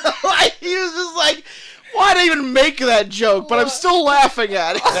 He was just like, why'd I even make that joke? But I'm still laughing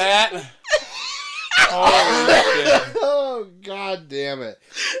at it. That. Oh, shit. Oh, god damn it.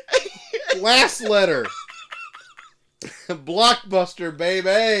 Last letter. Blockbuster,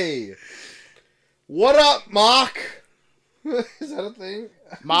 baby. What up, Mock? Is that a thing?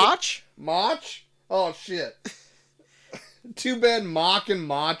 Mach? Mach? Oh, shit. Too bad Mock and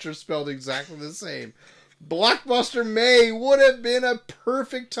Mach are spelled exactly the same. Blockbuster May would have been a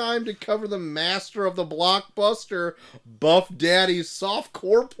perfect time to cover the master of the blockbuster, Buff Daddy's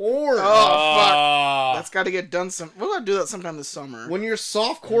softcore porn. Oh, fuck. That's got to get done we're going to do that sometime this summer. When you're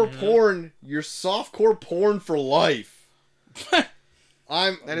softcore porn, you're softcore porn for life.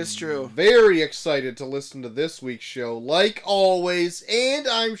 That is true. Very excited to listen to this week's show, like always, and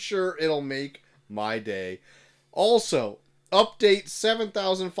I'm sure it'll make my day. Also, update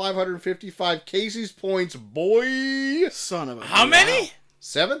 7,555 Casey's points, boy. Son of a... How many?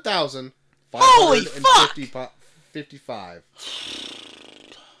 7,555.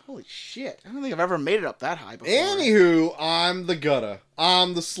 Holy shit. I don't think I've ever made it up that high before. Anywho, I'm the gutta.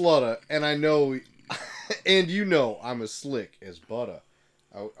 I'm the slutta. And I know... and you know I'm as slick as butter.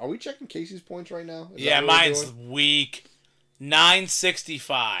 Are we checking Casey's points right now? Yeah, mine's weak.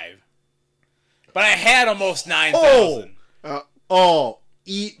 965. But I had almost 9,000.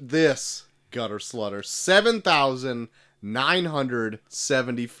 Eat this, gutter slutter.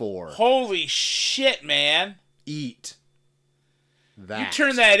 7,974. Holy shit, man. Eat that. You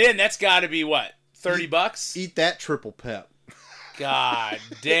turn that in, that's got to be what? $30? Eat that triple pep. God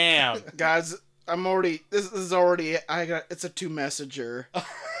damn. Guys, I'm already... This is already... It's a 2-messenger.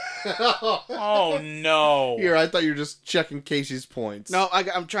 Oh, no. Here, I thought you were just checking Casey's points. No,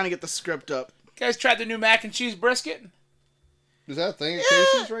 I'm trying to get the script up. You guys tried the new mac and cheese brisket? Is that a thing at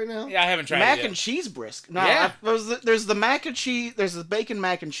Casey's right now? Yeah, I haven't tried mac it yet. and cheese brisket. No, Yeah. There's the mac and cheese, there's the bacon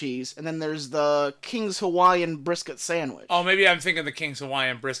mac and cheese, and then there's the King's Hawaiian brisket sandwich. Oh, maybe I'm thinking the King's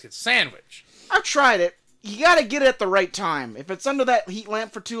Hawaiian brisket sandwich. I've tried it. You gotta get it at the right time. If it's under that heat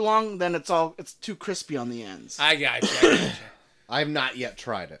lamp for too long, then it's too crispy on the ends. I got you. I have not yet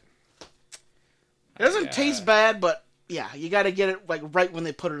tried it. It doesn't taste bad, but yeah, you gotta get it like right when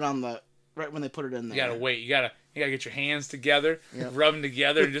they put it in there. You gotta wait. You gotta get your hands together, rub them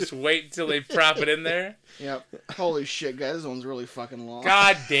together, and just wait until they prop it in there. Yep. Holy shit, guys, this one's really fucking long.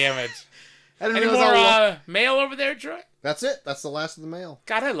 God damn it. Any more mail over there, Troy? That's it. That's the last of the mail.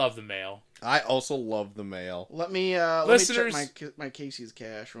 God, I love the mail. I also love the mail. Let me Listeners, check my Casey's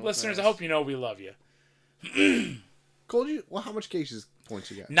cash. Listeners, fast. I hope you know we love you. Cole, how much Casey's points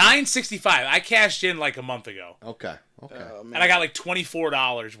you got? 965. I cashed in like a month ago. Okay. And I got like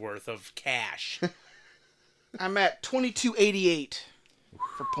 $24 worth of cash. I'm at 2288.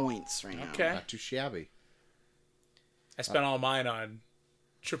 for points right now. Okay. Not too shabby. I spent all mine on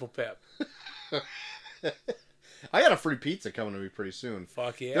triple pip. I got a free pizza coming to me pretty soon.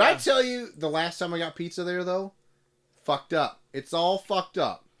 Fuck yeah. Did I tell you the last time I got pizza there, though? Fucked up. It's all fucked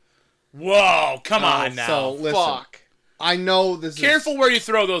up. Whoa, come on now. So, listen. Fuck. I know this Careful where you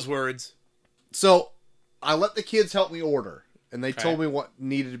throw those words. So, I let the kids help me order. And they told me what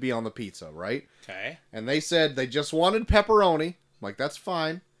needed to be on the pizza, right? Okay. And they said they just wanted pepperoni. I'm like, that's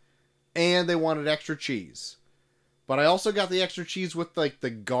fine. And they wanted extra cheese. But I also got the extra cheese with, like, the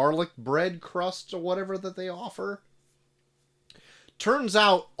garlic bread crust or whatever that they offer. Turns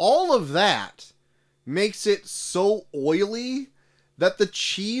out, all of that makes it so oily that the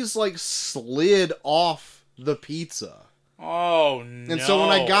cheese, like, slid off the pizza. Oh, no. And so when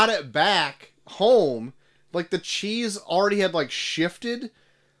I got it back home, like, the cheese already had, like, shifted.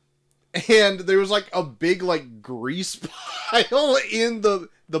 And there was, like, a big, like, grease pile in the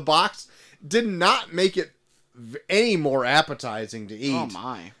box. Did not make it any more appetizing to eat. Oh,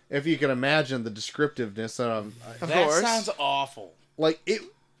 my. If you can imagine the descriptiveness of That course. sounds awful. like,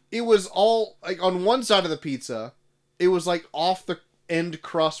 it was all, like, on one side of the pizza, it was, like, off the end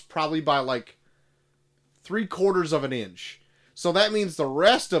crust probably by, like, 3/4 of an inch. So that means the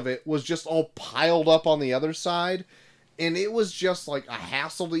rest of it was just all piled up on the other side. And it was just, like, a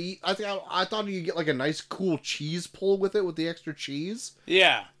hassle to eat. I thought you'd get, like, a nice, cool cheese pull with it, with the extra cheese.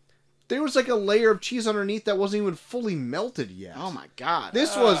 Yeah. There was, like, a layer of cheese underneath that wasn't even fully melted yet. Oh, my God.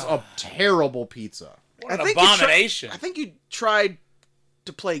 This was a terrible pizza. What an I think abomination. I think you tried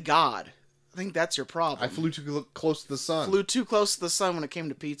to play God. I think that's your problem. I flew too close to the sun. Flew too close to the sun when it came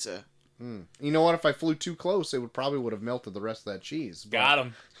to pizza. You know what? If I flew too close, it would have melted the rest of that cheese. But Got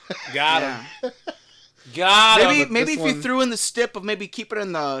him. Got him. Yeah. Got him. but Maybe this if you one- threw in the stip of maybe keeping it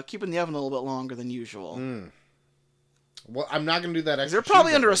in the oven a little bit longer than usual. Well, I'm not going to do that extra They're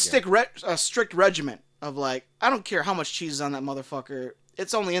probably cheese under ever a strict regiment of, like, I don't care how much cheese is on that motherfucker.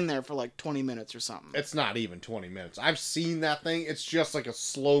 It's only in there for like 20 minutes or something. It's not even 20 minutes. I've seen that thing. It's just like a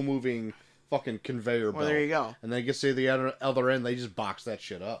slow-moving fucking conveyor belt. Well, there you go. And then you get to the other end, they just box that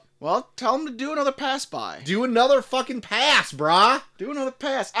shit up. Well, tell them to do another pass by. Do another fucking pass, brah! Do another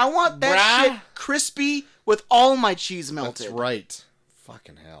pass. I want that Brah. shit crispy with all my cheese melted. That's right.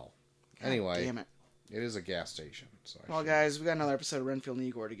 Fucking hell. God Anyway, damn it. it is a gas station. So I Well, should- guys, we got another episode of Renfield and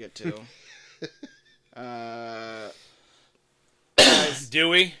Igor to get to. Guys, Do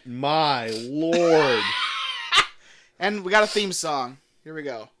we? My lord. and we got a theme song. Here we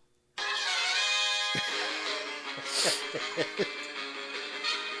go.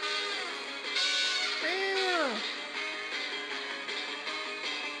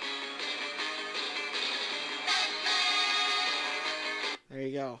 There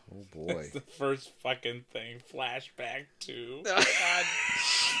you go. Oh boy. The first fucking thing. Flashback to. God.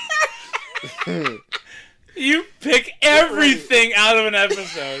 You pick everything out of an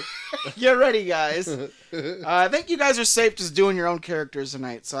episode. Get ready, guys. I think you guys are safe just doing your own characters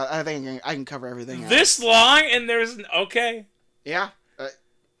tonight, so I think I can cover everything else. This long and there's okay. Yeah.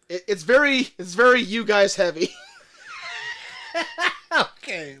 It's very you guys heavy.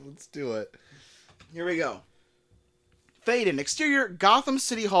 Okay, let's do it. Here we go. Fade in. Exterior Gotham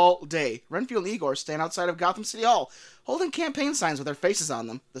City Hall day. Renfield and Igor stand outside of Gotham City Hall, holding campaign signs with their faces on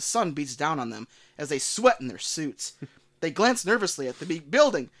them. The sun beats down on them as they sweat in their suits. They glance nervously at the big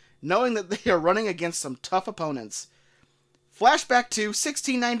building, knowing that they are running against some tough opponents. Flashback to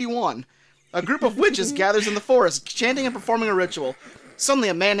 1691. A group of witches gathers in the forest, chanting and performing a ritual. Suddenly,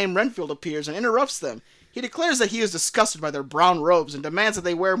 a man named Renfield appears and interrupts them. He declares that he is disgusted by their brown robes and demands that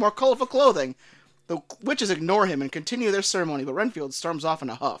they wear more colorful clothing. The witches ignore him and continue their ceremony, but Renfield storms off in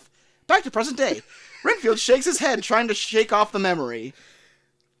a huff. Back to present day. Renfield shakes his head, trying to shake off the memory.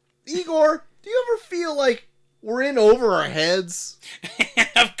 Igor, do you ever feel like we're in over our heads?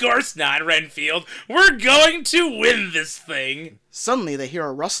 Of course not, Renfield. We're going to win this thing. Suddenly, they hear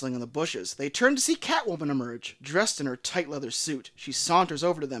a rustling in the bushes. They turn to see Catwoman emerge, dressed in her tight leather suit. She saunters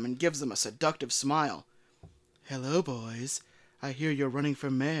over to them and gives them a seductive smile. Hello, boys. I hear you're running for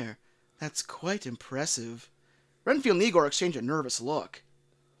mayor. That's quite impressive. Renfield and Igor exchange a nervous look.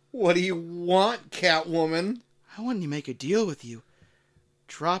 What do you want, Catwoman? I want to make a deal with you.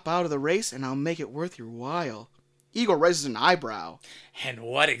 Drop out of the race and I'll make it worth your while. Igor raises an eyebrow. And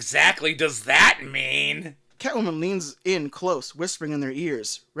what exactly does that mean? Catwoman leans in close, whispering in their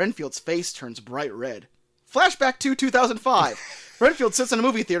ears. Renfield's face turns bright red. Flashback to 2005. Renfield sits in a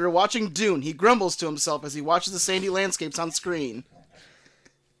movie theater watching Dune. He grumbles to himself as he watches the sandy landscapes on screen.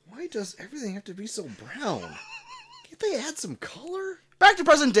 Why does everything have to be so brown? Can't they add some color? Back to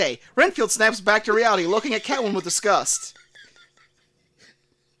present day. Renfield snaps back to reality, looking at Catwoman with disgust.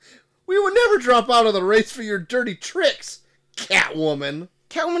 We would never drop out of the race for your dirty tricks, Catwoman.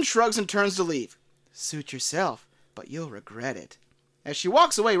 Catwoman shrugs and turns to leave. Suit yourself, but you'll regret it. As she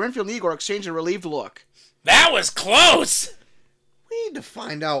walks away, Renfield and Igor exchange a relieved look. That was close! We need to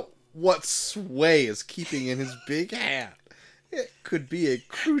find out what Sway is keeping in his big hat. It could be a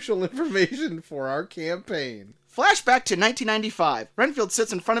crucial information for our campaign. Flashback to 1995. Renfield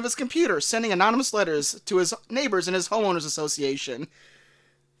sits in front of his computer, sending anonymous letters to his neighbors in his homeowners association.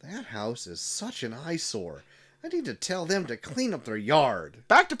 That house is such an eyesore. I need to tell them to clean up their yard.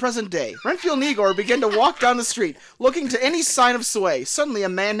 Back to present day. Renfield and Igor begin to walk down the street, looking to any sign of sway. Suddenly, a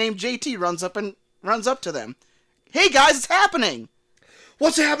man named JT runs up to them. Hey guys, it's happening!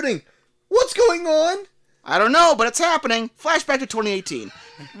 What's happening? What's going on? I don't know, but it's happening. Flashback to 2018.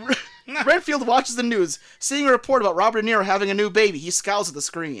 Renfield watches the news, seeing a report about Robert De Niro having a new baby. He scowls at the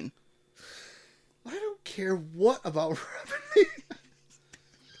screen. I don't care what about Robert De Niro.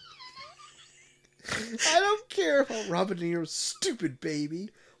 I don't care about Robert De Niro's stupid baby.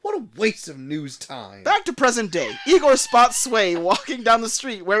 What a waste of news time. Back to present day. Igor spots Sway walking down the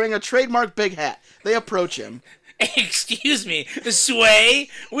street wearing a trademark big hat. They approach him. Excuse me, Sway?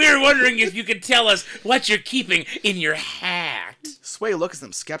 We were wondering if you could tell us what you're keeping in your hat. Sway looks at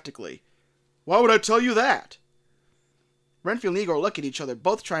them skeptically. Why would I tell you that? Renfield and Igor look at each other,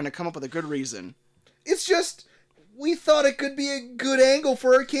 both trying to come up with a good reason. It's just, we thought it could be a good angle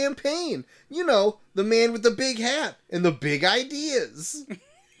for our campaign. You know, the man with the big hat and the big ideas.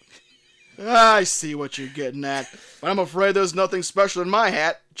 I see what you're getting at, but I'm afraid there's nothing special in my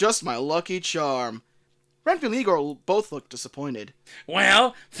hat, just my lucky charm. Renfield and Igor both look disappointed.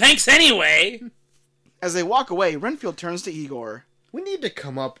 Well, thanks anyway. As they walk away, Renfield turns to Igor. We need to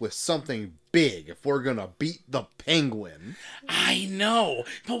come up with something big if we're gonna beat the Penguin. I know,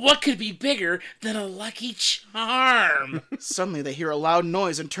 but what could be bigger than a lucky charm? Suddenly they hear a loud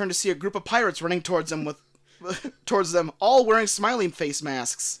noise and turn to see a group of pirates running towards them, all wearing smiley face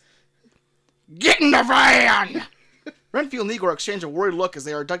masks. Get in the van! Renfield and Igor exchange a worried look as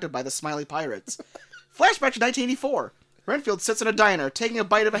they are abducted by the smiley pirates. Flashback to 1984. Renfield sits in a diner, taking a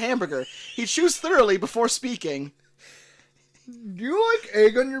bite of a hamburger. He chews thoroughly before speaking. Do you like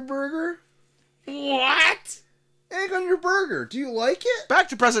egg on your burger? What? Egg on your burger. Do you like it? Back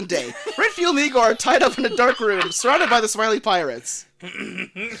to present day. Renfield and Igor are tied up in a dark room, surrounded by the smiley pirates.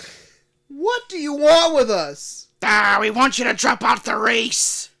 What do you want with us? We want you to drop out the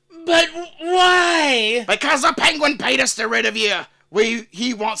race. But why? Because the Penguin paid us to get rid of you.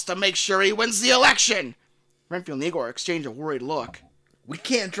 He wants to make sure he wins the election. Renfield and Igor exchange a worried look. We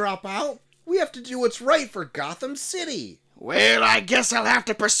can't drop out. We have to do what's right for Gotham City. Well, I guess I'll have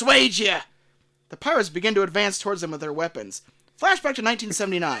to persuade you. The pirates begin to advance towards them with their weapons. Flashback to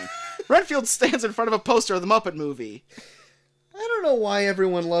 1979. Renfield stands in front of a poster of the Muppet movie. I don't know why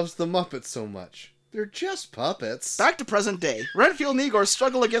everyone loves the Muppets so much. They're just puppets. Back to present day. Renfield and Igor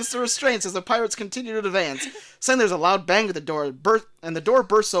struggle against the restraints as the pirates continue to advance. Suddenly there's a loud bang at the door, and the door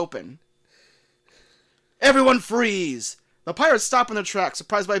bursts open. Everyone freeze! The pirates stop in their tracks,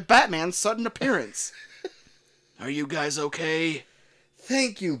 surprised by Batman's sudden appearance. Are you guys okay?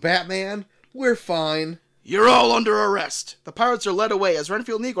 Thank you, Batman. We're fine. You're all under arrest. The pirates are led away as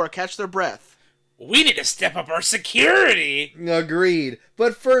Renfield and Igor catch their breath. We need to step up our security. Agreed.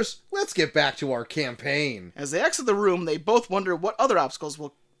 But first, let's get back to our campaign. As they exit the room, they both wonder what other obstacles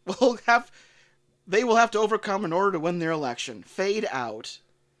they will have to overcome in order to win their election. Fade out.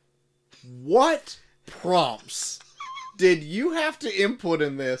 What prompts did you have to input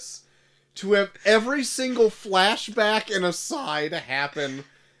in this to have every single flashback and aside happen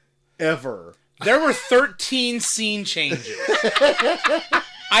ever? There were 13 scene changes.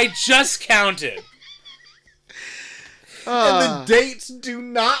 I just counted. And the dates do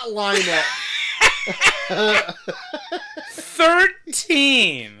not line up.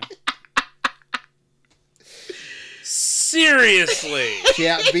 13. Seriously.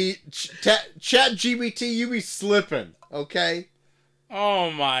 Chat GBT, you be slipping, okay? Oh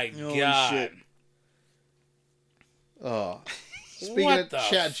my Holy god. shit. Speaking What of the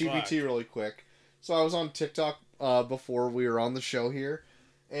Chat fuck? GBT really quick. So I was on TikTok before we were on the show here.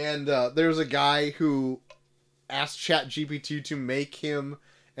 And there's a guy who asked Chat GPT to make him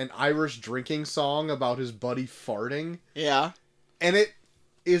an Irish drinking song about his buddy farting. Yeah. And it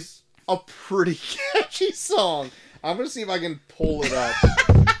is a pretty catchy song. I'm going to see if I can pull it up.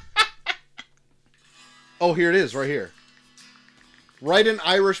 Oh, here it is, right here. Write an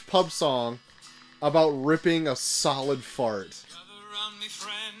Irish pub song about ripping a solid fart. Gather round me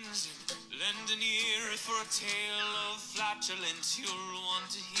friends, lend an ear for a tale of flatulence you'll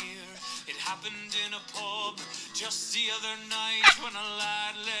want to hear. It happened in a pub just the other night when a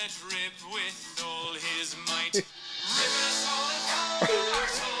lad let rip with all his might. Ripping us all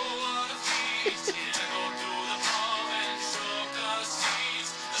apart, so what a feat. To go to the pub and shook us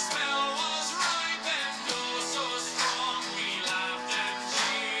seats. The smell was ripe and oh so strong. We laughed and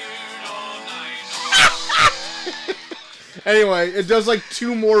cheered all night long. Anyway, it does like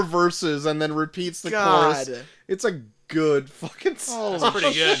 2 more verses and then repeats the God. chorus. It's a good fucking song. That's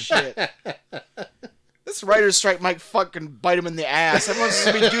pretty good. Shit. This writer's strike might fucking bite him in the ass. Everyone's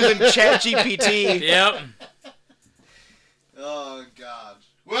gonna be using ChatGPT. Yep. Oh, God.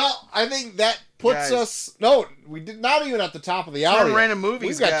 Well, I think that puts Guys. us... No, we did not even at the top of the hour Turn yet. random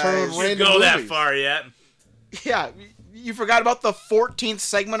movies, We've got turn guys. random Go that movies. far yet? Yeah, you forgot about the 14th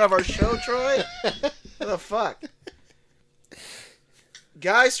segment of our show, Troy? What the fuck?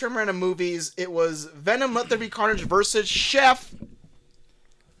 Guys, turn random movies. It was Venom, Let There Be Carnage versus Chef.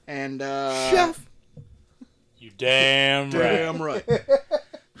 And, Chef. You damn right. Damn right.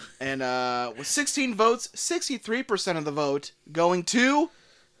 And with 16 votes, 63% of the vote going to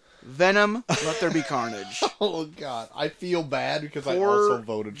Venom, Let There Be Carnage. Oh, God. I feel bad because I Poor also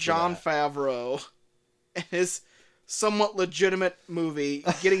voted for Jon that. Favreau and his somewhat legitimate movie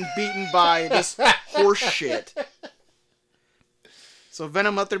getting beaten by this horse shit. So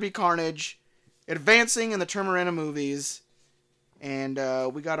Venom, Let There Be Carnage, advancing in the Termarana movies, and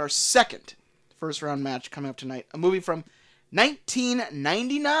we got our second first round match coming up tonight. A movie from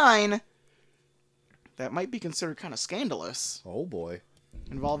 1999 that might be considered kind of scandalous, Oh, boy.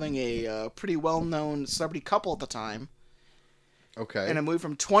 involving a pretty well-known celebrity couple at the time. Okay. And a movie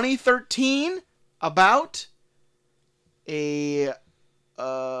from 2013 about a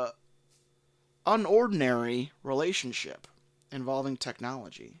unordinary relationship involving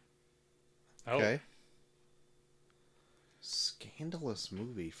technology. Oh. Okay. Scandalous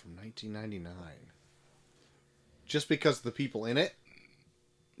movie from 1999. Just because of the people in it?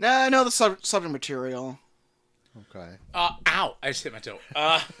 No, the subject material. Okay. Ow! I just hit my toe.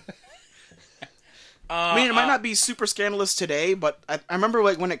 I mean, it might not be super scandalous today, but I remember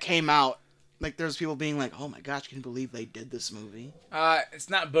like when it came out, like there's people being like, "Oh my gosh, can you believe they did this movie?" It's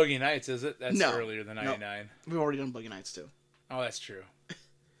not Boogie Nights, is it? That's No. earlier than 99. We've already done Boogie Nights too. Oh, that's true.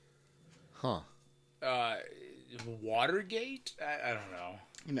 Huh. Watergate? I don't know.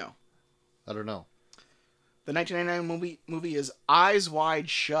 No, I don't know. the 1999 movie is Eyes Wide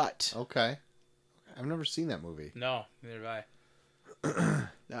Shut. Okay. I've never seen that movie. No, neither have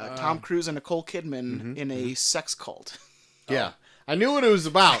I. Tom Cruise and Nicole Kidman in a sex cult. Yeah. I knew what it was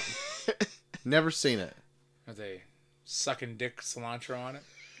about. Never seen it. Are they sucking dick cilantro on it?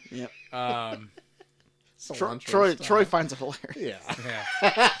 Yep. Cilantro style. Troy finds it hilarious. Yeah.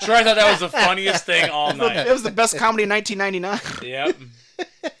 Yeah. Troy thought that was the funniest thing all night. It was the best comedy in 1999. Yep.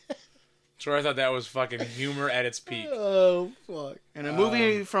 Troy thought that was fucking humor at its peak. Oh, fuck. And a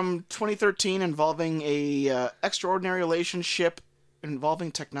movie from 2013 involving a extraordinary relationship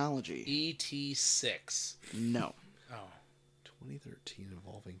involving technology. E.T. 6. No. Oh. 2013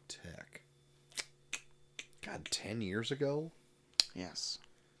 involving tech. God, 10 years ago? Yes.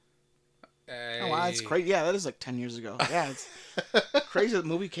 Oh, wow, that's crazy. Yeah, that is like 10 years ago. Yeah, it's crazy that the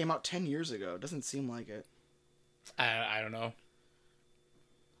movie came out 10 years ago. It doesn't seem like it. I don't know.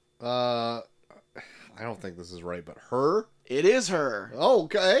 I don't think this is right, but Her? It is Her. Oh,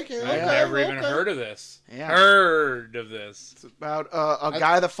 okay. I've never even heard of this. Yeah. Heard of this. It's about a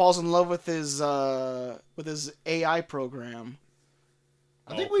guy that falls in love with his AI program.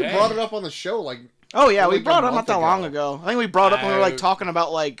 I think we Okay. brought it up on the show, like... Oh, yeah, we Like a brought it up not month that long ago. ago. I think we brought it up when we were like I- talking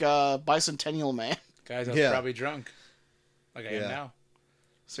about like Bicentennial Man. Guys, I was Yeah. probably drunk. Like I am Yeah. now.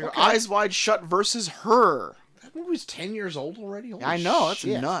 So Okay. Eyes Wide Shut versus Her. That movie's 10 years old already? Holy I know, that's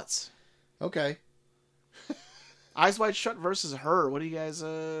shit. nuts. Okay. Eyes Wide Shut versus Her. What do you guys?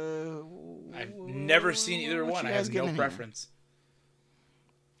 I've never seen either what one. you I guys have no giving here? preference.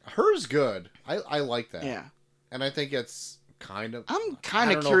 Her's good. I like that. Yeah, And I think it's kind of... I'm I kind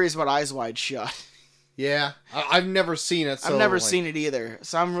of don't know. curious about Eyes Wide Shut. Yeah. I've never seen it, so... I've never seen it either,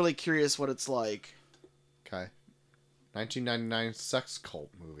 so I'm really curious what it's like. Okay. 1999 sex cult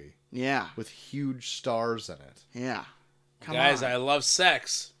movie Yeah, with huge stars in it. yeah. Come Guys, on. I love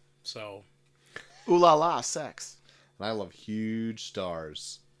sex. So, Ooh la la, sex. And I love huge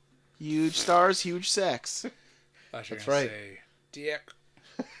stars. Huge stars, huge sex. I should That's right. say dick.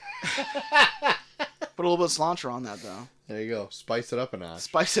 Put a little bit of cilantro on that though. There you go. Spice it up a notch.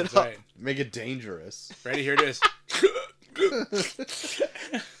 Spice it That's up. right. Make it dangerous. Ready? Here it is.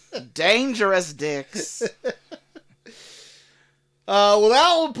 Dangerous dicks. Well,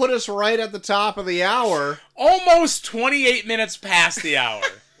 that will put us right at the top of the hour. Almost 28 minutes past the hour.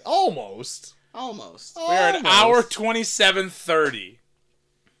 Almost. Almost. We're at hour 27:30.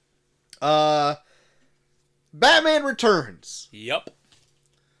 Batman Returns. Yep.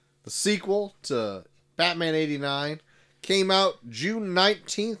 The sequel to Batman 89 came out June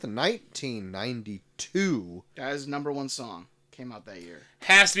 19th, 1992. That is #1 song. Came out that year.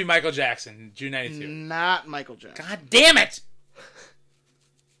 Has to be Michael Jackson, June 92. Not Michael Jackson. God damn it!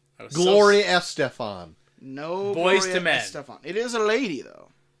 Gloria Estefan. No. Boys Gloria to Men. Estefan. It is a lady, though.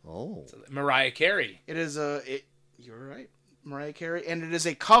 Oh. Mariah Carey. It is a... You're right. Mariah Carey. And it is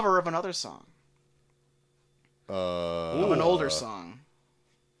a cover of another song. Of an older song.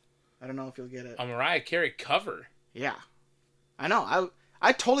 I don't know if you'll get it. A Mariah Carey cover. Yeah. I know.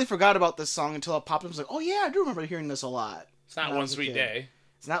 I totally forgot about this song until it popped up. I was like, oh yeah, I do remember hearing this a lot. It's not One Sweet Day.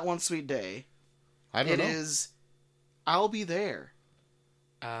 It's not One Sweet Day. I don't know. It is I'll Be There.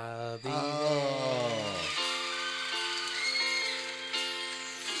 I'll be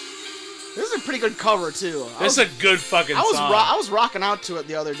This is a pretty good cover, too. This is a good fucking song. I was rocking out to it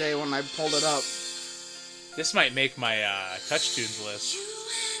the other day when I pulled it up. This might make my Touch Tunes list.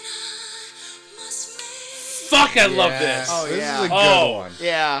 Fuck, I love this. Oh, This yeah. is a good one.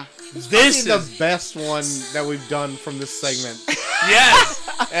 Yeah. This Probably is the best one that we've done from this segment yes.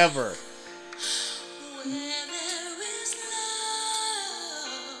 ever.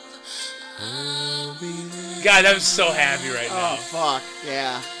 God, I'm so happy right now. Oh, fuck.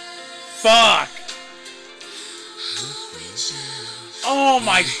 Yeah. Fuck. Oh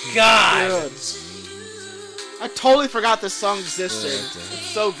my god. Good. I totally forgot this song existed.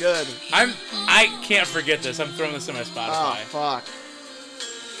 It's so good. I can't forget this. I'm throwing this in my Oh, Spotify. fuck.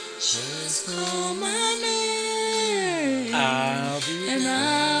 I'll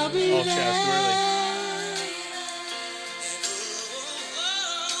be oh shit, that's too early.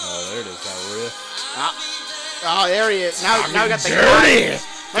 Oh, there it is, that riff. Oh, there he is. Now we got the Dirty.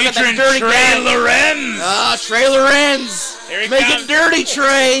 Look at Featuring that dirty Trey guy. Lorenz. Trey Lorenz. Here he Make comes. it dirty,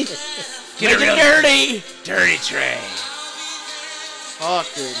 Trey. Make it dirty. Dirty Trey. Fuck,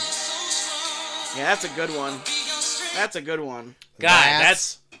 dude. Yeah, that's a good one. That's a good one. God,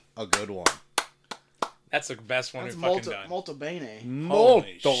 that's a good one. that's the best one That's we've fucking done. molto bene.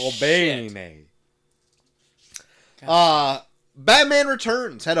 Holy Molto shit. bene. Batman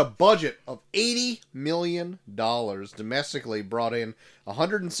Returns had a budget of $80 million domestically, brought in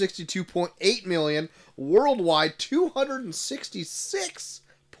 $162.8 million, worldwide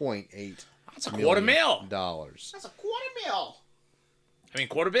 $266.8. That's a quarter mil. Dollars. That's a quarter mil. I mean,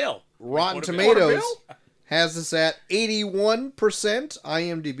 quarter bill. Rotten Quarter bill. Tomatoes has this at 81%,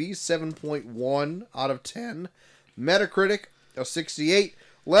 IMDb 7.1 out of 10, Metacritic a 68,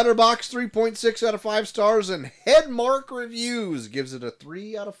 Letterboxd 3.6 out of 5 stars, and Headmark Reviews gives it a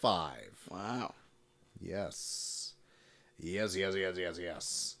 3 out of 5. Wow. Yes.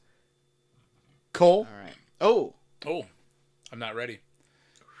 Cole, All right. Oh. Oh, I'm not ready.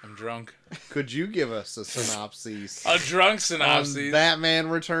 I'm drunk. could you give us a synopsis A drunk on synopsis. Batman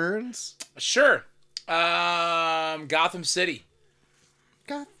Returns? Sure. Gotham City.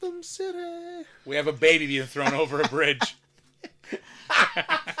 Gotham City. We have a baby being thrown over a bridge.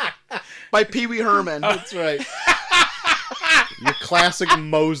 By Pee Wee Herman. That's right. Your classic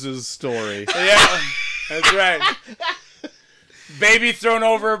Moses story. Yeah, that's right. Baby thrown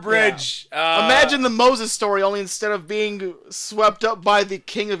over a bridge. Imagine the Moses story, only instead of being swept up by the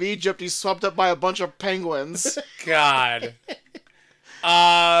king of Egypt, he's swept up by a bunch of penguins. God.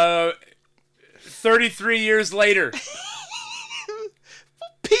 33 years later.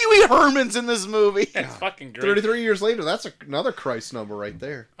 Pee Wee Herman's in this movie. That's fucking great. 33 years later, that's another Christ number right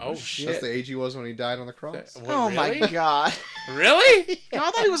there. Oh, shit. That's the age he was when he died on the cross. What, Oh really? my god. Really? No,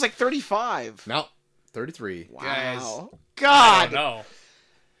 I thought he was like 35. No, 33. Wow. I God. don't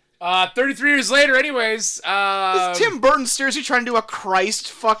know. 33 years later, anyways. Is Tim Burton seriously trying to do a Christ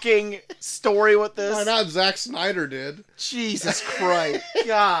fucking story with this? Why not? Zack Snyder did. Jesus Christ.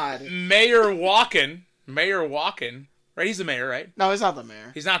 God. Mayor Walken. Right? He's the mayor, right? No, he's not the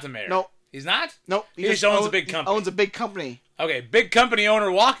mayor. He's not the mayor. Nope. He's not? Nope. He just owns a big company. He owns a big company. Okay, big company owner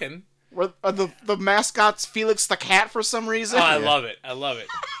Walken. Where the mascot's Felix the cat for some reason. Oh, I love it.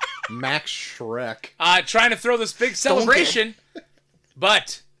 Max Shrek. Trying to throw this big celebration,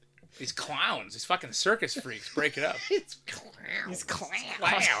 but these clowns, these fucking circus freaks, break it up. It's clowns. He's clowns.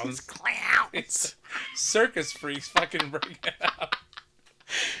 Clowns. He's clowns. It's circus freaks fucking break it up.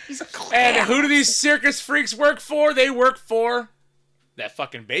 He's clowns. And who do these circus freaks work for? They work for that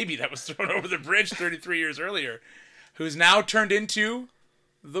fucking baby that was thrown over the bridge 33 years earlier, who's now turned into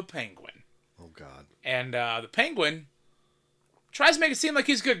the Penguin. Oh, God. And the Penguin tries to make it seem like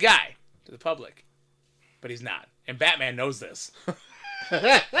he's a good guy to the public, but he's not. And Batman knows this.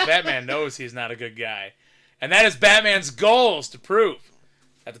 Batman knows he's not a good guy. And that is Batman's goal, is to prove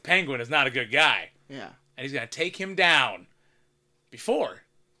that the Penguin is not a good guy. Yeah. And he's going to take him down before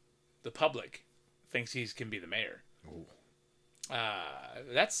the public thinks he can be the mayor.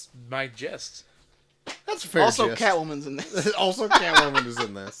 That's my gist. That's a fair Also, gist. Catwoman's in this. Also, Catwoman is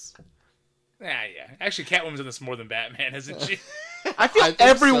in this. Yeah. Actually, Catwoman's in this more than Batman, isn't she? I feel I think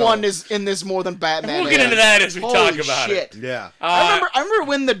everyone so. is in this more than Batman. We'll get into that as we Holy talk about shit. it. Yeah. I remember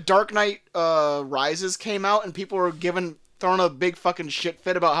when the Dark Knight Rises came out and people were throwing a big fucking shit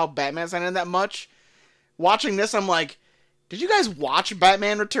fit about how Batman's not in that much. Watching this, I'm like, did you guys watch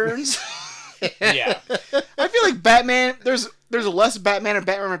Batman Returns? Yeah. I feel like Batman, there's less Batman in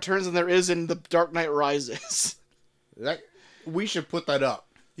Batman Returns than there is in the Dark Knight Rises. We should put that up.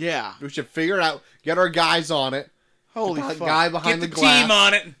 Yeah. We should figure it out. Get our guys on it. Holy The fuck. guy Get behind the the glass. team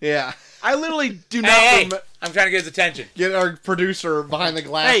on it. Yeah. I literally do not Hey, remember. I'm trying to get his attention. Get our producer behind the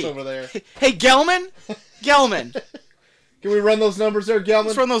glass Hey. over there. Hey, Gelman? Gelman. Can we run those numbers there, Gelman?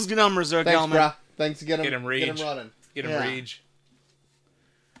 Let's run those numbers there, Thanks, Gelman. brah. Thanks. Get him Get him Rage. running. Get him Yeah. Rage.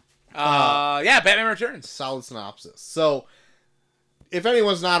 Yeah, Batman Returns. Solid synopsis. So, if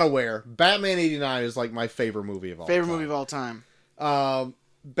anyone's not aware, Batman '89 is like my favorite movie of all Favorite time. movie of all time.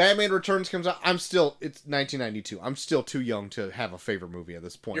 Batman Returns comes out. It's 1992. I'm still too young to have a favorite movie at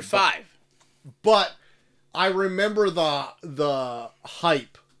this point. You're 5. But I remember the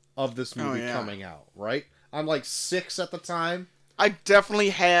hype of this movie yeah. coming out, right? I'm like 6 at the time. I definitely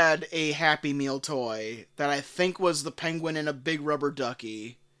had a Happy Meal toy that I think was the penguin in a big rubber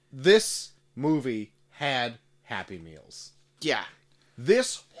ducky. This movie had Happy Meals. Yeah.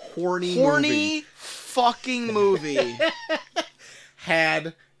 This horny fucking movie.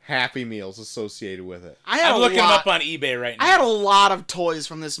 had Happy Meals associated with it. I'm I'm looking them up on eBay right now. I had a lot of toys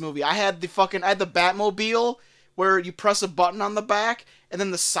from this movie. I had the Batmobile where you press a button on the back and then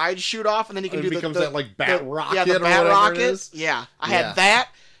the sides shoot off and then you can It do becomes the that, like, bat rocket Yeah, the or bat whatever it rocket. is. Yeah. I Yeah. had that.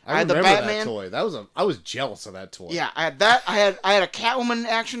 I had the remember Batman. that toy. I was jealous of that toy. Yeah, I had that. I had a Catwoman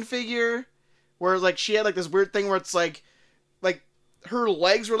action figure where like she had like this weird thing where it's like her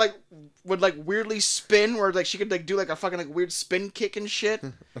legs would weirdly spin where like she could like do like a fucking like weird spin kick and shit.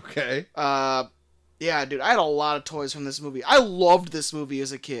 Okay. Yeah, dude, I had a lot of toys from this movie. I loved this movie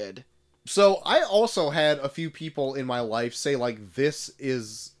as a kid. So I also had a few people in my life say like this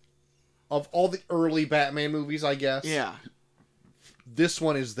is, of all the early Batman movies, I guess. Yeah. This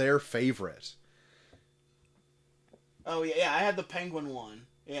one is their favorite. Oh yeah, I had the Penguin one.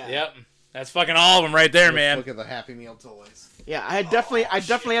 Yeah. Yep. That's fucking all of them right there, man. Look at the Happy Meal toys. Yeah, I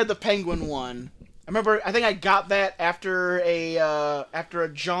definitely had the Penguin one. I think I got that after a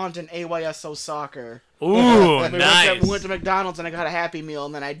jaunt in AYSO soccer. Ooh, We nice. went to McDonald's and I got a Happy Meal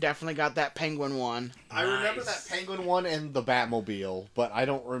and then I definitely got that Penguin one. I remember that Penguin one and the Batmobile, but I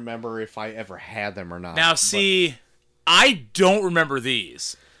don't remember if I ever had them or not. Now, see, I don't remember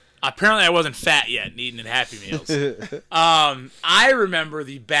these. Apparently, I wasn't fat yet and eating at Happy Meals. I remember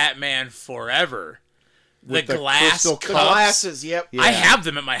the Batman Forever. The With the glass crystal cups. The glasses, yep. Yeah. I have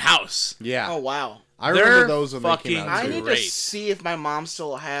them at my house. Yeah. Oh wow. I remember They're those when they came fucking out. I too. need Great. to see if my mom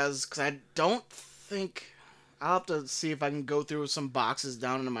still has, because I don't think. I'll have to see if I can go through some boxes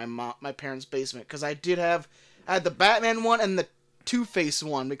down into my parents' basement, because I had the Batman one and the Two-Face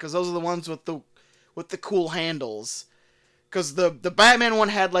one, because those are the ones with the cool handles. Because the Batman one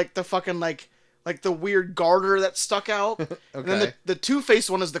had like the fucking like the weird garter that stuck out. Okay. And then the Two-Face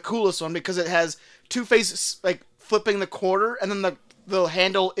one is the coolest one because it has Two-Face like flipping the quarter, and then the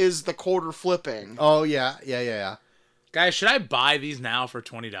handle is the quarter flipping. Oh yeah. Guys, should I buy these now for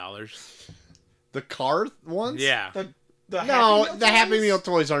 $20? The car ones? Yeah. The No, Happy Meal the Happy toys? Meal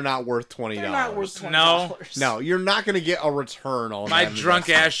toys are not worth $20. They're not worth $20. No. No, you're not going to get a return on My that drunk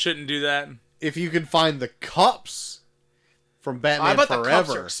investment. ass shouldn't do that. If you can find the cups from Batman I bet the cups are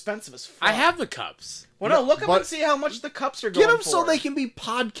Forever, expensive as fuck. I have the cups. Well, no, look up but- and see how much the cups are going get them for. so they can be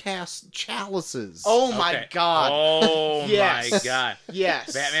podcast chalices. Oh my Okay. god. Oh Yes. my god.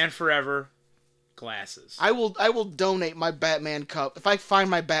 Yes. Batman Forever glasses. I will donate my Batman cup. If I find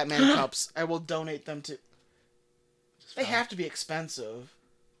my Batman cups, I will donate them to. They have to be expensive.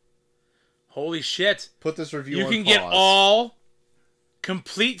 Holy shit. Put this review You on can pause. get all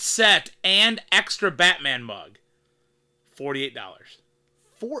complete set and extra Batman mug. $48.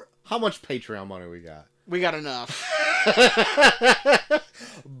 How much Patreon money we got? We got enough.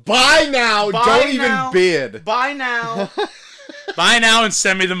 Buy now. Buy Don't now. even bid. Buy now. Buy now and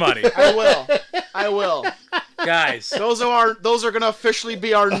send me the money. I will. Guys. Those are gonna officially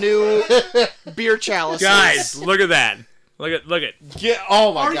be our new beer chalices. Guys, look at that. Look at.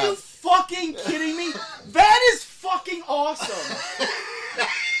 Oh my Are god. you fucking kidding me? That is fucking awesome.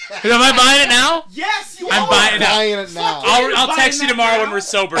 Am I buying it now? Yes, you I'm are. buying it now. Buying it now. I'll text you tomorrow when we're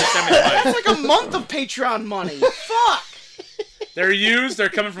sober to send me the money. That's like a month of Patreon money. Fuck. They're used. They're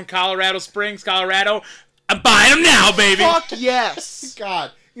coming from Colorado Springs, Colorado. I'm buying them now, baby. Fuck yes.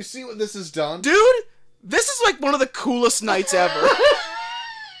 God, you see what this has done? Dude, this is like one of the coolest nights ever.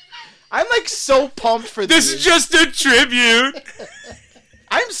 I'm like so pumped for these. This is just a tribute.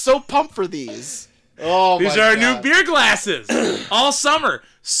 I'm so pumped for these. Oh my These are our new God. beer glasses. All summer.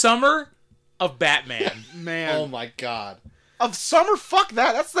 Summer of Batman. Man. Oh my god. Of summer, fuck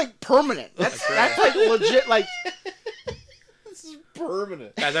that. That's like permanent. That's like legit like This is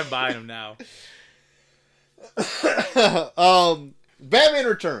permanent. Guys, I'm buying them now. Batman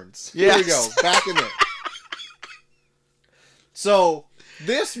Returns. Here we go. Yes. Back in it. So,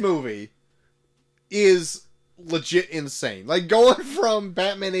 this movie is legit insane. Like, going from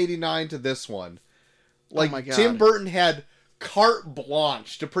Batman 89 to this one. Like, my God. Tim Burton had carte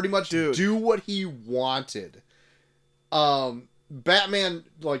blanche to pretty much Dude. do what he wanted. Batman,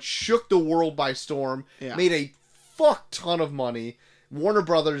 like, shook the world by storm. Yeah. Made a fuck ton of money. Warner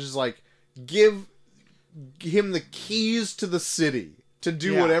Brothers is like, give him the keys to the city to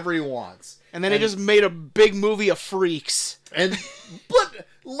do Yeah. whatever he wants. and then they just made a big movie of freaks. And but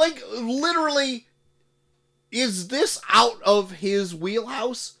like literally, is this out of his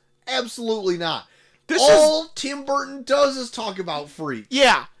wheelhouse? Absolutely not. This All Tim Burton does is talk about freaks.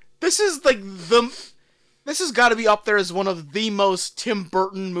 Yeah. This is like this has got to be up there as one of the most Tim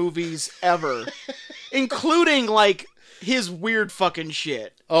Burton movies ever. Including like his weird fucking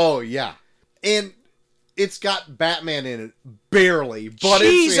shit. Oh yeah, and it's got Batman in it barely, but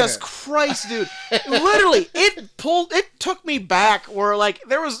Jesus it's in it. Christ, dude. Literally, it took me back where, like,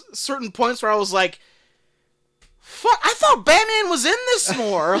 there was certain points where I was like, fuck, I thought Batman was in this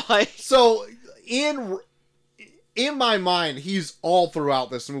more. Like, So in my mind, he's all throughout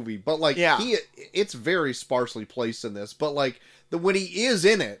this movie, but like Yeah. it's very sparsely placed in this. But like when he is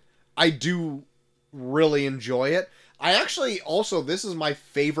in it, I do really enjoy it. I actually also, this is my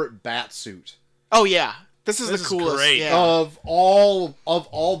favorite bat suit. oh yeah, this is This the is coolest. great. Yeah, Of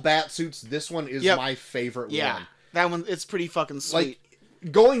all bat suits, this one is Yep. my favorite yeah, one. that one, it's pretty fucking sweet.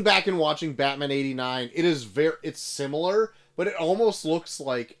 Like going back and watching Batman 89, it's similar, but it almost looks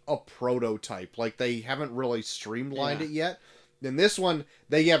like a prototype. Like they haven't really streamlined Yeah. it yet. In this one,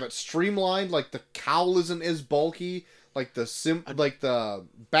 they have it streamlined. Like the cowl isn't as bulky. Like the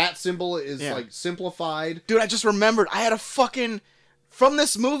bat symbol is Yeah. like simplified. Dude, I just remembered, I had a fucking, from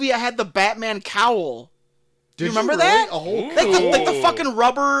this movie, I had the Batman cowl. Do you remember really? that? A whole Ooh. Like the Ooh. fucking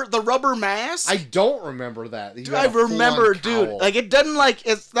rubber mask? I don't remember that. You Dude, had I a full-on remember, dude. cowl. Like, it doesn't, like,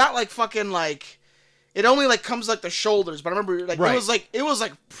 it's not, like, fucking, like, it only, like, comes, like, the shoulders, but I remember, like, Right. it was,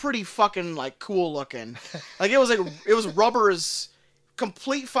 like, pretty fucking, like, cool looking. Like, it was rubber as,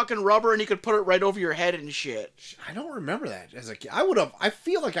 complete fucking rubber, and you could put it right over your head and shit. I don't remember that as a kid. I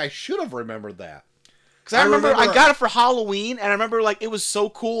feel like I should have remembered that. Because I remember remember- I got it for Halloween, and I remember, like, it was so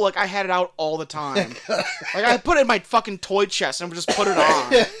cool, like, I had it out all the time. Like, I put it in my fucking toy chest and would just put it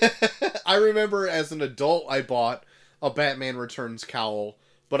on. I remember as an adult I bought a Batman Returns cowl,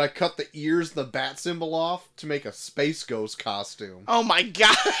 but I cut the ears and the bat symbol off to make a Space Ghost costume. Oh my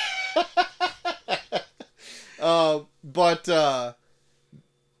god.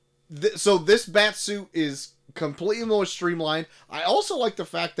 So this bat suit is completely more streamlined. I also like the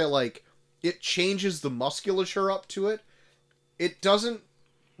fact that like it changes the musculature up to it. It doesn't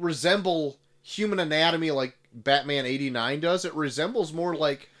resemble human anatomy like Batman 89 does. It resembles more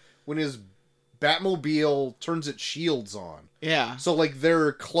like when his Batmobile turns its shields on. Yeah. So like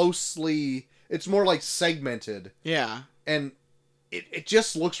they're closely, it's more like segmented, Yeah. and it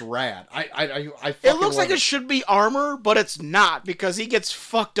just looks rad. I It fucking looks like love it should be armor, but it's not, because he gets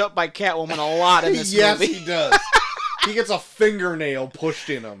fucked up by Catwoman a lot in this yes, movie. he does. He gets a fingernail pushed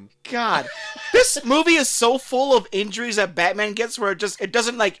in him. God. This movie is so full of injuries that Batman gets where it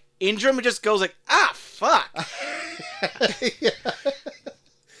doesn't, like, injure him, it just goes like, ah, fuck.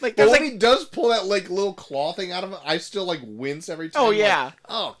 Like, But there's, when like, he does pull that like little claw thing out of it, I still like wince every time. Oh, like, yeah.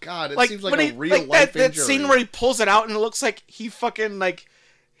 oh god, it like, seems like when a he, real like life that injury. scene where he pulls it out and it looks like he fucking, like,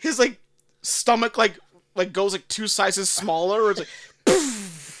 his, like, stomach, like goes, like, 2 sizes smaller, or it's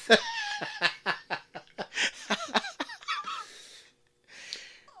like,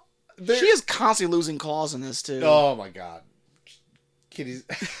 she is constantly losing claws in this, too. Oh my god, Kitty's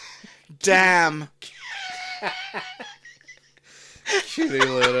Damn. kitty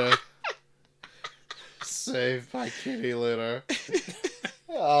litter. Saved by kitty litter.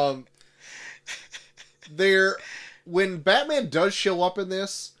 There, when Batman does show up in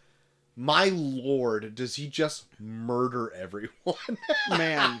this, my lord, does he just murder everyone?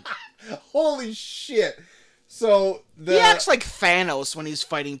 Man. Holy shit. So He acts like Thanos when he's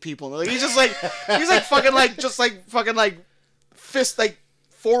fighting people. Like, he's like fucking fist, like,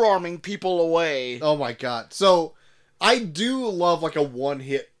 forearming people away. Oh my god. So, I do love, like, a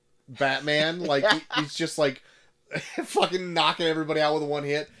one-hit Batman. Like, he's just, like, fucking knocking everybody out with a one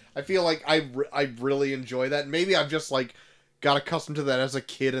hit. I feel like I really enjoy that. Maybe I've just, like, got accustomed to that as a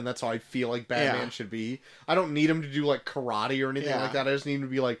kid, and that's how I feel like Batman should be. I don't need him to do, like, karate or anything like that. I just need him to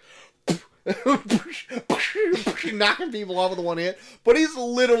be, like, knocking people off with a one hit. But he's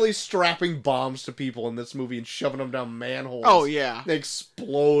literally strapping bombs to people in this movie and shoving them down manholes. Oh, yeah. They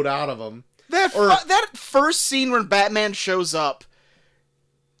explode out of them. That first scene when Batman shows up,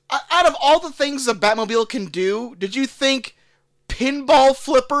 out of all the things the Batmobile can do, did you think pinball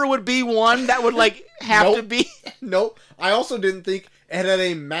flipper would be one that would, like, have to be? Nope. I also didn't think it had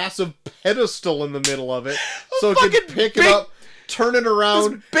a massive pedestal in the middle of it, so it could pick it up, turn it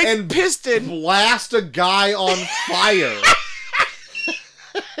around, and piston blast a guy on fire.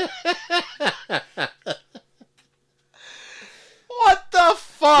 What the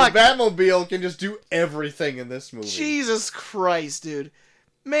fuck? The Batmobile can just do everything in this movie. Jesus Christ, dude.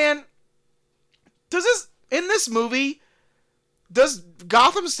 Man, in this movie, does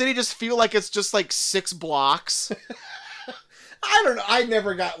Gotham City just feel like it's just like 6 blocks? I don't know. I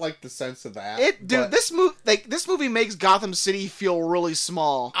never got like the sense of that. This movie makes Gotham City feel really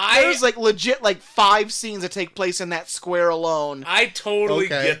small. There's like legit like 5 scenes that take place in that square alone. I totally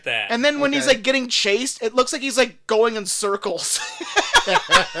get that. And then when he's like getting chased, it looks like he's like going in circles.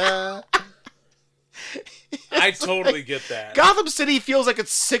 I totally get that. Gotham City feels like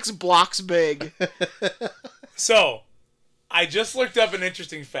it's 6 blocks big. So, I just looked up an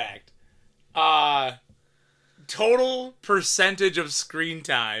interesting fact. Total percentage of screen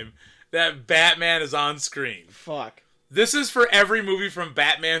time that Batman is on screen. Fuck. This is for every movie from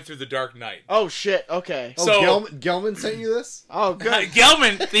Batman through The Dark Knight. Oh, shit. Okay. So, Gelman sent you this? Oh, good.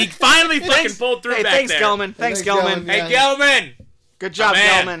 Gelman, he finally fucking pulled through back thanks, there. Gelman. Thanks, Gelman. Hey, Gelman! Good job,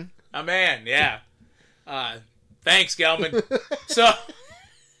 Gelman. A man, yeah. Thanks, Gelman. So,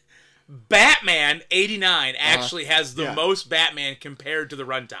 Batman 89 actually has the most Batman compared to the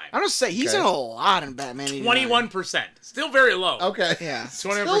runtime. I'm gonna say he's in a lot in Batman 89. 21%. Still very low. Okay. Yeah. 21%.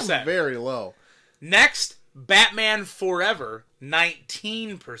 Still very low. Next, Batman Forever,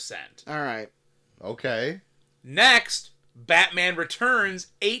 19%. All right. Okay. Next, Batman Returns,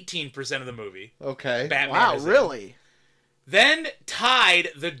 18% of the movie. Okay. Batman wow, is in. really? Then tied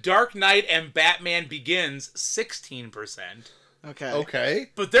The Dark Knight and Batman Begins, 16%. Okay. Okay.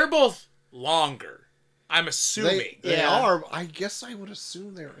 But they're both longer. I'm assuming. They are. I guess I would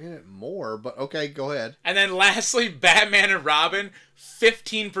assume they're in it more, but okay, go ahead. And then lastly, Batman and Robin,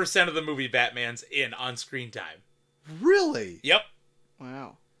 15% of the movie Batman's in on screen time. Really? Yep.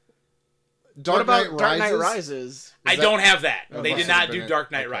 Wow. Dark Dark Knight Knight Rises? I don't have that. Oh, They must did have not been do it.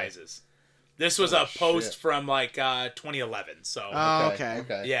 Dark Knight Okay. Rises. This was a post from like 2011. So Okay.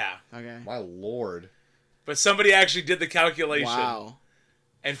 yeah. Okay. My lord. But somebody actually did the calculation Wow.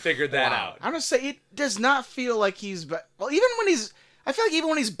 and figured that out. I'm gonna say it does not feel like he's. Well, even when he's. I feel like even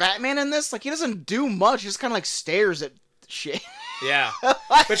when he's Batman in this, like he doesn't do much. He just kind of like stares at shit. Yeah.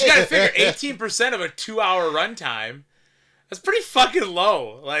 But you gotta figure 18% of a 2-hour runtime. That's pretty fucking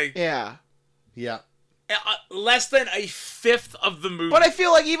low. Like Yeah. Yeah. less than a fifth of the movie. But I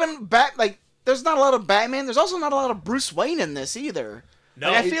feel like even there's not a lot of Batman. There's also not a lot of Bruce Wayne in this either. No.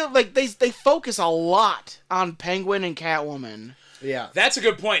 Like, I feel like they focus a lot on Penguin and Catwoman. Yeah. That's a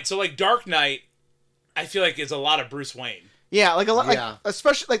good point. So like Dark Knight, I feel like is a lot of Bruce Wayne. Yeah, like a lot, Yeah. like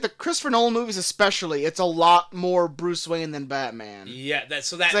especially like the Christopher Nolan movies, especially. It's a lot more Bruce Wayne than Batman. Yeah, that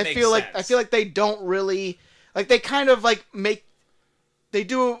 'cause I makes feel sense. like they don't really like they kind of like they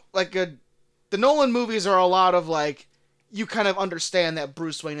do like the Nolan movies are a lot of like you kind of understand that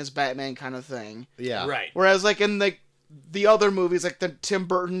Bruce Wayne is Batman kind of thing. Yeah. Right. Whereas like in the other movies, like the Tim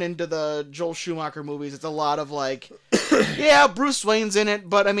Burton into the Joel Schumacher movies, it's a lot of like, yeah, Bruce Wayne's in it,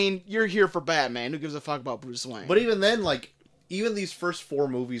 but I mean, you're here for Batman. Who gives a fuck about Bruce Wayne? But even then, like, even these first 4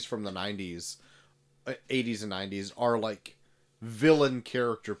 movies from the 90s, 80s and 90s are like villain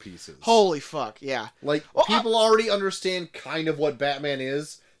character pieces. Holy fuck, yeah. Like, Well, people already understand kind of what Batman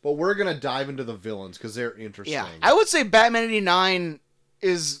is, but we're gonna dive into the villains because they're interesting. Yeah, I would say Batman 89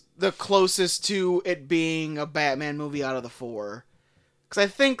 is the closest to it being a Batman movie out of the 4. Because I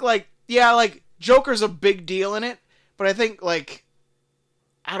think, like, yeah, like, Joker's a big deal in it, but I think, like,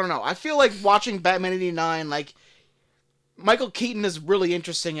 I don't know. I feel like watching Batman 89, like, Michael Keaton is really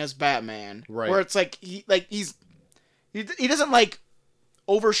interesting as Batman. Right. Where it's like, he's... He doesn't like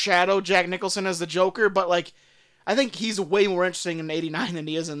overshadow Jack Nicholson as the Joker, but like I think he's way more interesting in '89 than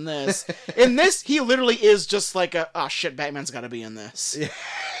he is in this. In this, he literally is just like oh shit, Batman's got to be in this. Yeah.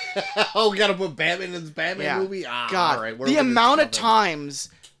 Oh, we gotta put Batman in this Batman movie? God, all right, the amount of times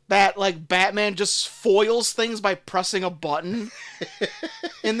that like Batman just foils things by pressing a button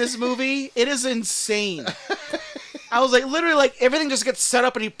in this movie, it is insane. I was like, literally, like everything just gets set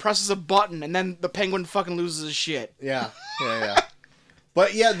up and he presses a button, and then the Penguin fucking loses his shit. Yeah.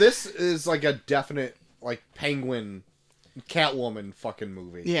 But yeah, this is like a definite like Penguin, Catwoman fucking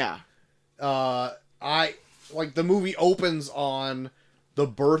movie. Yeah. I like the movie opens on the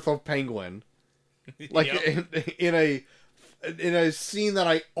birth of Penguin, like in a scene that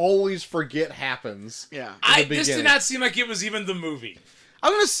I always forget happens. Yeah. This did not seem like it was even the movie.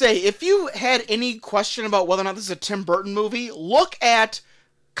 I'm gonna say, if you had any question about whether or not this is a Tim Burton movie, look at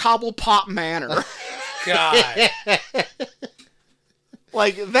Cobblepot Manor. God.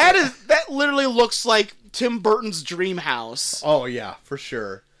 Like that literally looks like Tim Burton's dream house. Oh yeah, for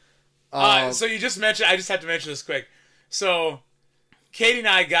sure. So you just mentioned, I just have to mention this quick. So Katie and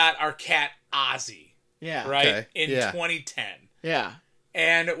I got our cat Ozzy, Yeah. right? Okay. In Yeah. 2010. Yeah.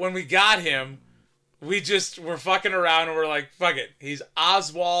 And when we got him, we just were fucking around and we're like, fuck it. He's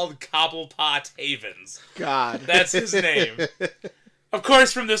Oswald Cobblepot Havens. God. That's his name. Of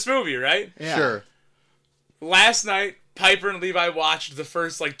course, from this movie, right? Yeah. Sure. Last night, Piper and Levi watched the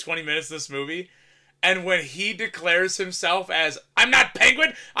first, 20 minutes of this movie. And when he declares himself as, I'm not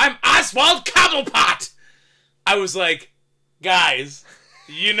Penguin, I'm Oswald Cobblepot! I was like, guys,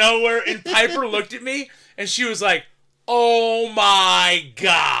 you know where... And Piper looked at me, and she was like, oh my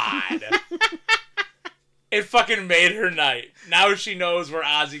God. It fucking made her night. Now she knows where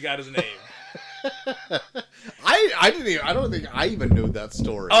Ozzy got his name. I don't think I even knew that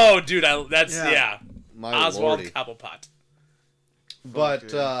story. Oh, dude, yeah. My Oswald lordy. Cobblepot.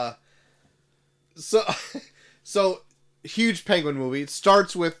 But so huge Penguin movie. It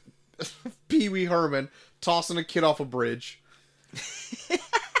starts with Pee Wee Herman tossing a kid off a bridge.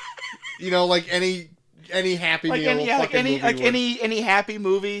 Like any Happy Meal any happy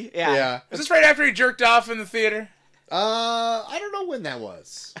movie. Yeah. Yeah. Was this right after he jerked off in the theater? I don't know when that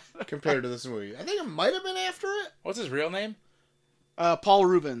was compared to this movie. I think it might have been after it. What's his real name? Paul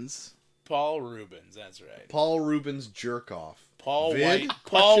Rubens. Paul Rubens, that's right. Paul Rubens jerk off. Paul Vid? White.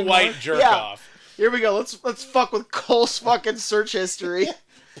 Paul White jerk Yeah. off. Here we go. Let's fuck with Cole's fucking search history.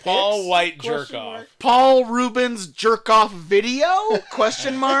 Paul White jerk Question off. mark. Paul Rubens jerk off video?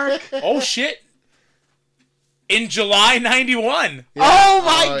 Question mark. Oh shit! In July '91. Yeah. Oh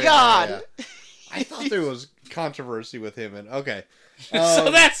my Oh, yeah, God. yeah. I thought there was controversy with him. And okay.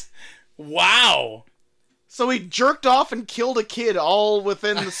 So that's wow. So he jerked off and killed a kid all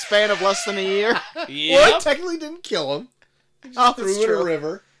within the span of less than a year. Well, he Yep. technically didn't kill him. Oh, Threw that's it in a true.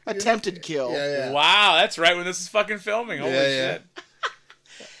 river. Attempted kill. Yeah. Wow, that's right when this is fucking filming. Holy Yeah,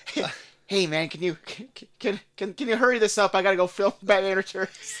 shit. Hey man, can you hurry this up? I gotta go film Batman Returns.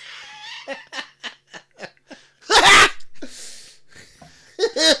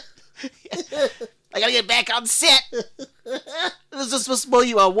 I gotta get back on set. This is supposed to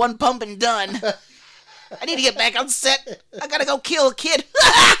be one pump and done. I need to get back on set. I gotta go kill a kid.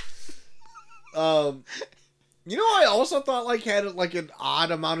 I also thought had an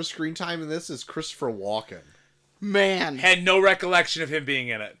odd amount of screen time in this is Christopher Walken. Man, Had no recollection of him being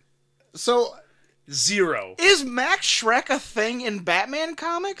in it. So Zero. is Max Shrek a thing in Batman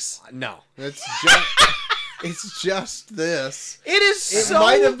comics? no, it's just this. It is It so.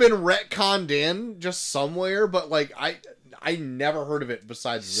 might have been retconned in just somewhere, but I never heard of it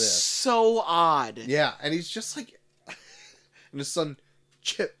besides this. so odd. Yeah, and he's just and his son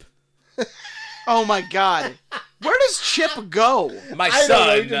Chip. Oh my God. Where does Chip go? My I don't know,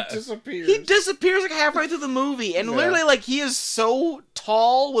 son. he just disappears. He disappears halfway through the movie, and Yeah. literally he is so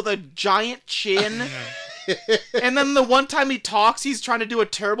tall with a giant chin. And then the one time he talks, he's trying to do a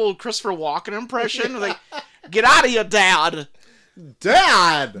terrible Christopher Walken impression. Like, get out of here, Dad!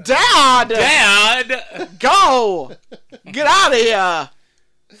 Dad! Dad! Dad! Go! Get out of here!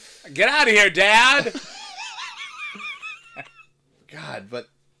 Get out of here, Dad! God, but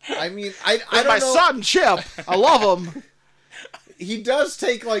I mean, I That's don't my know. son, Chip. I love him. He does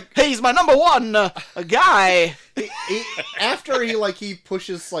take He's my number one guy. after he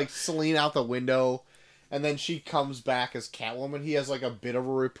pushes Celine out the window, and then she comes back as Catwoman. He has a bit of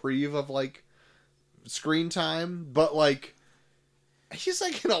a reprieve of screen time, but he's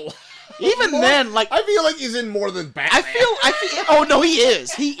in a lot. Even then, I feel like he's in more than Batman. I feel. Oh no, he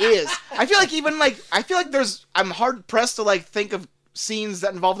is. He is. I feel like even I feel like there's. I'm hard pressed to think of scenes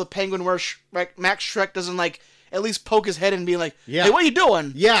that involve the Penguin where Max Shrek doesn't at least poke his head and be like, Yeah. "Hey, what are you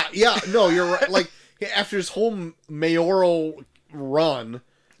doing?" Yeah, no, you're right. Like, after his whole mayoral run,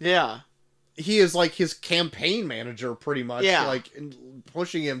 Yeah. he is like his campaign manager, pretty much. Yeah. Like,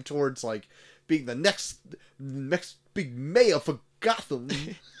 pushing him towards, like, being the next big mayor for Gotham.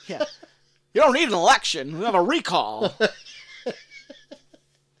 Yeah. You don't need an election. We have a recall.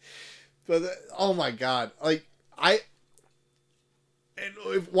 But, oh my god. Like,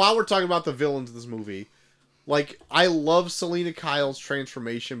 while we're talking about the villains of this movie, like, I love Selena Kyle's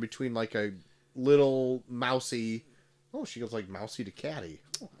transformation between, like, a little mousy... Oh, she goes, like, mousy to catty.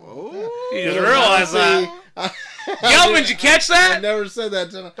 Oh. You didn't realize that. Gelman, did you catch I that? never said that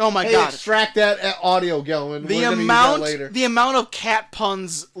to Oh my Hey, god. extract that audio, Gelman. We're gonna use that later. The amount of cat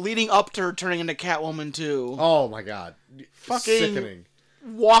puns leading up to her turning into Catwoman too. Oh my god. Fucking Sickening.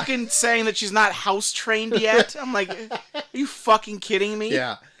 walking saying that she's not house trained yet. I'm like, are you fucking kidding me?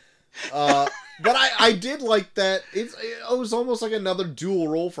 Yeah. But I did like that. It was almost like another dual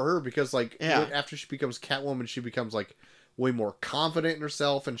role for her because, like, Yeah. after she becomes Catwoman, she becomes, like, way more confident in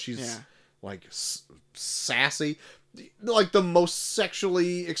herself, and she's like sassy, like the most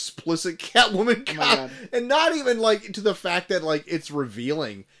sexually explicit Catwoman. Oh my God. And not even like to the fact that like it's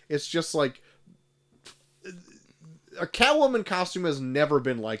revealing. It's just like a Catwoman costume has never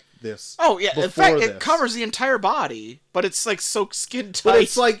been like this. Oh yeah. In before fact, this. it covers the entire body, but it's like so skin tight. But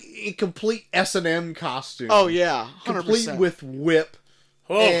it's like a complete S&M costume. Oh yeah, 100%. Complete with whip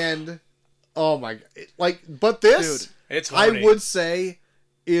Oh, and oh my god, like, but this Dude. it's I horny. would say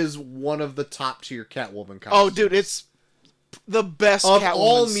is one of the top tier Catwoman costumes. Oh dude, it's the best of Catwoman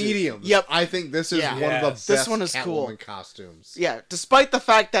all suit. mediums. Yep. I think this is Yeah. one of the Yes. best This one is Catwoman cool. costumes. Yeah, despite the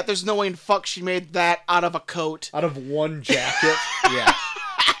fact that there's no way in fuck she made that out of a coat. Out of one jacket. Yeah.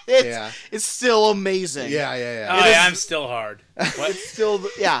 It's, Yeah. it's still amazing. Yeah, Oh, yeah. yeah, I'm still hard. What? Still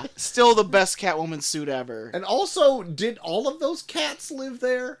the best Catwoman suit ever. And also, did all of those cats live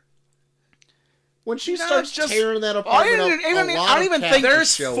there? When she starts just- tearing that I apartment don't up, even- a I lot don't of even cats think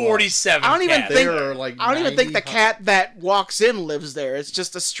There's show up. 47 I don't even cats. think- There are like I don't even think the 90 cat that walks in lives there. It's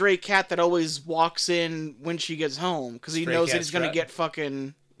just a stray cat that always walks in when she gets home because he Stray knows that cat he's gonna strut. get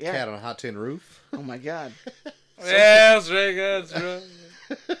fucking cat on a hot tin roof. Oh my god, Yeah, that's very good. That's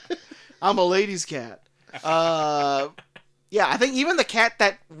right. I'm a ladies' cat. Yeah, I think even the cat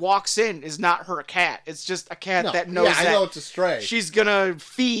that walks in is not her cat. It's just a cat that knows I that know it's a stray. she's gonna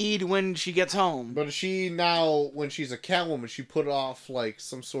feed when she gets home. But she now, when she's a Catwoman, she put off like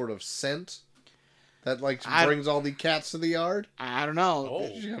some sort of scent that like brings all the cats to the yard. I don't know.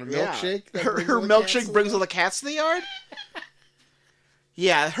 Oh. She got a Yeah. milkshake. that Her brings all the cats milkshake to brings the all the cats to the yard.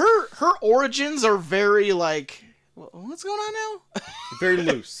 Yeah, her origins are very like, what's going on now? yard. Very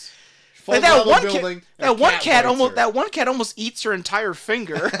loose. She Like falls out that of one a cat, building, and that a one cat cat bites almost her. that one cat almost eats her entire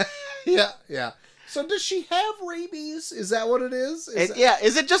finger. Yeah. So does she have rabies? Is that what it is?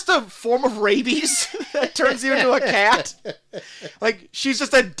 Is it just a form of rabies that turns you into a cat? Like she's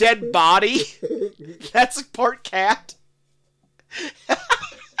just a dead body. That's a part cat.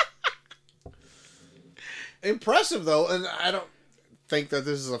 Impressive though, and I don't think that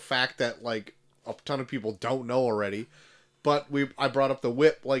this is a fact that like a ton of people don't know already. But I brought up the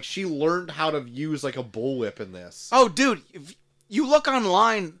whip. Like she learned how to use like a bullwhip in this. Oh, dude, if you look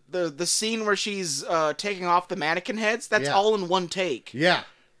online, the scene where she's taking off the mannequin heads, that's Yeah. all in one take. Yeah,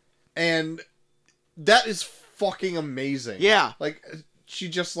 and that is fucking amazing. Yeah. like she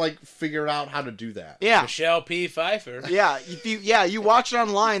just like figured out how to do that. Yeah. Michelle P. Pfeiffer. Yeah, you watch it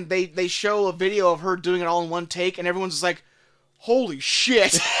online, they show a video of her doing it all in one take, and everyone's just like, holy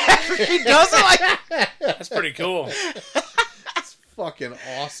shit. She does it like... That's pretty cool. It's fucking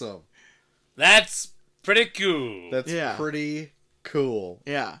awesome. That's pretty cool. That's Yeah. pretty cool.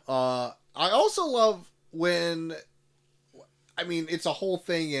 Yeah. I also love when, I mean, it's a whole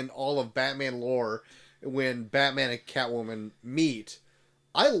thing in all of Batman lore when Batman and Catwoman meet.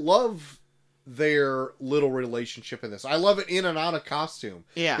 I love their little relationship in this. I love it in and out of costume.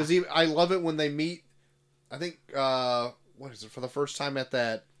 Yeah. Because I love it when they meet, I think, what is it, for the first time at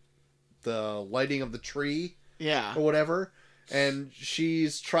the lighting of the tree Yeah. or whatever, and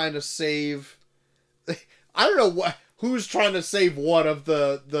she's trying to save, I don't know who's trying to save what of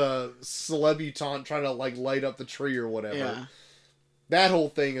the celebutant trying to like light up the tree or whatever. Yeah. That whole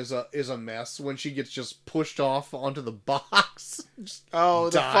thing is a mess when she gets just pushed off onto the box. Just Oh,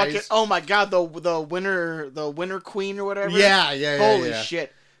 the dies. fucking... Oh my god, the winter queen or whatever? Yeah. Holy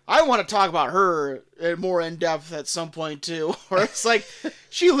shit. I want to talk about her more in depth at some point too. Where it's like,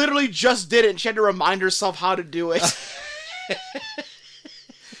 she literally just did it and she had to remind herself how to do it.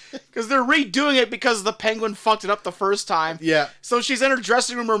 Because Because they're redoing it because the Penguin fucked it up the first time. Yeah. So she's in her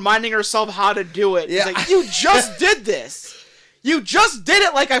dressing room reminding herself how to do it. Yeah. It's like, you just did this. You just did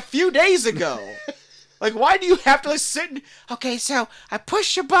it like a few days ago. Like, why do you have to like sit and... Okay, so I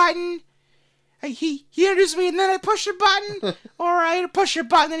push a button. He introduced me and then I push a button. Or I push a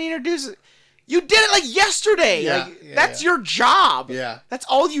button and he introduces... You did it like yesterday. Yeah, Like, that's your job. Yeah. That's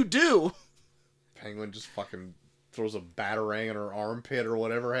all you do. Penguin just fucking throws a batarang in her armpit or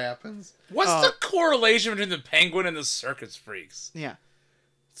whatever happens. What's the correlation between the Penguin and the circus freaks? Yeah.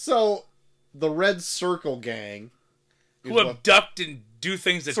 So, the Red Circle Gang... Who abduct and do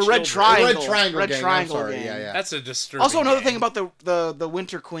things to It's a children. Red Triangle. Red Triangle Red Gang. Triangle I'm sorry. Gang. Yeah. That's a disturbing Also, another gang. thing about the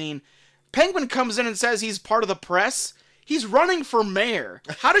Winter Queen, Penguin comes in and says he's part of the press. He's running for mayor.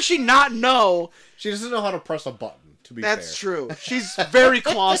 How does she not know? She doesn't know how to press a button, to be fair. That's true. She's very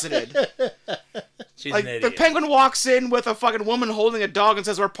closeted. She's Like, an idiot. the Penguin walks in with a fucking woman holding a dog and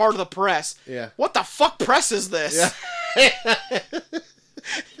says, we're part of the press. Yeah. What the fuck press is this? Yeah.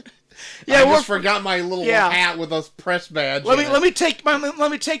 Yeah, I we're just forgot my little hat with a press badge. let me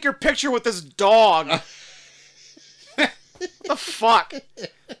take your picture with this dog. What the fuck?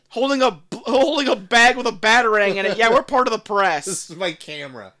 Holding a bag with a batarang in it. Yeah, we're part of the press. This is my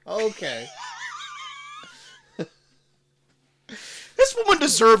camera. Okay. This woman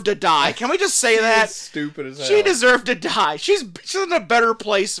deserved to die. Can we just say that? It's stupid as hell. She deserved to die. She's in a better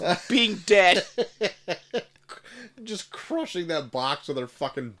place being dead. Just crushing that box with her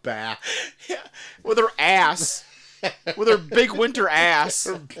fucking back. Yeah, with her ass. With her big winter ass.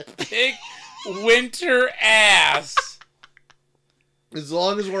 Big winter ass. As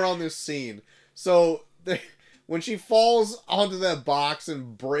long as we're on this scene. So, when she falls onto that box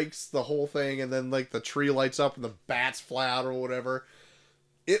and breaks the whole thing, and then, like, the tree lights up and the bats fly out or whatever,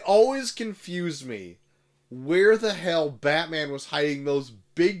 it always confused me where the hell Batman was hiding those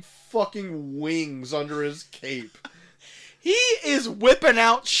big fucking wings under his cape. He is whipping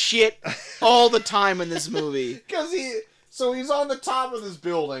out shit all the time in this movie. Because he's on the top of this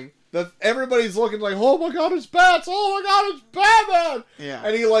building. Everybody's looking like, oh my god, it's bats! Oh my god, it's Batman! Yeah.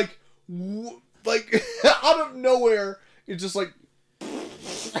 And he like out of nowhere, it's just like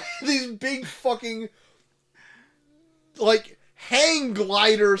these big fucking like hang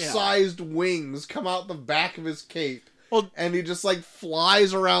glider sized wings come out the back of his cape. Well, and he just like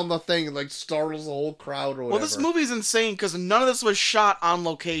flies around the thing and like startles the whole crowd or whatever. Well, this movie's insane because none of this was shot on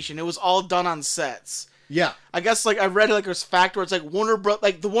location. It was all done on sets. Yeah. I guess like I read like there's fact where it's like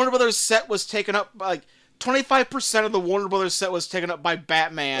the Warner Brothers set was taken up by, like 25% of the Warner Brothers set was taken up by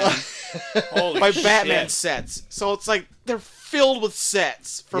Batman. Holy by shit. Batman sets. So it's like they're filled with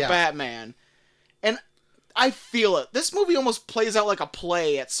sets for Batman. And I feel it. This movie almost plays out like a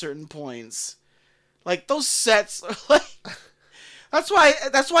play at certain points. Like those sets are like that's why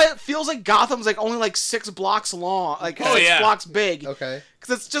it feels like Gotham's like only like 6 blocks long, like 6 blocks big. Okay. Cuz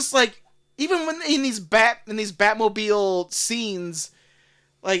it's just like even when in these Batmobile scenes,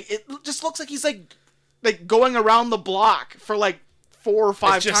 like it just looks like he's like going around the block for like 4 or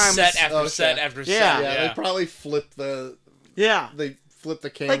 5 it's just times. Set after set after set. Yeah, they probably flip the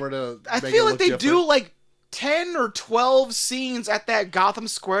camera to I make feel it like look they different. do like 10 or 12 scenes at that Gotham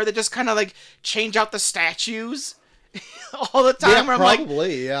Square that just kind of like change out the statues all the time. Yeah, Where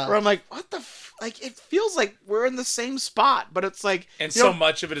I'm like, what the like it feels like we're in the same spot, but it's like and so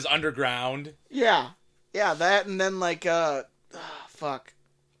much of it is underground. Yeah, that and then like fuck.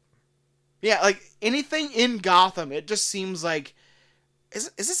 Yeah, like anything in Gotham, it just seems like is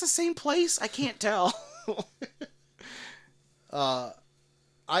this the same place? I can't tell.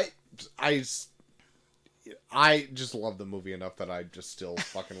 I just love the movie enough that I just still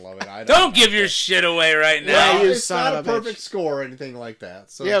fucking love it. Don't give your shit away right now. Yeah, you it's son not a of a perfect bitch. score or anything like that.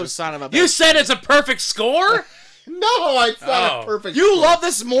 So Yeah, just, son of a bitch. You said it's a perfect score? no, it's not a perfect. You score. love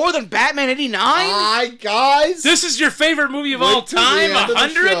this more than Batman '89? Hi guys. This is your favorite movie of Wait all till the time? end of the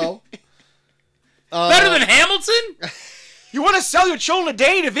 100? show. Better than Hamilton? You want to sell your children to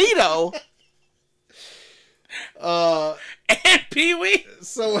Danny DeVito? And Pee-wee?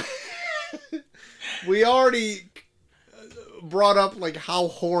 So we already brought up like how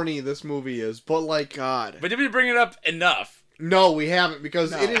horny this movie is, but like God. But did we bring it up enough? no, we haven't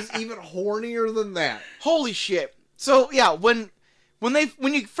because No. it is even hornier than that. Holy shit. So yeah, when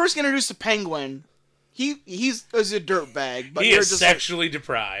you first get introduced to Penguin, he's a dirtbag, but He you're is just sexually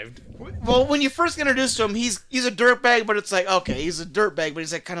deprived. like, well, when you first get introduced to him, he's a dirtbag, but it's like okay, he's a dirtbag, but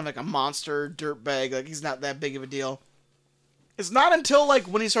he's like kind of like a monster dirtbag, like he's not that big of a deal. It's not until like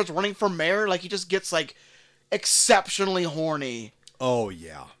when he starts running for mayor, like he just gets like exceptionally horny. Oh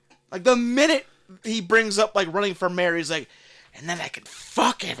yeah. Like the minute he brings up like running for mayor, he's like, and then I can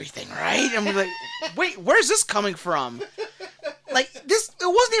fuck everything, right? And we're like, wait, where's this coming from? Like, this, it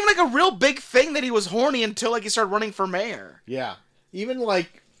wasn't even like a real big thing that he was horny until like he started running for mayor. Yeah. Even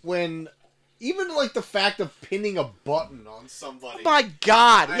like the fact of pinning a button on somebody. Oh my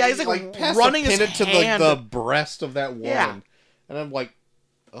God. Yeah, he's like running his pin it to hand. the breast of that woman. Yeah. And I'm like,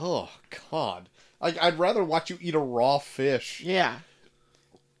 oh, God. Like, I'd rather watch you eat a raw fish. Yeah.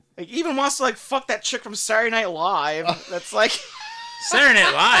 Like, he even wants to like fuck that chick from Saturday Night Live. That's like Saturday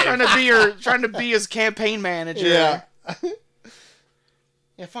Night Live. trying to be his campaign manager. Yeah.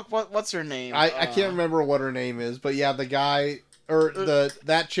 Yeah, fuck, what's her name? I can't remember what her name is, but yeah, the guy, or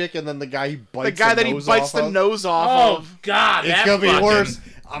that chick, and then the guy he bites the nose off Oh of. God, It could be worse.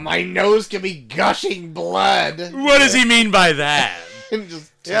 My nose could be gushing blood. What does he mean by that? And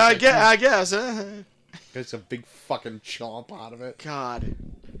just Yeah, I guess. It's a big fucking chomp out of it. God.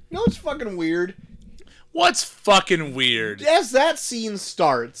 You know what's fucking weird? What's fucking weird? As that scene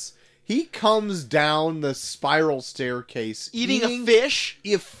starts, he comes down the spiral staircase Eating a fish?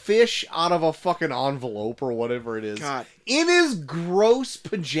 a fish out of a fucking envelope or whatever it is. God. In his gross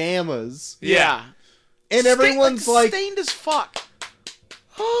pajamas. Yeah. And everyone's like, stained as fuck.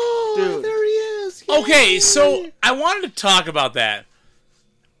 oh, Dude. there he is. Okay, Yay. so I wanted to talk about that.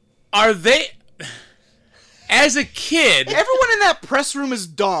 Are they... As a kid... Everyone in that press room is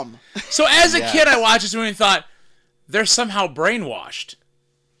dumb. So as a Yes. kid, I watched this movie and thought, they're somehow brainwashed.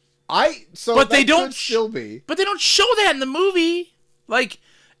 But they don't could still be. But they don't show that in the movie. Like,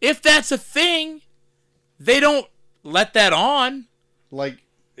 if that's a thing, they don't let that on. Like,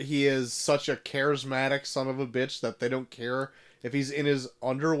 he is such a charismatic son of a bitch that they don't care if he's in his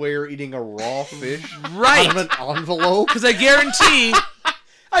underwear eating a raw fish Right. out of an envelope. Because I guarantee...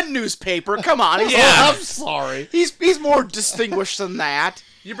 A newspaper, come on. Yeah. Oh, I'm sorry. He's more distinguished than that.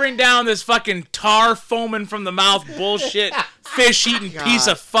 You bring down this fucking tar foaming from the mouth bullshit, fish eating piece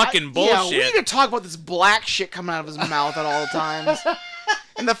of fucking bullshit. Yeah, we need to talk about this black shit coming out of his mouth at all times.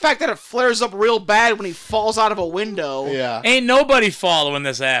 And the fact that it flares up real bad when he falls out of a window. Yeah. Ain't nobody following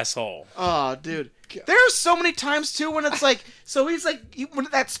this asshole. Oh, dude. There are so many times, too, when it's like... So he's like... When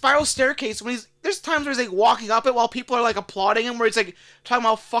that spiral staircase, when he's... There's times where he's like walking up it while people are like applauding him, where he's like talking about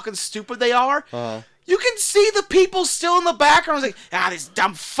how fucking stupid they are. Uh-huh. You can see the people still in the background. It's like, these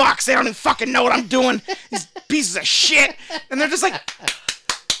dumb fucks. They don't even fucking know what I'm doing. These pieces of shit. And they're just like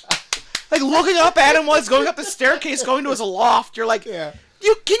looking up at him while he's going up the staircase, going to his loft. You're like, Yeah.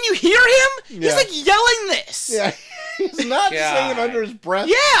 Can you hear him? Yeah. He's like yelling this. Yeah. He's not God. saying it under his breath.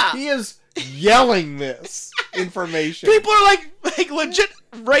 Yeah. He is yelling this information. People are like legit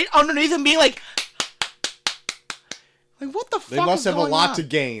right underneath him being like what the fuck They must is have a going lot on? to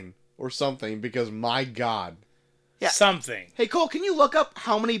gain or something because, my God. Yeah. Something. Hey, Cole, can you look up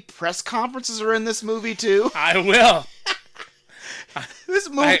how many press conferences are in this movie, too? I will. This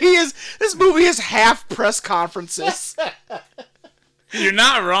movie is half press conferences. You're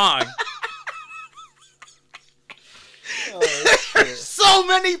not wrong. There's so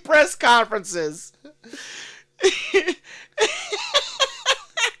many press conferences.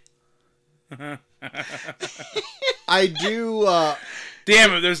 I do,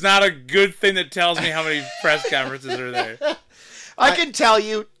 Damn it, there's not a good thing that tells me how many press conferences are there. I can tell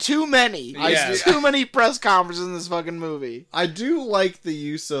you too many. Yeah. Too many press conferences in this fucking movie. I do like the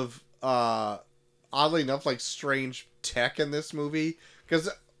use of, oddly enough, like, strange tech in this movie. Because,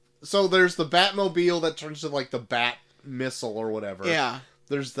 so there's the Batmobile that turns to, like, the Bat missile or whatever. Yeah.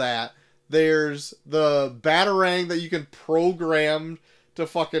 There's that. There's the Batarang that you can program to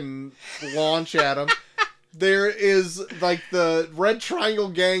fucking launch at him. There is, like, the Red Triangle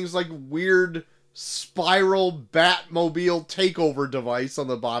Gang's, like, weird spiral Batmobile takeover device on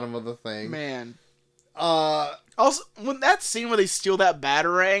the bottom of the thing. Man. Also, when that scene where they steal that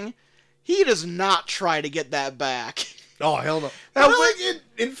Batarang, he does not try to get that back. Oh, hell no. That But, was- like,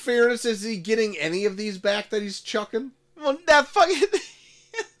 in fairness, is he getting any of these back that he's chucking? Well, that fucking...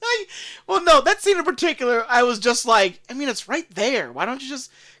 well, no, that scene in particular, I was just like, I mean, it's right there. Why don't you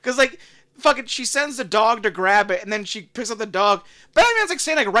just... Because, like, fucking, she sends the dog to grab it, and then she picks up the dog. Batman's, like,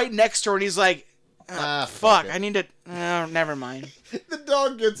 standing, like, right next to her, and he's like, fuck, it. I need to... Oh, never mind. The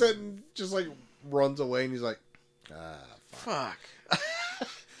dog gets it and just, like, runs away, and he's like, Fuck.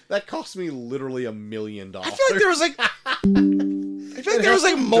 that cost me literally $1 million. I feel like there was, like... I feel like there was,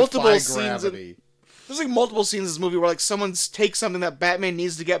 like, multiple scenes... There's, like, multiple scenes in this movie where, like, someone takes something that Batman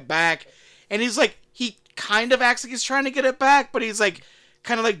needs to get back, and he's, like, he kind of acts like he's trying to get it back, but he's, like,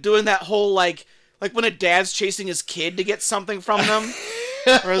 kind of, like, doing that whole, like when a dad's chasing his kid to get something from them.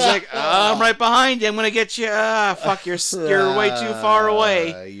 Where it's like, I'm right behind you, I'm gonna get you. Fuck, you're way too far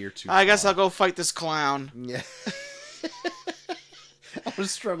away. You're too I guess far. I'll go fight this clown. Yeah.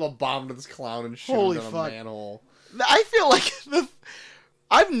 Just strap a bomb to this clown and shoot Holy him in fuck. a manhole. I feel like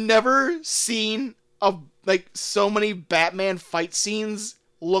I've never seen so many Batman fight scenes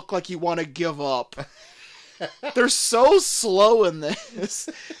look like you want to give up. They're so slow in this.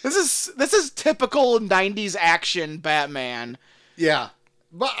 This is typical 90s action Batman. Yeah.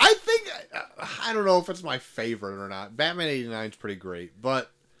 But I think, I don't know if it's my favorite or not. Batman 89 is pretty great, but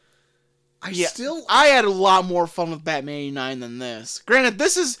I had a lot more fun with Batman 89 than this. Granted,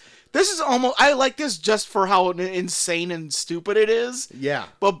 this is almost, I like this just for how insane and stupid it is. Yeah.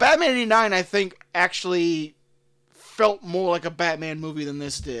 But Batman 89, I think, actually felt more like a Batman movie than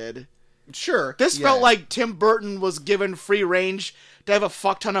this did. Sure. This felt like Tim Burton was given free range to have a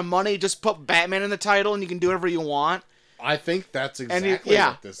fuck ton of money. Just put Batman in the title and you can do whatever you want. I think that's exactly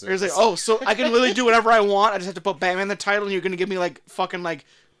what this is. It's like, oh, so I can literally do whatever I want. I just have to put Batman in the title and you're going to give me fucking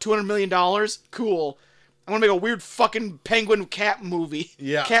 $200 million? Cool. I'm going to make a weird fucking penguin cat movie.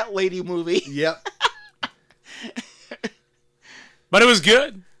 Yeah. Cat lady movie. Yep. But it was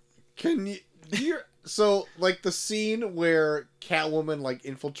good. Can you... So, the scene where Catwoman,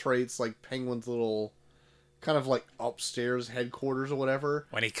 infiltrates, Penguin's little, kind of, upstairs headquarters or whatever.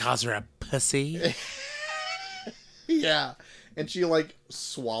 When he calls her a pussy. Yeah. And she,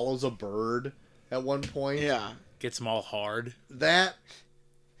 swallows a bird at one point. Yeah. Gets them all hard. That...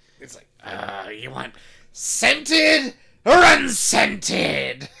 It's you want scented or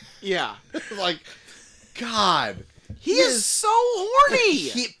unscented? Yeah. God. He is so horny.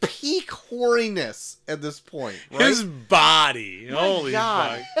 Peak horniness at this point, right? His body. Holy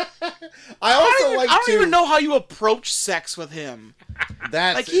God. fuck. I don't even know how you approach sex with him.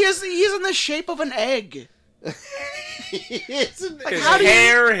 That's he is in the shape of an egg. His how do you-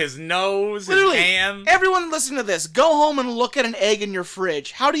 hair, his nose, Literally, his hand. everyone listening to this, go home and look at an egg in your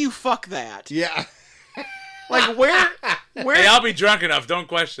fridge. How do you fuck that? Yeah. Where Hey, I'll be drunk enough. Don't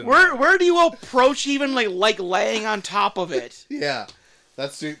question. where do you approach even laying on top of it? Yeah.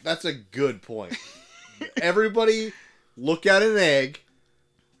 That's a good point. Everybody look at an egg.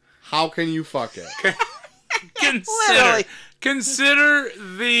 How can you fuck it? Literally. Consider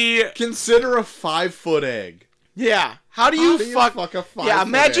Consider a 5-foot egg. Yeah. How do you fuck a 5-foot Yeah,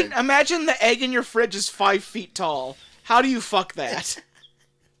 egg? imagine the egg in your fridge is 5 feet tall. How do you fuck that?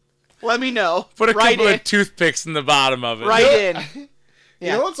 Let me know. put a Right couple in. of toothpicks in the bottom of it. Right in.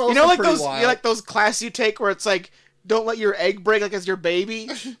 Yeah. You know what's also pretty those wild? those classes you take where it's don't let your egg break as your baby.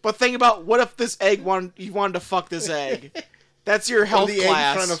 But think about what if this egg you wanted to fuck this egg. That's your health the egg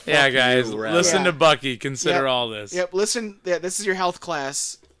class. trying to fuck Yeah, guys, you, rather. listen Yeah. to Bucky. Consider Yep. all this. Yep, listen. Yeah, this is your health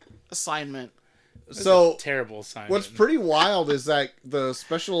class assignment. So Terrible assignment. what's pretty wild is that the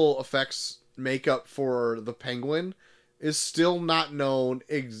special effects makeup for the Penguin is still not known.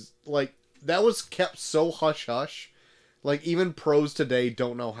 That was kept so hush hush. Even pros today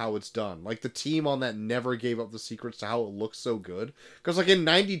don't know how it's done. The team on that never gave up the secrets to how it looks so good. Because in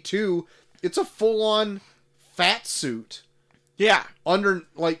 '92, it's a full on fat suit. Yeah. Under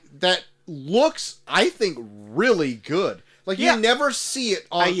that looks, I think, really good. Yeah. You never see it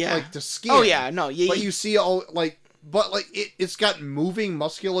on yeah. the skin. Oh yeah, no. But you see it's got moving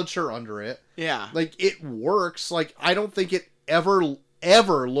musculature under it. Yeah. It works. I don't think it ever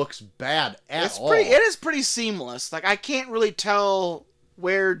looks bad at all. It is pretty seamless. I can't really tell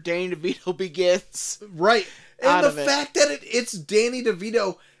where Danny DeVito begins. Right. Out And of the it. fact that it's Danny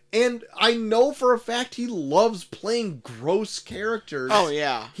DeVito, and I know for a fact he loves playing gross characters. Oh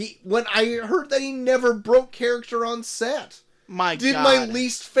yeah. When I heard that he never broke character on set. My Did God. my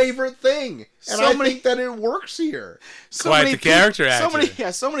least favorite thing. And So I many- think that it works here. Quite the character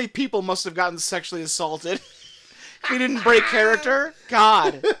actor. So many people must have gotten sexually assaulted. He didn't break character.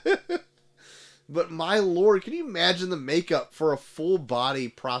 God. But my lord, can you imagine the makeup for a full body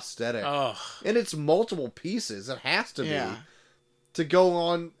prosthetic? Oh, And it's multiple pieces. It has to be. Yeah. To go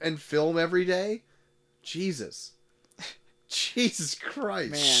on and film every day? Jesus. Jesus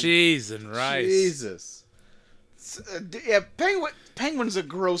Christ. Man. cheese and rice. Jesus. Yeah, Penguin's a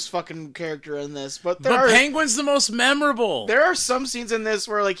gross fucking character in this, but But Penguin's the most memorable. there are some scenes in this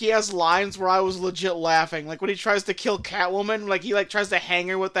where he has lines where I was legit laughing. When he tries to kill Catwoman, he tries to hang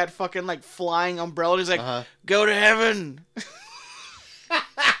her with that fucking flying umbrella. And he's like, Uh-huh. "Go to heaven."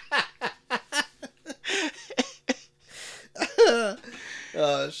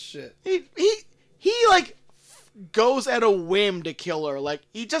 Oh, shit. He goes at a whim to kill her.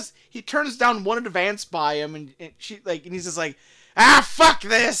 He turns down one advance by him, and he's just fuck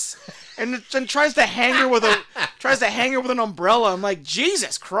this, and then tries to hang her with an umbrella. I'm like,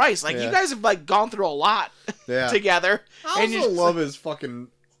 Jesus Christ! You Yeah. guys have gone through a lot Yeah. together. I and also love his fucking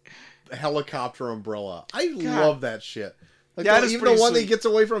helicopter umbrella. I love that shit. Like Yeah, that is even pretty the one that sweet. gets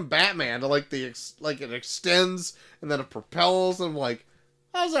away from Batman, to like it extends and then it propels, and I'm like,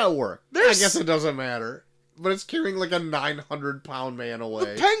 how's that work? I guess it doesn't matter. But it's carrying like a 900-pound man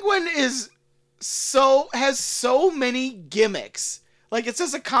away. The Penguin has so many gimmicks. Like, it's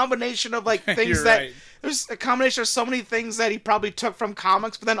just a combination of like things You're that right. there's a combination of so many things that he probably took from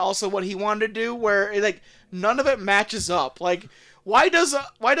comics, but then also what he wanted to do, where like none of it matches up. Like, why does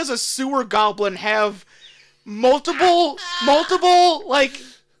a sewer goblin have multiple like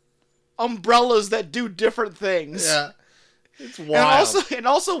umbrellas that do different things? Yeah. It's wild. And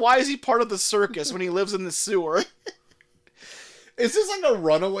also, why is he part of the circus when he lives in the sewer? Is this like a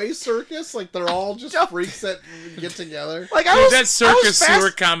runaway circus? Like they're all just freaks that get together? Like, Dude, that circus sewer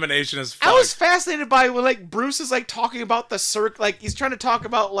combination is fucked. I was fascinated by when like Bruce is like talking about the like he's trying to talk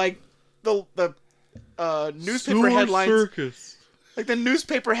about like the newspaper Sewer headlines, circus. like the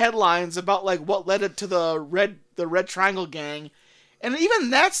newspaper headlines about like what led it to the Red Triangle Gang, and even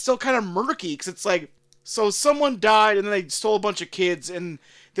that's still kind of murky because it's like, so someone died and then they stole a bunch of kids, and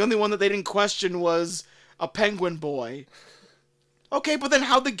the only one that they didn't question was a penguin boy. Okay, but then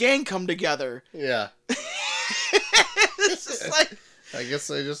how'd the gang come together? Yeah. It's just like, I guess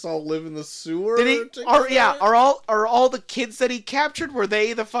they just all live in the sewer. are all the kids that he captured, were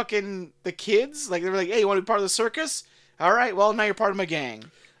they the kids? Like, they were like, hey, you want to be part of the circus? All right, well, now you're part of my gang.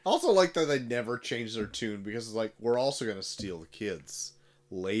 I also like that they never changed their tune, because it's like, we're also going to steal the kids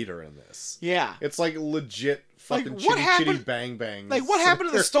later in this. Yeah. It's like legit fucking Like, what chitty happened- chitty bang bang. Like, what happened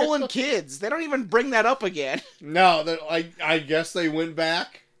to the stolen kids? They don't even bring that up again. No, I guess they went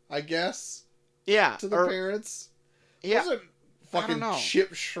back, I guess, Yeah. to the parents. Yeah. Wasn't fucking know.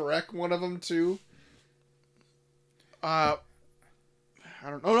 Chip Shrek one of them too? I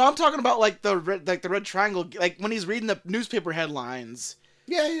don't know. No, I'm talking about like the Red Triangle. Like when he's reading the newspaper headlines,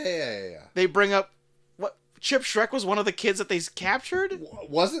 Yeah. they bring up what Chip Shrek was one of the kids that they captured.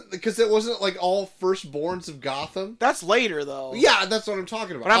 Wasn't, because it wasn't like all firstborns of Gotham. That's later though. Yeah, that's what I'm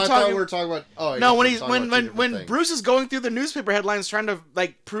talking about. But I'm I talking- thought we were talking about. Oh, I No, guess when we're he's talking about two when different things. Bruce is going through the newspaper headlines trying to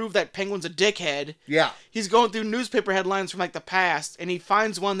like prove that Penguin's a dickhead. Yeah. He's going through newspaper headlines from like the past, and he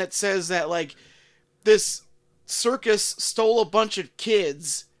finds one that says that like this circus stole a bunch of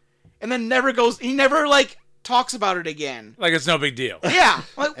kids, and then he never like talks about it again. Like it's no big deal. Yeah,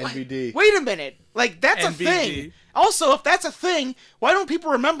 like NBD. Wait a minute, like that's a NBD. thing. Also, if that's a thing, why don't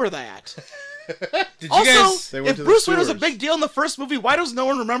people remember that? Did you Also, guys? They went if to the Bruce Wayne was a sewers. big deal in the first movie, why does no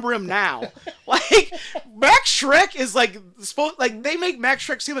one remember him now? Like, Max Shrek is like they make Max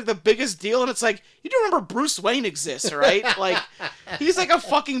Shrek seem like the biggest deal, and it's like, you do remember Bruce Wayne exists, right? Like, he's like a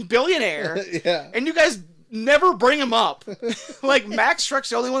fucking billionaire, Yeah. and you guys never bring him up. Like, Max Shrek's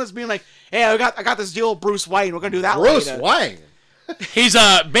the only one that's being like, hey, I got this deal with Bruce Wayne. We're gonna do that Bruce later. Wayne. He's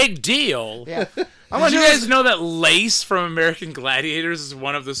a big deal. Yeah. Did you guys know that Lace from American Gladiators is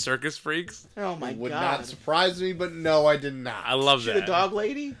one of the circus freaks? Oh my Would god. not surprise me, but no, I did not. I love She that. the dog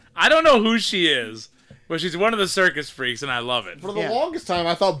lady? I don't know who she is, but she's one of the circus freaks, and I love it. For the Yeah. longest time,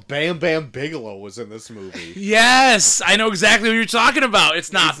 I thought Bam Bam Bigelow was in this movie. Yes, I know exactly what you're talking about.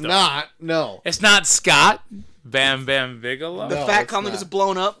 It's not. It's though. not. No. It's not Scott Bam Bam Bigelow. The No, fat it's comic not. is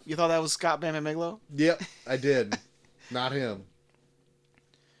blown up. You thought that was Scott Bam Bigelow? Yep, I did. Not him.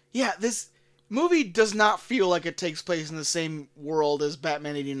 Yeah, this movie does not feel like it takes place in the same world as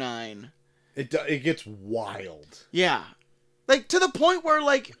Batman 89. It gets wild. Yeah. Like, to the point where,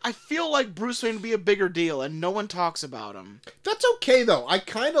 like, I feel like Bruce Wayne would be a bigger deal, and no one talks about him. That's okay though. I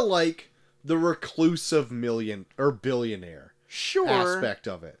kind of like the reclusive billionaire Sure. aspect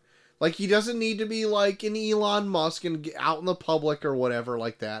of it. Like, he doesn't need to be like an Elon Musk and get out in the public or whatever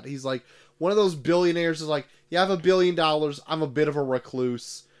like that. He's like one of those billionaires is like, yeah, I have $1 billion. I'm a bit of a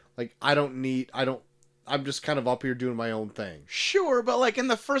recluse. Like, I'm just kind of up here doing my own thing. Sure, but, like, in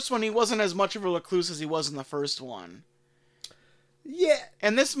the first one, he wasn't as much of a recluse as he was in the first one. Yeah.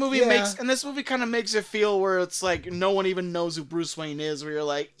 And this movie Yeah. kind of makes it feel where it's like no one even knows who Bruce Wayne is, where you're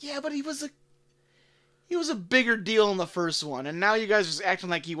like, yeah, but he was a bigger deal in the first one, and now you guys are just acting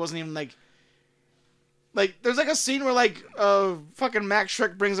like he wasn't even like there's like a scene where like fucking Max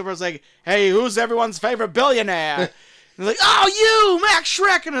Shrek brings up, where it's like, hey, who's everyone's favorite billionaire? And they're like, oh, you, Max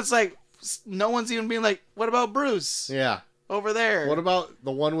Shrek, and it's like no one's even being like, what about Bruce Yeah. over there? What about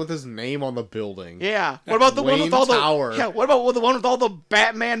the one with his name on the building? Yeah. What about the one with Wayne all Tower. the Yeah, what about the one with all the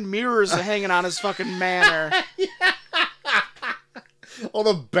Batman mirrors hanging on his fucking manor? All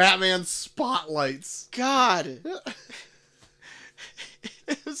the Batman spotlights. God.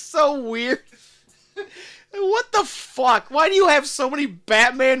 It's so weird. What the fuck? Why do you have so many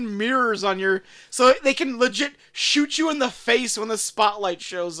Batman mirrors on your... So they can legit shoot you in the face when the spotlight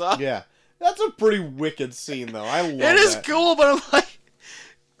shows up? Yeah. That's a pretty wicked scene, though. I love It is that. cool, but I'm like,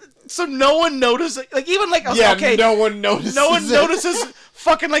 so no one notices. Like even like Yeah, okay, no one notices. no one it. notices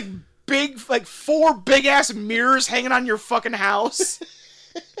fucking like big like 4 big ass mirrors hanging on your fucking house.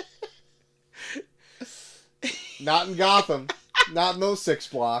 Not in Gotham. Not in those 6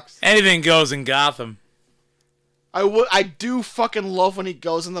 blocks. Anything goes in Gotham. I do fucking love when he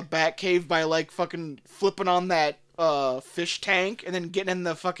goes in the Batcave by like fucking flipping on that fish tank and then getting in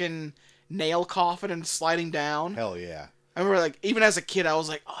the fucking nail coffin and sliding down. Hell yeah. I remember like even as a kid I was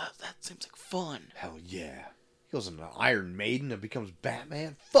like, oh, that seems like fun. Hell yeah. He goes into Iron Maiden and becomes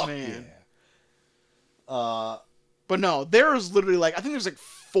Batman. Fuck Man. yeah. But no, there's literally like I think there's like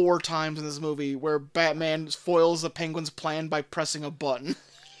 4 times in this movie where Batman foils the Penguin's plan by pressing a button.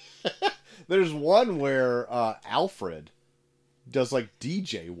 There's one where Alfred does like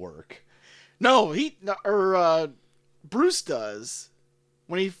DJ work. No, Bruce does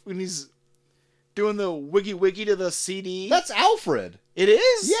when he's doing the wiggy wiggy to the CD. That's Alfred. It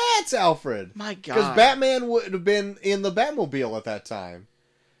is? Yeah, it's Alfred. My God. Because Batman would have been in the Batmobile at that time.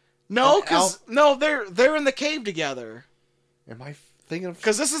 No, they're in the cave together. Am I thinking of?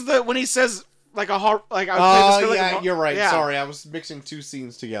 Because this is when he says like a harp. Like Oh yeah, you're right. Yeah. Sorry, I was mixing 2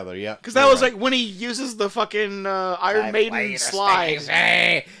 scenes together. Yeah. Because that was like when he uses the fucking Iron Maiden slide.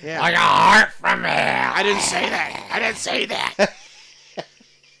 Yeah. Like a heart from hell. I didn't say that. I didn't say that.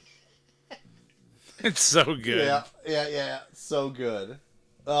 It's so good. Yeah. So good.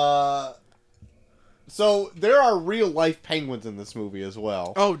 So there are real life penguins in this movie as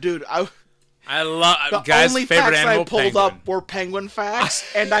well. Oh, dude, I love the guys' only favorite facts animal. I pulled penguin. up were penguin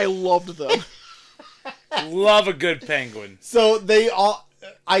facts, and I loved them. Love a good penguin. So they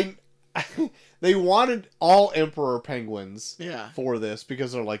wanted all emperor penguins Yeah. for this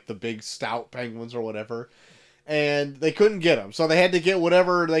because they're like the big stout penguins or whatever. And they couldn't get them. So they had to get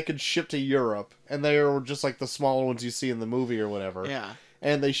whatever they could ship to Europe. And they were just like the smaller ones you see in the movie or whatever. Yeah.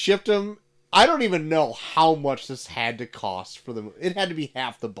 And they shipped them. I don't even know how much this had to cost for them. It had to be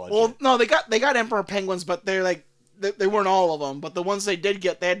half the budget. Well, no, they got emperor penguins, but they're like they weren't all of them. But the ones they did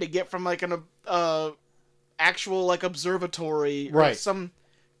get, they had to get from like an actual like observatory, or right? some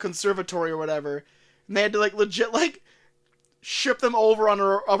conservatory or whatever, and they had to like legit like ship them over on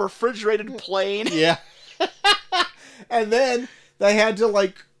a refrigerated plane. Yeah. And then they had to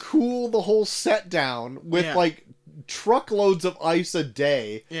like cool the whole set down with like truckloads of ice a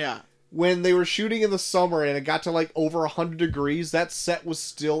day. Yeah. When they were shooting in the summer and it got to like over 100 degrees, that set was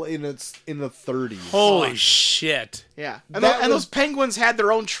still in the 30s. Holy shit. Yeah. And those penguins had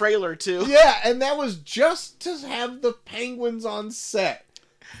their own trailer too. Yeah, and that was just to have the penguins on set.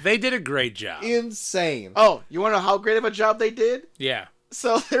 They did a great job. Insane. Oh, you want to know how great of a job they did? Yeah.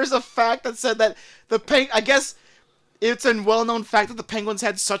 So there's a fact that said that I guess it's a well-known fact that the penguins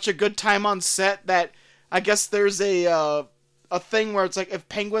had such a good time on set that I guess there's a thing where it's like if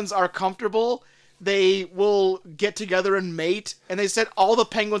penguins are comfortable, they will get together and mate. And they said all the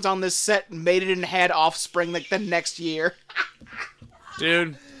penguins on this set mated and had offspring like the next year.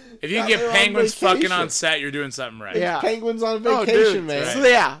 Dude, if you can they're get on penguins fucking vacation. on set, you're doing something right. Yeah. Penguins on Oh, vacation, dude. man. Right. So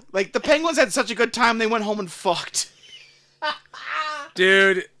yeah, like the penguins had such a good time they went home and fucked.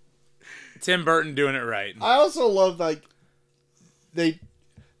 Dude, Tim Burton doing it right. I also love like the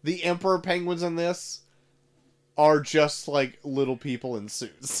emperor penguins in this are just like little people in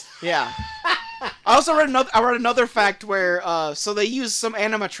suits. Yeah. I also read another fact where so they used some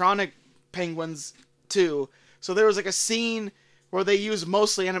animatronic penguins too. So there was like a scene where they used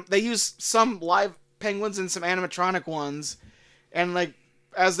they used some live penguins and some animatronic ones, and like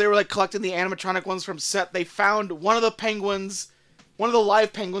as they were like collecting the animatronic ones from set, they found one of the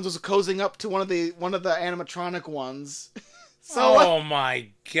live penguins was cozying up to one of the animatronic ones. Oh my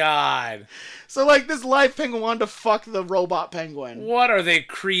god. So like this live penguin wanted to fuck the robot penguin. What are they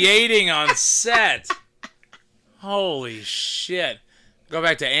creating on set? Holy shit. Go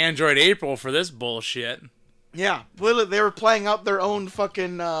back to Android April for this bullshit. Yeah, literally, they were playing out their own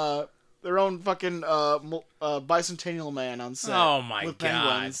fucking bicentennial man on set. Oh my with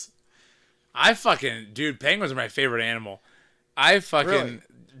god. Penguins. Dude, penguins are my favorite animal. I fucking Really?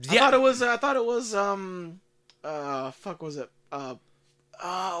 yeah. I thought it was fuck was it?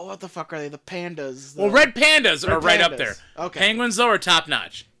 What the fuck are they? The pandas. Well, red pandas are right up pandas. there. Okay. Penguins though are top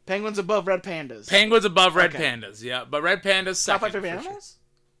notch. Penguins above red pandas. Penguins above red Okay. pandas, yeah. But red pandas Top second. 5 favorite for sure. animals?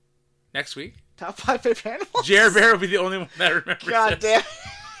 Next week. Top 5 favorite animals? Jared Bear will be the only one that remembers God this.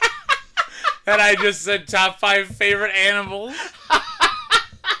 damn. And I just said top 5 favorite animals.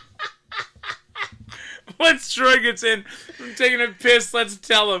 Once Troy gets in from taking a piss, let's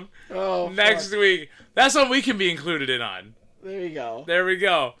tell him Oh, next fuck. week. That's what we can be included in on. There you go. There we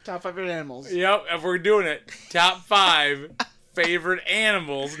go. Top 5 favorite animals. Yep, if we're doing it, top 5 favorite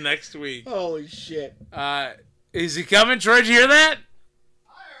animals next week. Holy shit. Is he coming? Troy, did you hear that?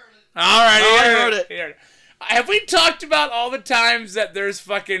 All right, I heard it. He heard it. Have we talked about all the times that there's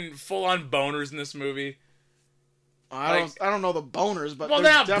fucking full-on boners in this movie? I don't know the boners, but Well,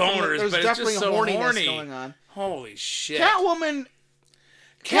 there's they're not boners, there's but it's definitely just so horniness horny. going on. Holy shit. Catwoman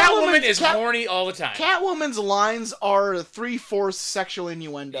is horny all the time. Catwoman's lines are 3/4 sexual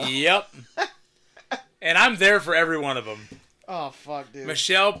innuendo. Yep. And I'm there for every one of them. Oh fuck, dude.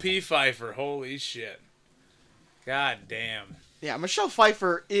 Michelle P. Pfeiffer, holy shit. God damn. Yeah, Michelle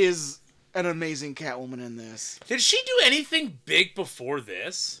Pfeiffer is an amazing Catwoman in this. Did she do anything big before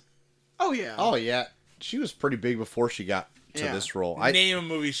this? Oh yeah. Oh yeah, she was pretty big before she got to Yeah. this role. Name a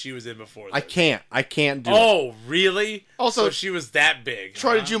movie she was in before this. I can't do it. Oh, really? Also- so she was that big.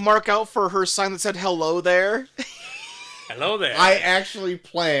 Troy, did you mark out for her sign that said "Hello there"? Hello there. I actually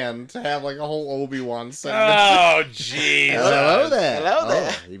planned to have like a whole Obi-Wan segment. Oh, jeez. Hello there. Hello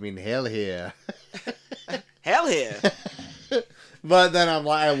there. Oh, you mean hell here? Hell yeah. But then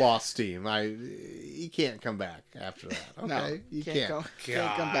I lost steam. You can't come back after that. Okay, No, you can't come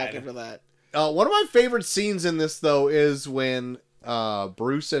back God. after that. One of my favorite scenes in this though is when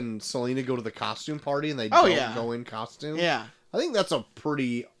Bruce and Selena go to the costume party and they don't go in costume. Yeah. I think that's a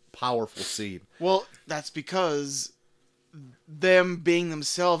pretty powerful scene. Well, that's because them being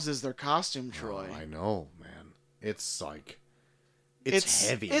themselves is their costume, Troy. Oh, I know, man. It's like it's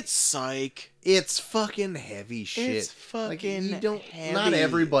heavy. It's psych. It's fucking heavy shit. It's fucking you don't. heavy, Not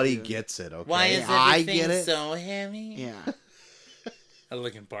everybody dude. gets it. Okay, Why is I everything get it. so heavy? Yeah. A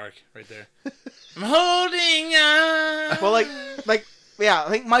Linkin Park, right there. I'm holding on. Well, yeah, I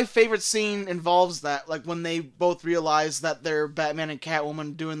think my favorite scene involves that, like when they both realize that they're Batman and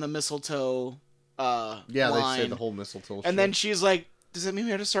Catwoman doing the mistletoe. Yeah, line. they say the whole mistletoe. And then she's like, "Does it mean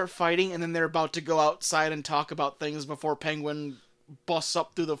we have to start fighting?" And then they're about to go outside and talk about things before Penguin busts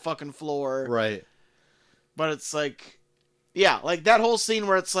up through the fucking floor. right. But it's like, yeah, like that whole scene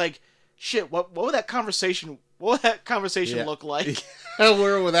where it's like, shit, what would that conversation Yeah. look like?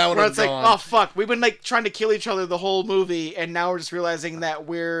 Where without Where it's like, oh fuck, we've been like trying to kill each other the whole movie, and now we're just realizing that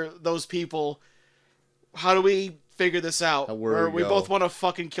we're those people. How do we figure this out? Where Or we go? both want to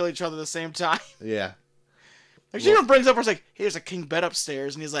fucking kill each other at the same time. yeah. Like, she even brings up, where it's like, hey, there's a king bed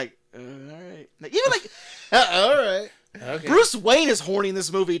upstairs, and he's like, all right. Like, even like, All right. Okay. Bruce Wayne is horny in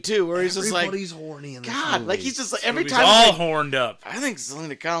this movie too, where he's just like, Everybody's horny in this God, movie. like he's just like every Movie's time. all He's like, horned up. I think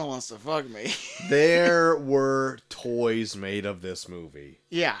Selena Kyle wants to fuck me. There were toys made of this movie.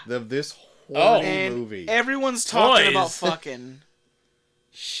 Yeah. Of this horny And movie. everyone's talking Toys. about fucking.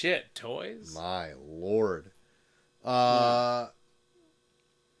 Shit, toys? My lord.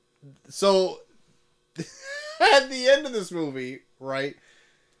 So at the end of this movie, right?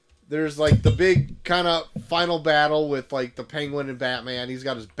 There's like the big kind of final battle with like the Penguin and Batman. He's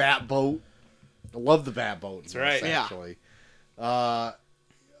got his bat boat. I love the bat boat. That's right. Yeah. Actually.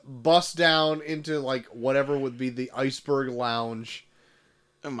 Bust down into like whatever would be the iceberg lounge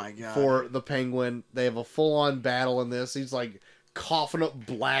Oh my god. for the Penguin. They have a full on battle in this. He's like coughing up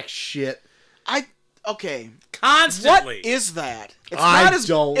black shit. Okay. Constantly. What is that? It's I not his,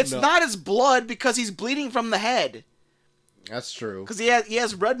 don't It's know. not his blood because he's bleeding from the head. That's true. Because he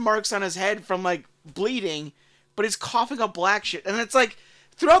has red marks on his head from like bleeding, but he's coughing up black shit, and it's like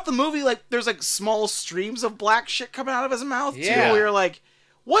throughout the movie, like there's like small streams of black shit coming out of his mouth too. Yeah. Where you're like,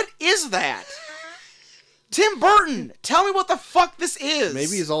 what is that? Tim Burton, tell me what the fuck this is.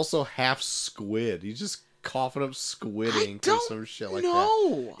 Maybe he's also half squid. He's just coughing up squid I ink or don't some shit like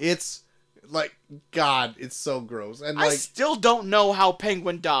know. that. It's like, God, it's so gross. And I like, still don't know how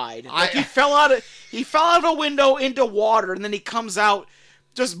Penguin died. Like, I- he fell out of a window into water, and then he comes out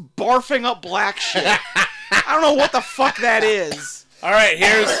just barfing up black shit. I don't know what the fuck that is. All right,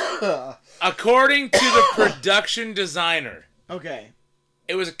 here's... According to the production designer, Okay.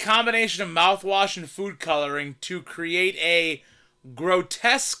 it was a combination of mouthwash and food coloring to create a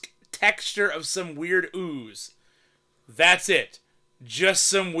grotesque texture of some weird ooze. That's it. Just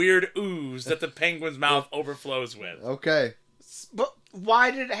some weird ooze that the Penguin's mouth overflows with. okay. But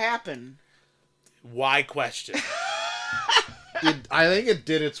why did it happen? Why question? I think it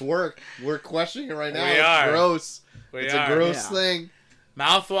did its work. We're questioning it right now. We It's are. gross. We It's are. a gross Yeah. thing.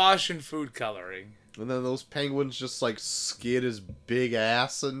 Mouthwash and food coloring. And then those penguins just like skid his big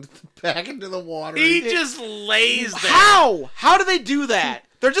ass and back into the water. He just lays there. How? How do they do that?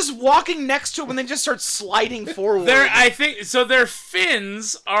 They're just walking next to him and they just start sliding forward. I think so. Their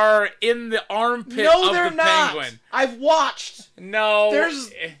fins are in the armpit of they're the not. penguin. I've watched. No,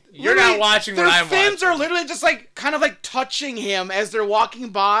 There's you're not watching what I'm watching. Their fins are literally just like kind of like touching him as they're walking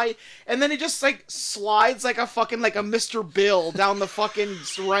by, and then he just like slides like a fucking like a Mr. Bill down the fucking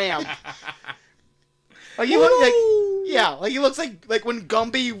ramp. Like he looks like like he looks like when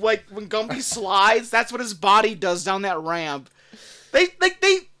Gumby slides, that's what his body does down that ramp. They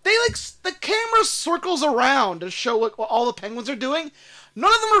the camera circles around to show what all the penguins are doing.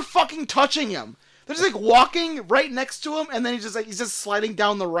 None of them are fucking touching him. They're just like walking right next to him, and then he's just sliding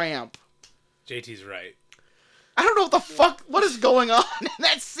down the ramp. JT's right. I don't know what the fuck what is going on in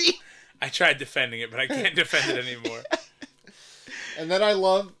that scene. I tried defending it, but I can't defend it anymore. And then I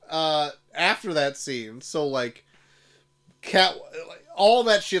love after that scene. So like, all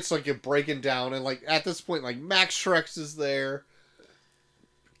that shit's like breaking down, and like at this point, like Max Shreck is there.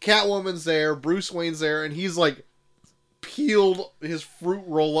 Catwoman's there, Bruce Wayne's there, and he's like peeled his fruit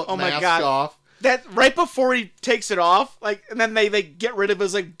roll-up mask off. That right before he takes it off, like, and then they get rid of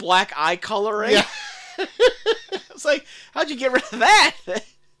his like black eye coloring. Yeah. It's like, how'd you get rid of that?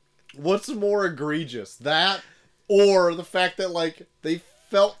 What's more egregious, that or the fact that like they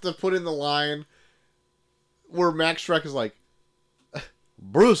felt to put in the line where Max Shreck is like,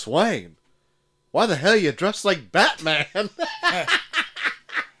 Bruce Wayne, why the hell you dressed like Batman?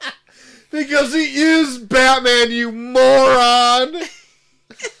 Because he is Batman, you moron!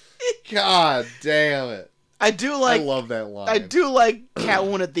 God damn it. I love that line. I do like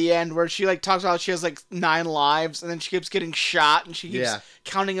Catwoman at the end where she like talks about she has like 9 lives and then she keeps getting shot and she keeps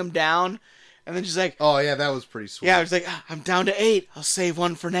counting them down. And then she's like, oh yeah, that was pretty sweet. Yeah, it's like, I'm down to 8. I'll save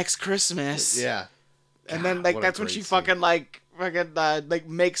one for next Christmas. Yeah. And then like that's when she fucking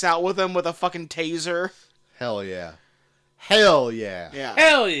makes out with him with a fucking taser. Hell yeah. Hell yeah. Yeah.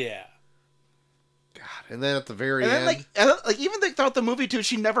 Hell yeah. And then at the very end, like even throughout the movie too,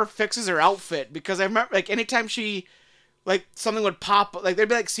 she never fixes her outfit because I remember like anytime she, like something would pop, like there'd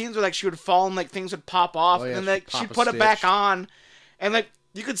be like scenes where like she would fall and like things would pop off, and then like she'd put it back on, and like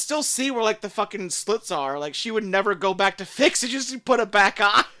you could still see where like the fucking slits are. Like she would never go back to fix it, just put it back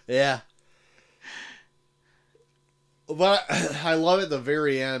on. Yeah. But I love at the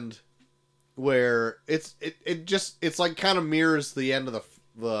very end where it's like kind of mirrors the end of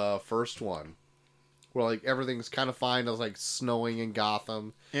the first one. Where, like, everything's kind of fine. It's, like, snowing in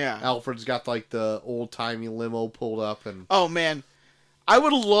Gotham. Yeah. Alfred's got, like, the old-timey limo pulled up. And oh, man. I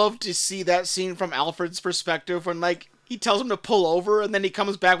would love to see that scene from Alfred's perspective when, like, he tells him to pull over, and then he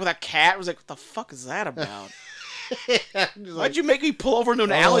comes back with a cat. I was like, what the fuck is that about? Why'd you make me pull over into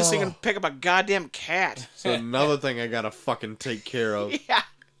an alley so you can pick up a goddamn cat? So another thing I gotta fucking take care of. Yeah.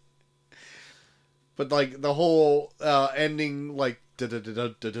 But, like, the whole ending, like,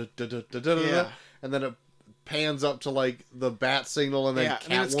 yeah. And then it pans up to like the bat signal, and then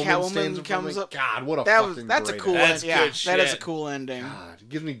Catwoman comes up. God, what a fucking that's great a cool ending. that is a cool ending. God, it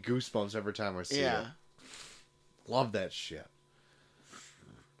gives me goosebumps every time I see it. Love that shit.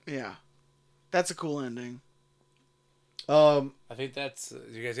 Yeah, that's a cool ending. I think that's.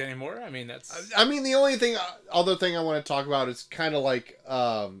 You guys got any more? I mean, that's. I mean, the only other thing I want to talk about is kind of like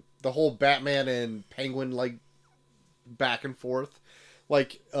the whole Batman and Penguin like back and forth,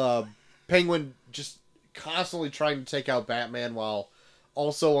 like Penguin just constantly trying to take out Batman while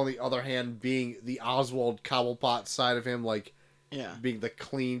also on the other hand being the Oswald Cobblepot side of him, like being the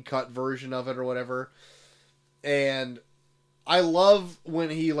clean cut version of it or whatever. And I love when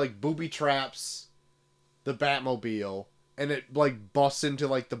he like booby traps the Batmobile and it like busts into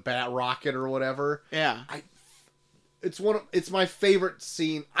like the Bat Rocket or whatever. Yeah. It's my favorite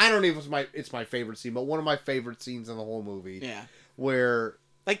scene. I don't know if it's my favorite scene, but one of my favorite scenes in the whole movie. Yeah. Where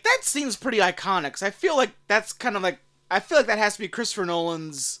like that scene's pretty iconic. 'Cause I feel like that's kind of like that has to be Christopher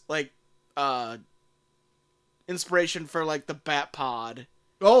Nolan's like inspiration for like the Bat Pod.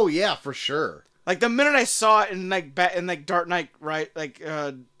 Oh yeah, for sure. Like the minute I saw it in like Dark Knight, right? Like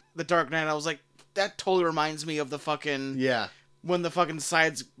the Dark Knight, I was like, that totally reminds me of the fucking when the fucking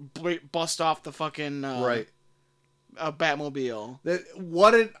sides bust off the fucking right. A Batmobile.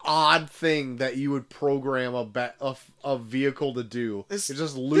 What an odd thing that you would program a vehicle to do. It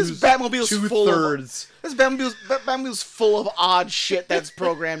just lose this Batmobile's 2/3. This Batmobile's full of odd shit that's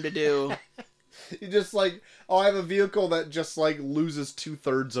programmed to do. You just like, I have a vehicle that just like loses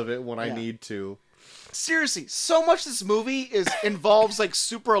 2/3 of it when I need to. seriously, so much of this movie involves like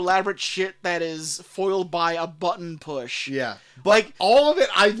super elaborate shit that is foiled by a button push. Yeah. But Like all of it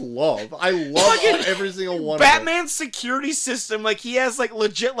I love. I love every single one of it. Batman's security system, like he has like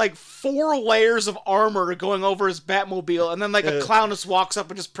legit like 4 layers of armor going over his Batmobile, and then like a clown just walks up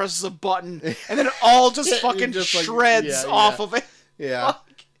and just presses a button, and then it all just fucking just, like, shreds off of it. Yeah.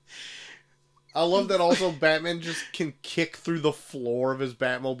 I love that also Batman just can kick through the floor of his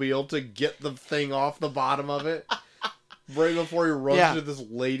Batmobile to get the thing off the bottom of it. Right before he runs into this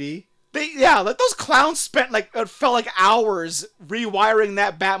lady. Like those clowns spent like, it felt like hours rewiring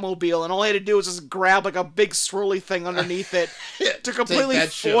that Batmobile, and all he had to do was just grab like a big swirly thing underneath it to completely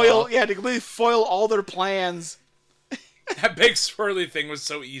foil all their plans. That big swirly thing was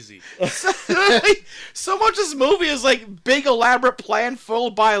so easy. So much of this movie is like big elaborate plan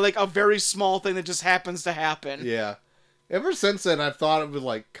foiled by like a very small thing that just happens to happen. Yeah. Ever since then, I've thought of it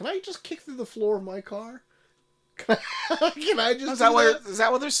like, can I just kick through the floor of my car? Can I just? Is that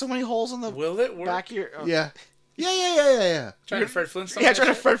why there's so many holes in the Will it work? back here? Oh. Yeah. Yeah. Trying to Fred Flintstone? Yeah, trying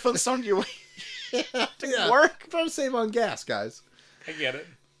to Fred Flintstone your way. Yeah. Work. I'm trying to save on gas, guys. I get it.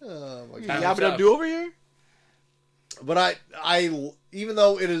 Oh my Time god. Yabba do over here? But I, even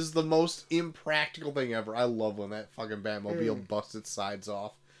though it is the most impractical thing ever, I love when that fucking Batmobile busts its sides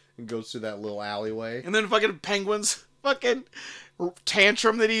off and goes through that little alleyway. And then fucking Penguin's fucking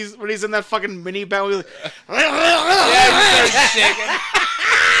tantrum when he's in that fucking mini Batmobile. Yeah, he starts shaking.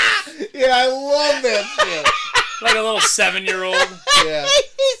 Yeah, I love that shit. Like a little 7-year-old. Yeah.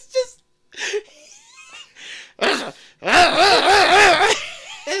 He's just...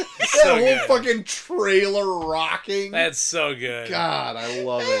 That whole fucking trailer rocking. That's so good. God, I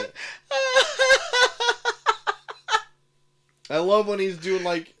love it. I love when he's doing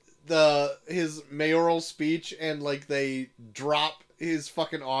like his mayoral speech and like they drop his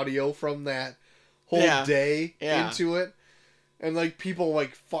fucking audio from that whole day into it. And like people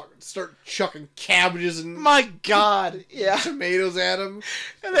like start chucking cabbages and my god, tomatoes at him.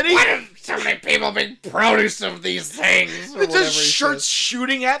 And then Why do so many people make produce of these things? Or he just starts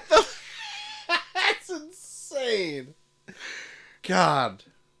shooting at them. That's insane. God.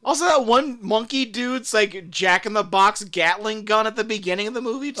 Also, that one monkey dude's like Jack in the Box Gatling gun at the beginning of the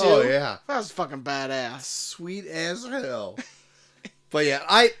movie too. Oh yeah, that was fucking badass. Sweet as hell. But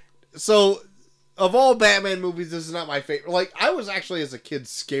yeah, of all Batman movies, this is not my favorite. Like, I was actually, as a kid,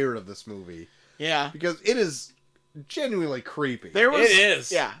 scared of this movie. Yeah. Because it is genuinely creepy. It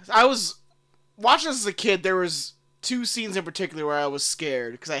is. Yeah. I was watching this as a kid. There was 2 scenes in particular where I was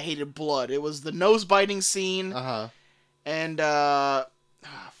scared because I hated blood. It was the nose biting scene. Uh-huh. And,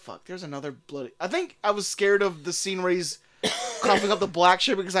 there's another bloody... I think I was scared of the scene where he's coughing up the black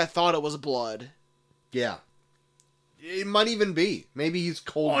shit because I thought it was blood. Yeah. It might even be. Maybe he's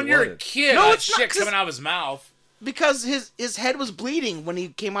cold-blooded. When you're a kid, No, that it's not, shit coming out of his mouth. Because his head was bleeding when he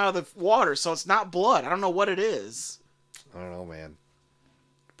came out of the water, so it's not blood. I don't know what it is. I don't know, man.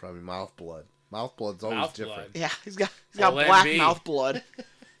 Probably mouth blood. Mouth blood's always different. Yeah, he's got black mouth blood.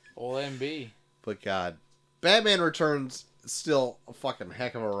 Old MB. But God, Batman Returns is still a fucking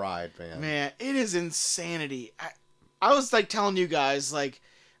heck of a ride, man. Man, it is insanity. I was like telling you guys, like,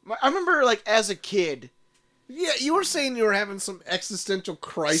 I remember like as a kid. Yeah, you were saying you were having some existential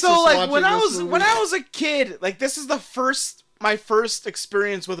crisis. So like when I movie. was a kid, like this is my first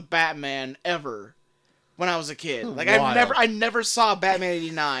experience with Batman ever. When I was a kid, like I never saw Batman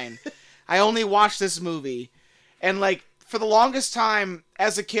 '89. I only watched this movie, and like for the longest time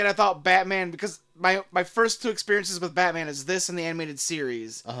as a kid, I thought Batman, because my first 2 experiences with Batman is this and the animated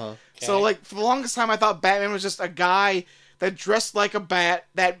series. Uh-huh. Okay. So like for the longest time, I thought Batman was just a guy that dressed like a bat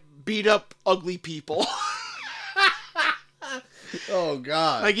that beat up ugly people. Oh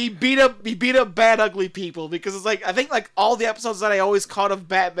God! Like he beat up bad ugly people, because it's like I think like all the episodes that I always caught of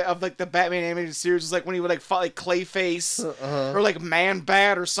like the Batman animated series was like when he would like fight like Clayface or like Man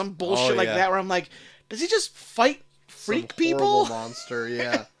Bat or some bullshit like that, where I'm like, does he just fight freak some people? Monster,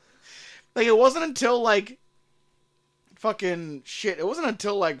 yeah. Like it wasn't until like fucking shit. It wasn't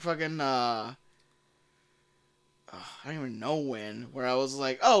until like fucking I don't even know when, where I was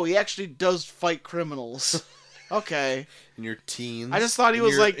like, oh, he actually does fight criminals. Okay. In your teens. I just thought he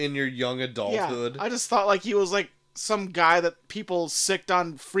was like in your young adulthood. Yeah, I just thought like he was like some guy that people sicked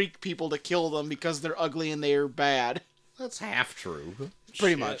on freak people to kill them because they're ugly and they're bad. That's half true.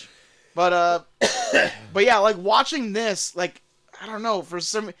 Pretty much. But but yeah, like watching this, like I don't know,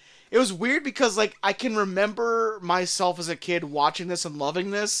 it was weird because like I can remember myself as a kid watching this and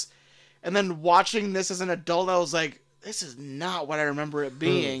loving this, and then watching this as an adult, I was like, this is not what I remember it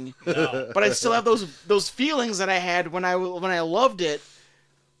being. No. But I still have those feelings that I had when I loved it.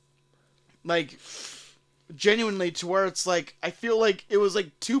 Like, genuinely to where it's like I feel like it was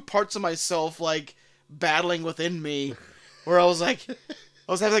like two parts of myself like battling within me, where I was like,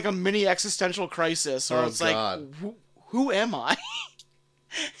 I was having like a mini existential crisis, or it's God. like, who am I?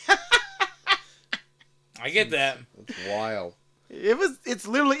 I get that. It's wild. It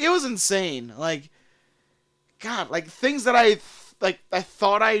was insane. Like, God, like things that I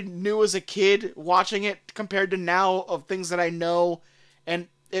thought I knew as a kid watching it compared to now of things that I know, and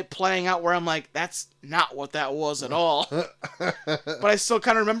it playing out where I'm like, that's not what that was at all. But I still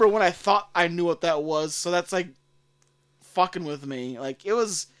kind of remember when I thought I knew what that was, so that's like fucking with me. Like it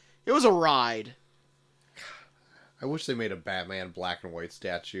was a ride. I wish they made a Batman black and white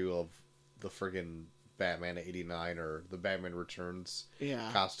statue of the friggin' Batman '89 or the Batman Returns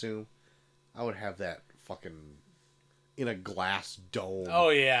costume. I would have that fucking in a glass dome. Oh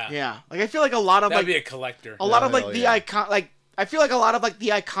yeah. Yeah. Like I feel like a lot of That'd like be a collector. a lot of like the icon like I feel like a lot of like the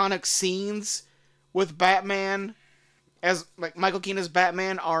iconic scenes with Batman as like Michael Keaton as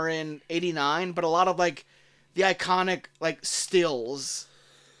Batman are in '89, but a lot of like the iconic like stills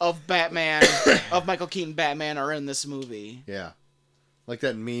of Batman of Michael Keaton Batman are in this movie. Yeah. Like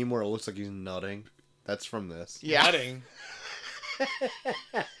that meme where it looks like he's nutting. That's from this. Yeah. Nutting.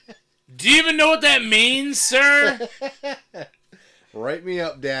 Do you even know what that means, sir? Write me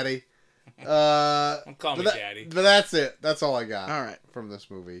up, Daddy. Don't call me Daddy. But that's it. That's all I got. All right. From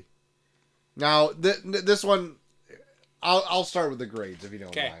this movie. Now, this one, I'll start with the grades if you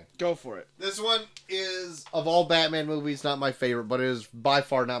don't mind. Go for it. This one is, of all Batman movies, not my favorite, but it is by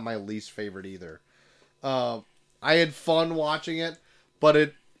far not my least favorite either. I had fun watching it, but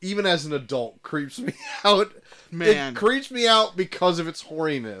it, even as an adult, creeps me out. Man. It creeps me out because of its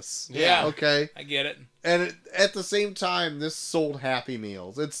horiness. Yeah. Okay? I get it. And at the same time, this sold Happy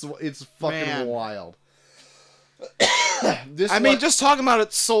Meals. It's fucking wild. Just talking about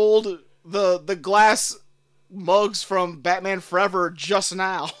it sold the glass mugs from Batman Forever just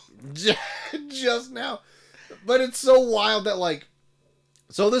now. Just now. But it's so wild that, like...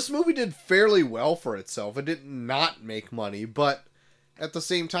 So this movie did fairly well for itself. It did not make money, but at the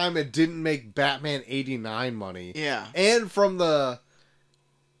same time, it didn't make Batman '89 money. Yeah. And from the...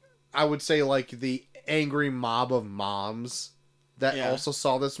 I would say, like, the angry mob of moms that also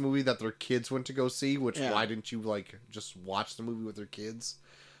saw this movie that their kids went to go see, which why didn't you, like, just watch the movie with their kids?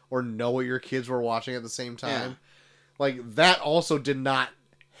 Or know what your kids were watching at the same time? Yeah. Like, that also did not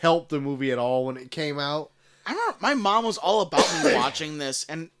help the movie at all when it came out. I remember my mom was all about me watching this,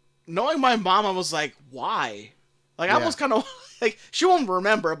 and knowing my mom, I was like, why? Like, I was kind of, like, she won't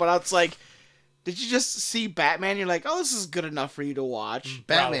remember, but I was like, did you just see Batman? You're like, oh, this is good enough for you to watch.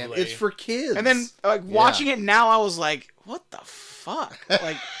 Batman, Probably. It's for kids. And then, like, watching it now, I was like, what the fuck?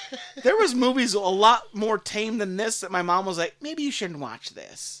 Like, there was movies a lot more tame than this that my mom was like, maybe you shouldn't watch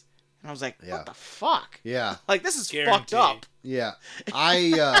this. And I was like, what the fuck? Yeah. Like, this is Guaranteed. fucked up. Yeah.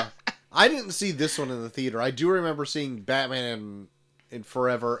 I didn't see this one in the theater. I do remember seeing Batman in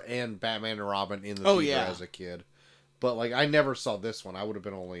Forever and Batman and Robin in the theater as a kid. But, like, I never saw this one. I would have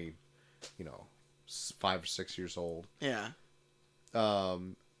been only, 5 or 6 years old. Yeah. But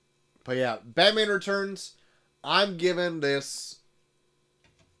yeah, Batman Returns, I'm giving this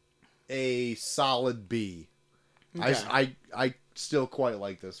a solid B. Okay. I still quite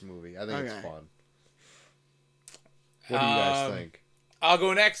like this movie. I think it's fun. What do you guys think? I'll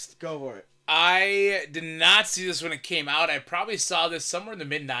go next. Go for it. I did not see this when it came out. I probably saw this somewhere in the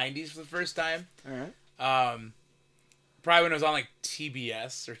mid-90s for the first time. All right. Probably when it was on, like,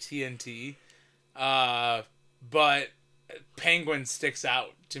 TBS or TNT. But Penguin sticks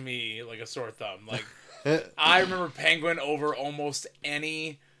out to me like a sore thumb. Like, I remember Penguin over almost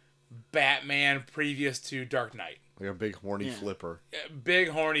any Batman previous to Dark Knight. Like a big horny flipper. Big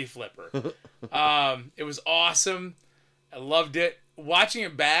horny flipper. It was awesome. I loved it. Watching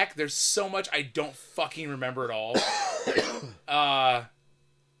it back, there's so much I don't fucking remember at all. I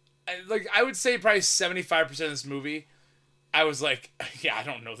would say probably 75% of this movie, I was like, yeah, I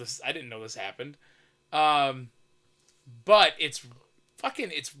don't know this. I didn't know this happened. But it's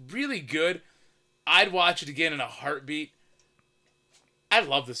really good. I'd watch it again in a heartbeat. I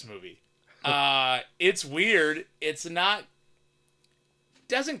love this movie. It's weird.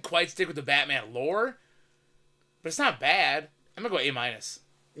 Doesn't quite stick with the Batman lore, but it's not bad. I'm gonna go A-.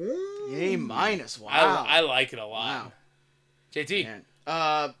 A-. Wow. I like it a lot. Wow. JT.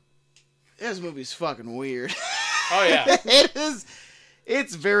 Man. This movie's fucking weird. Oh yeah. It is.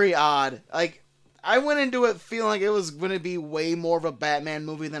 It's very odd. Like, I went into it feeling like it was going to be way more of a Batman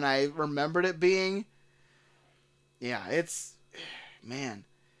movie than I remembered it being. Yeah, man.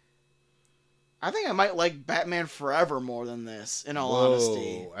 I think I might like Batman Forever more than this, in all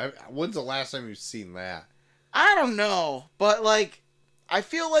honesty. When's the last time you've seen that? I don't know, but like, I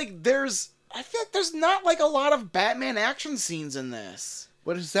feel like there's not like a lot of Batman action scenes in this.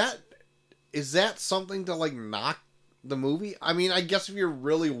 But is that something to like knock the movie? I mean, I guess if you're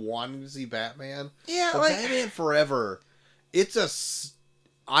really wanting to see Batman, Yeah, but like Batman Forever,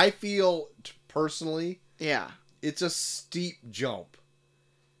 I feel personally, yeah, it's a steep jump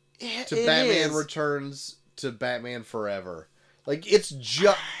it to Batman is. Returns to Batman Forever. Like it's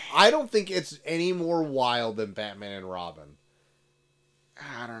just, I don't think it's any more wild than Batman and Robin.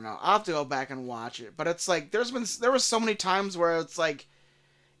 I don't know. I'll have to go back and watch it, but it's like there was so many times where it's like,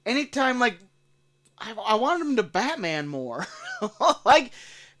 anytime like I wanted him to Batman more, like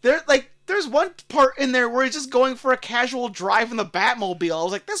there's one part in there where he's just going for a casual drive in the Batmobile. I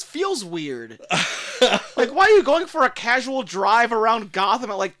was like, this feels weird. Like, why are you going for a casual drive around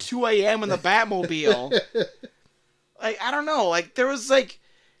Gotham at like 2 a.m. in the Batmobile? Like, I don't know. Like, there was like,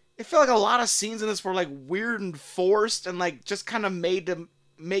 it felt like a lot of scenes in this were like weird and forced and like just kind of made to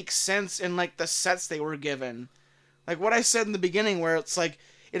make sense in like the sets they were given. Like what I said in the beginning, where it's like,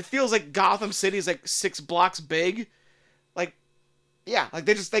 it feels like Gotham City is like 6 blocks big. Like, yeah, like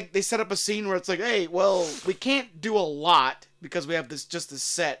they just like they set up a scene where it's like, hey, well, we can't do a lot because we have this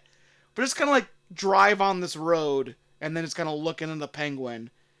set, but just kind of like drive on this road and then it's kind of looking into the Penguin.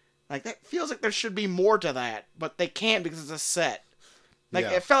 Like that feels like there should be more to that, but they can't because it's a set. Like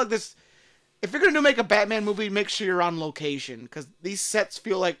it felt like this. If you're gonna make a Batman movie, make sure you're on location because these sets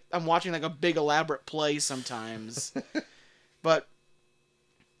feel like I'm watching like a big elaborate play sometimes. But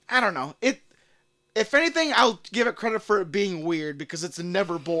I don't know. If anything, I'll give it credit for it being weird because it's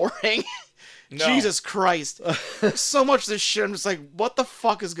never boring. No. Jesus Christ. So much of this shit, I'm just like, what the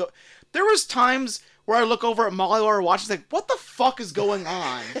fuck is going... There was times where I look over at Molly while we're watching, like, what the fuck is going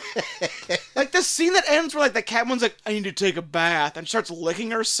on? Like, the scene that ends where, like, the Catwoman's like, I need to take a bath, and starts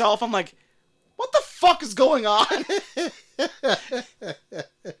licking herself. I'm like, what the fuck is going on?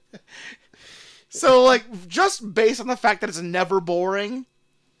 So, like, just based on the fact that it's never boring...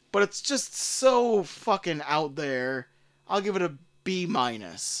 But it's just so fucking out there. I'll give it a B-.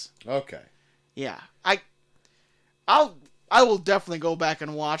 Okay. Yeah. I will definitely go back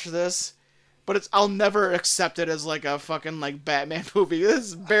and watch this, but I'll never accept it as like a fucking like Batman movie. This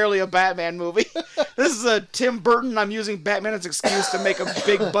is barely a Batman movie. This is a Tim Burton. I'm using Batman as an excuse to make a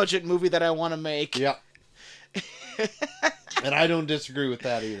big budget movie that I want to make. Yep. And I don't disagree with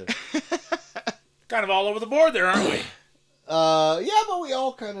that either. Kind of all over the board there, aren't we? Yeah, but we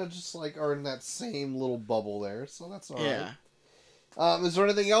all kind of just like are in that same little bubble there, so that's all right. Is there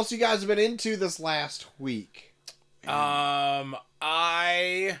anything else you guys have been into this last week?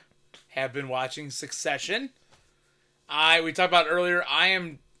 I have been watching Succession. We talked about it earlier. I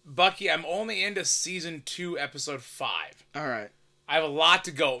am Bucky. I'm only into season 2, episode 5. All right. I have a lot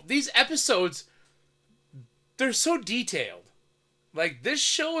to go. These episodes, they're so detailed. Like, this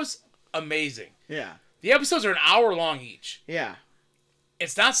show is amazing. Yeah. The episodes are an hour long each. Yeah.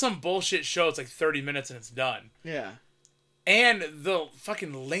 It's not some bullshit show. It's like 30 minutes and it's done. Yeah. And the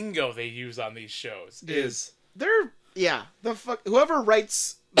fucking lingo they use on these shows is... Whoever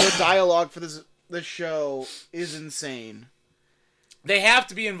writes the dialogue for this show is insane. They have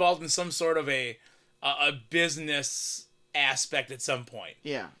to be involved in some sort of a business aspect at some point.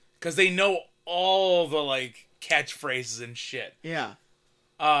 Yeah. Because they know all the, like, catchphrases and shit. Yeah.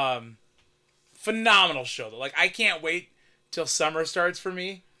 Phenomenal show, though. Like, I can't wait till summer starts for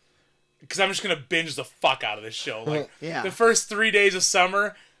me. Because I'm just going to binge the fuck out of this show. Like, yeah. The first 3 days of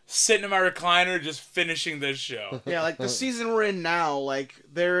summer, sitting in my recliner, just finishing this show. Yeah, like, the season we're in now, like,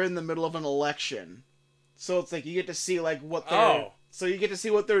 they're in the middle of an election. So it's like, you get to see, like, what they're... Oh. So you get to see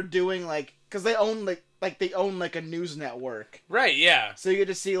what they're doing, like... Because they own, they own a news network. Right, yeah. So you get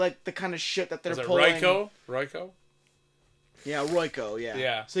to see, like, the kind of shit that they're Is it pulling... Royco? Yeah, Royco, yeah.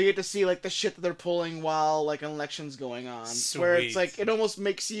 Yeah. So you get to see, like, the shit that they're pulling while, like, an election's going on. Sweet. Where it's, like, it almost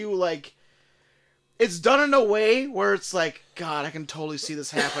makes you, like... It's done in a way where it's like, God, I can totally see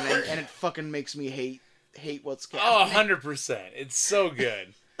this happening, and it fucking makes me hate what's happening. Oh, 100%. It's so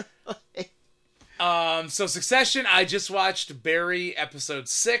good. So Succession, I just watched Barry episode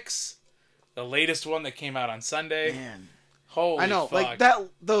 6, the latest one that came out on Sunday. Man. Holy I know, fuck. like,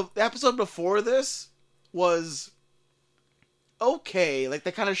 the episode before this was okay. Like,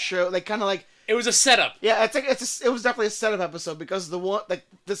 they kind of like... It was a setup. Yeah, it was definitely a setup episode because the one, like,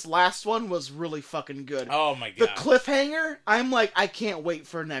 this last one was really fucking good. Oh my god. The cliffhanger, I'm like, I can't wait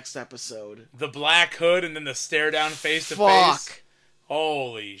for next episode. The black hood and then the stare down face to face.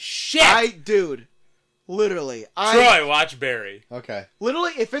 Holy shit. Dude, literally. Troy, watch Barry. Okay.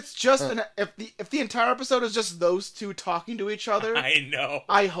 Literally, if it's just if the entire episode is just those two talking to each other, I know.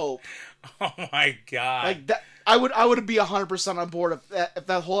 I hope. Oh my god! Like that, I would be 100% on board if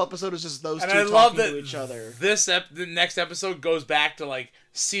that whole episode is just those and two I talking love that to each other. the next episode goes back to like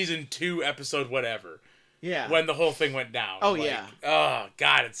season 2, episode whatever. Yeah. When the whole thing went down. Oh like, yeah. Oh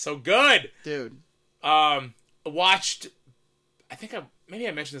god, it's so good. Dude. Watched. I think maybe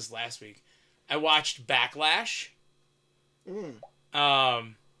I mentioned this last week. I watched Backlash. Saw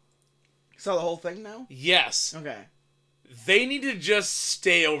the whole thing now? Yes. Okay. They need to just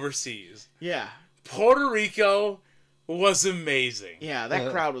stay overseas. Yeah. Puerto Rico was amazing. Yeah,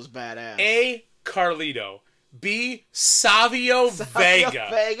 that crowd was badass. A. Carlito. B. Savio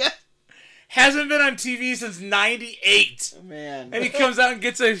Vega. Hasn't been on TV since '98. Man. And he comes out and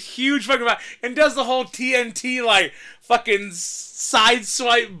gets a huge fucking vibe and does the whole TNT like fucking side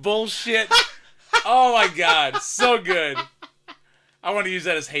swipe bullshit. Oh my god, so good. I want to use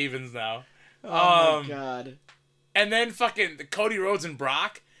that as havens now. Oh my god. And then fucking Cody Rhodes and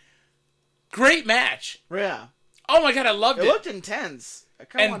Brock. Great match. Yeah. Oh my god, I loved it. It looked intense.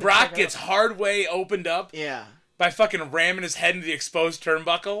 And Brock gets hard way opened up. Yeah. By fucking ramming his head into the exposed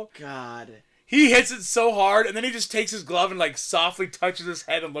turnbuckle. God. He hits it so hard, and then he just takes his glove and like softly touches his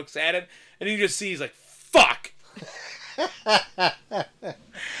head and looks at it, and you just see he's like, "Fuck."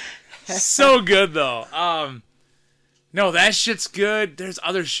 So good though. No, that shit's good. There's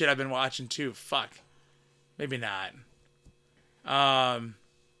other shit I've been watching too. Fuck. Maybe not.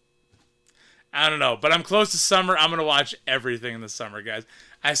 I don't know, but I'm close to summer. I'm gonna watch everything in the summer, guys.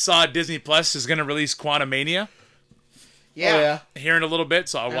 I saw Disney Plus is gonna release Quantumania. Yeah. Oh, yeah. Here in a little bit,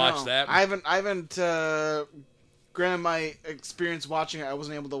 so I'll watch that. I haven't granted my experience watching it, I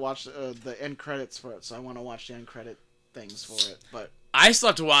wasn't able to watch the end credits for it, so I want to watch the end credit things for it. But I still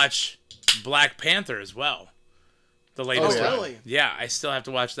have to watch Black Panther as well. The latest one. really? Yeah, I still have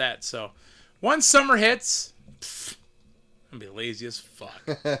to watch that. So once summer hits, I'm gonna be lazy as fuck.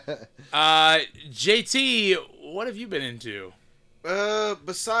 JT, what have you been into?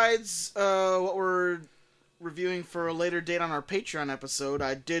 Besides what we're reviewing for a later date on our Patreon episode,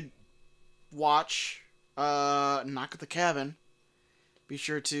 I did watch Knock at the Cabin. Be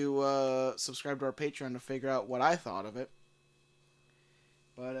sure to subscribe to our Patreon to figure out what I thought of it.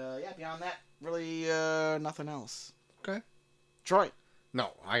 But yeah, beyond that, really nothing else. Okay. Troy.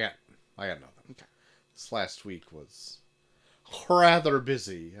 No, I got nothing. Okay. This last week was rather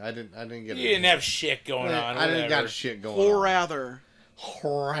busy. I didn't get. You didn't have shit going on. I didn't whatever. got shit going Or on. rather.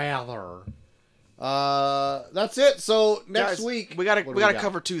 That's it. So next Guys, week we gotta what do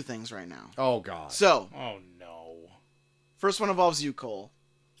cover two things right now. Oh god. So Oh no. first one involves you, Cole.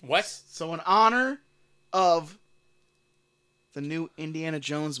 What? So in honor of the new Indiana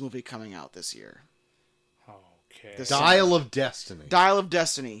Jones movie coming out this year, Okay. This- Dial of Destiny. Dial of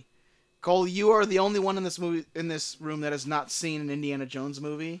Destiny. Cole, you are the only one in this room that has not seen an Indiana Jones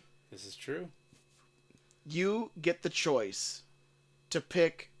movie. This is true. You get the choice to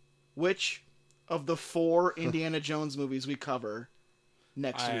pick which of the 4 Indiana Jones movies we cover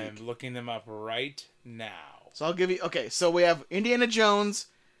next I week. am looking them up right now. So I'll give you... Okay, so we have Indiana Jones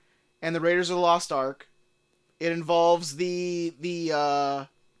and the Raiders of the Lost Ark. It involves the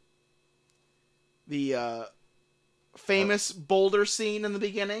famous boulder scene in the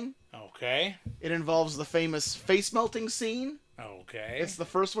beginning. Okay. It involves the famous face melting scene. Okay. It's the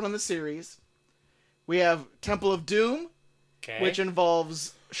first one in the series. We have Temple of Doom, Okay. which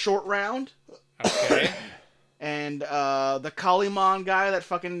involves Short Round. Okay. And the Kaliman guy that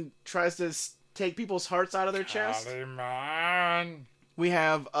fucking tries to take people's hearts out of their chest. Kaliman. We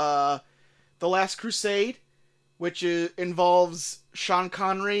have The Last Crusade, which involves Sean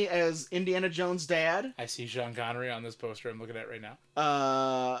Connery as Indiana Jones' dad. I see Sean Connery on this poster I'm looking at right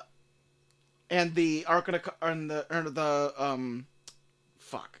now. And the Ark of the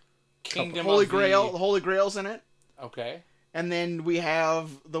Kingdom Holy of Grail. The... The Holy Grail's in it. Okay. And then we have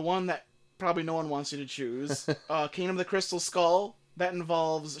the one that probably no one wants you to choose. Kingdom of the Crystal Skull. That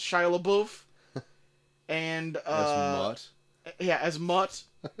involves Shia LaBeouf. And As Mutt. yeah, as Mutt.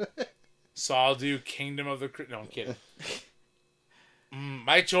 So I'll do Kingdom of the... No, I'm kidding.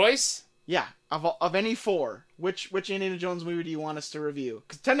 My choice? Yeah, of any 4, which Indiana Jones movie do you want us to review?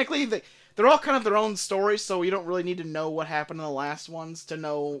 Because technically they're all kind of their own stories, so you don't really need to know what happened in the last ones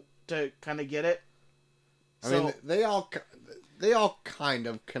to kind of get it. I mean, they all kind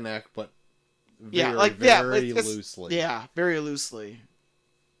of connect, but very it's loosely. Yeah, very loosely.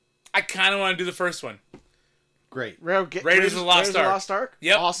 I kind of want to do the first one. Great. Raiders of the Lost Ark.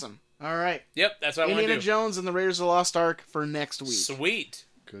 Yep. Awesome. All right. Yep, that's what I want to Indiana do. Jones and the Raiders of the Lost Ark for next week. Sweet.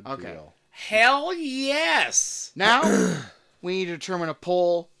 Good Okay. deal. Hell yes. Now we need to determine a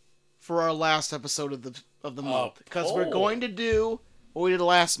poll for our last episode of the month, because we're poll. going to do what we did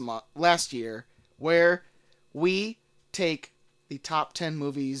last year, where we take the top 10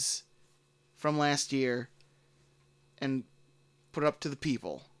 movies from last year and put it up to the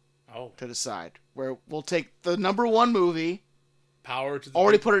people to decide. Where we'll take the number one movie, Power to the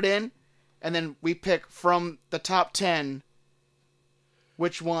already people. put it in, and then we pick from the top 10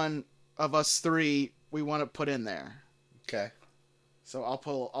 which one of us three we want to put in there. Okay. So I'll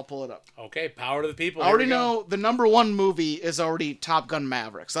pull it up. Okay, Power to the people. I already know the number one movie is already Top Gun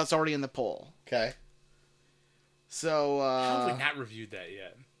Maverick, so that's already in the poll. Okay. So How have we not reviewed that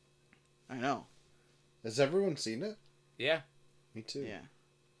yet? I know. Has everyone seen it? Yeah. Me too. Yeah.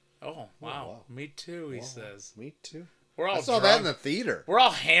 Oh, wow. Me too, he says. Me too. We're all I saw drunk. that in the theater. We're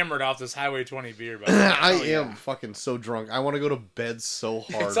all hammered off this Highway 20 beer, by the way. I am fucking so drunk. I want to go to bed so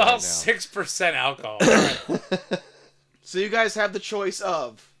hard It's all right now. 6% alcohol. So you guys have the choice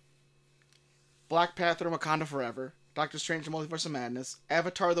of Black Panther: Wakanda Forever, Doctor Strange: The Multiverse of Madness,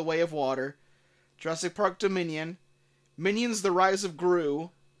 Avatar: The Way of Water, Jurassic Park: Dominion, Minions: The Rise of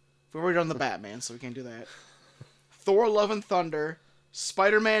Gru. We've already done the Batman, so we can't do that. Thor: Love and Thunder,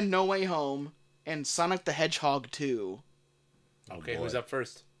 Spider-Man: No Way Home, and Sonic the Hedgehog 2. Okay, boy. who's up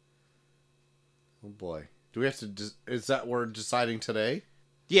first? Oh boy. Do we have to... is that we're deciding today?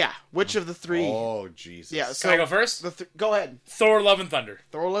 Yeah, which of the three? Oh, Jesus. Yeah, so Can I go first? go ahead. Thor: Love and Thunder.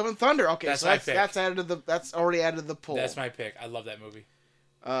 Thor: Love and Thunder. Okay, That's so my pick. that's already added to the poll. That's my pick. I love that movie.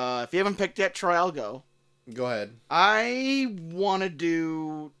 If you haven't picked yet, Troy, I'll go. Go ahead. I want to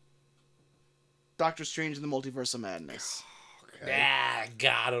do Doctor Strange in the Multiverse of Madness. Okay. Ah,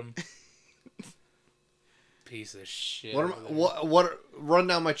 got him. Piece of shit. What run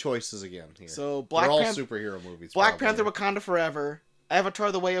down my choices again here. So They're all Panther, superhero movies. Black probably. Panther: Wakanda Forever, Avatar: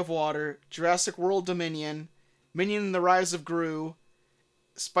 The Way of Water, Jurassic World Dominion, Minion: The Rise of Gru,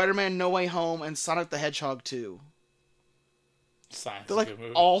 Spider-Man: No Way Home, and Sonic the Hedgehog 2. Sonic's They're a like good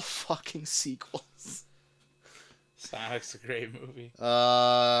movie. all fucking sequels. Sonic's a great movie.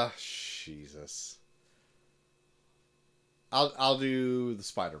 Jesus. I'll do the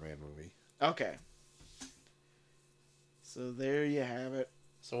Spider-Man movie. Okay. So there you have it.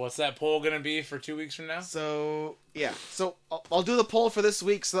 So what's that poll gonna be for 2 weeks from now? So yeah, so I'll do the poll for this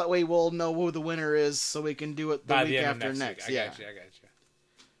week, so that way we'll know who the winner is, so we can do it the By week the end after of next. week. I Yeah. got you.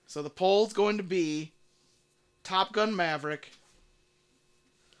 So the poll's going to be Top Gun Maverick.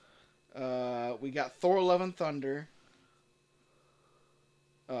 We got Thor: Love and Thunder.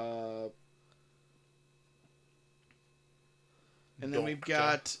 And then we've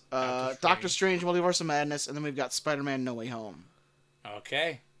got Doctor Strange: Multiverse of Madness, and then we've got Spider-Man: No Way Home.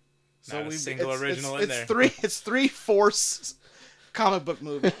 Okay. So Not a we've single original in there. It's three Force comic book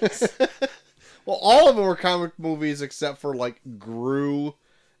movies. Well, all of them were comic movies except for like Gru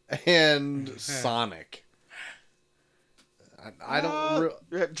and Sonic. I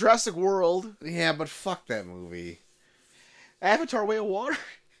don't. Jurassic World, Yeah, but fuck that movie. Avatar: Way of Water.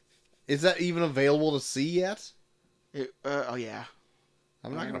 Is that even available to see yet? Oh yeah.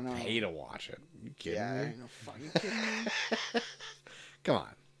 I'm not I gonna don't know. pay to watch it. You kidding Yeah, me? ain't no fucking kidding me. Come on.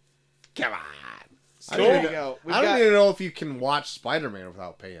 Come on. So I there don't, you even, go. I don't even know if you can watch Spider-Man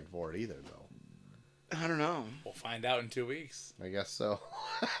without paying for it either, though. I don't know. We'll find out in 2 weeks. I guess so.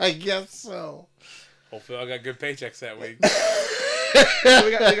 I guess so. Hopefully I got good paychecks that week. So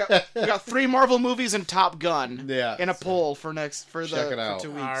we got three Marvel movies and Top Gun. Yeah. In a poll for Check it out.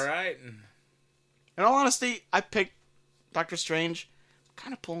 2 weeks. All right. In all honesty, I picked Doctor Strange. I'm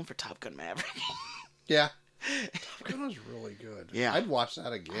kind of pulling for Top Gun Maverick. Yeah. Top Gun was really good. Yeah. I'd watch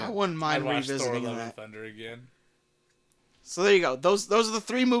that again. I wouldn't mind I'd watch Thor: revisiting Love and that. Thunder again. So there you go. Those are the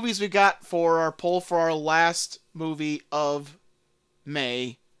three movies we got for our poll for our last movie of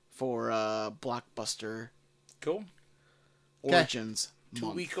May for Blockbuster Cool. Origins 2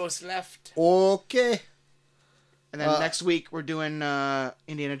 Month. weeks left. Okay. And then next week we're doing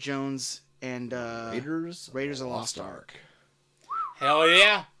Indiana Jones and Raiders of the Lost Ark. Hell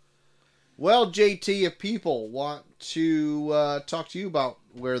yeah. Well, JT, if people want to talk to you about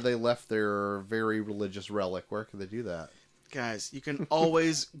where they left their very religious relic, where can they do that? Guys, you can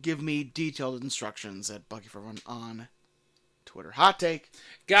always give me detailed instructions at Bucky for Run on Twitter. Hot take.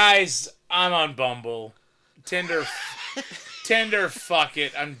 Guys, I'm on Bumble. Tinder, fuck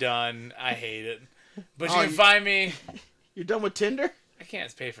it. I'm done. I hate it. But you can find me. You're done with Tinder? I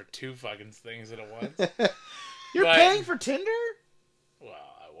can't pay for two fucking things at once. You're But- paying for Tinder?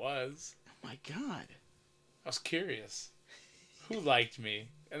 Well, I was. Oh my god. I was curious. Who liked me?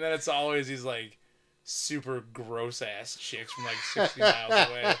 And then it's always these, like, super gross-ass chicks from, like, 60 miles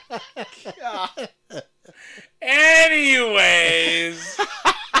away. God. Anyways,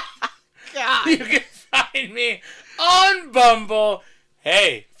 God. you can find me on Bumble.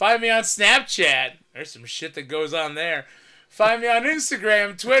 Hey, find me on Snapchat. There's some shit that goes on there. Find me on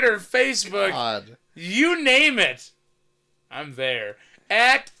Instagram, Twitter, Facebook. God. You name it. I'm there.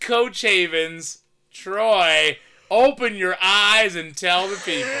 At Coach Havens. Troy, open your eyes and tell the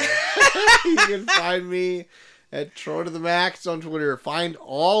people. You can find me at Troy to the Max on Twitter. Find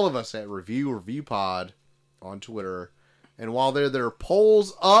all of us at Review Pod on Twitter. And while there are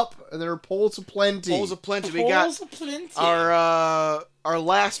polls up, and there are polls aplenty. Polls aplenty. We got our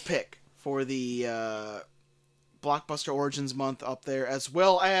last pick for the Blockbuster Origins Month up there, as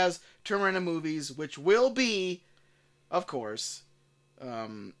well as Turn Random Movies, which will be, of course,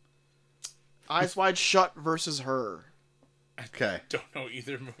 Eyes Wide Shut versus Her. Okay. Don't know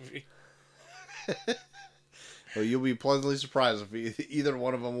either movie. Well, you'll be pleasantly surprised if either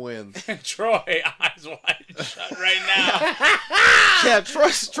one of them wins. And Troy, eyes wide shut right now. Yeah,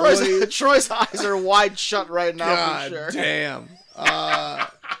 Troy's eyes are wide shut right now. God for sure. damn.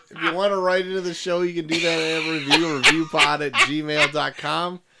 If you want to write into the show, you can do that at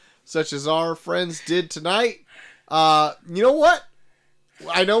reviewpod@gmail.com, such as our friends did tonight. You know what?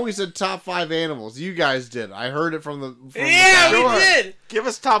 I know we said top 5 animals. You guys did. I heard it from the Yeah, we did. Give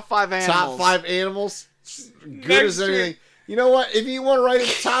us top 5 animals. top 5 animals. Good Next as anything. You know what? If you want to write it,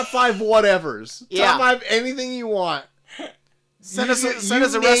 top 5 whatevers. Yeah. Top 5 anything you want. Send us a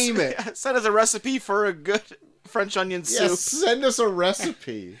name recipe. it. Send us a recipe for a good French onion soup. Yes, send us a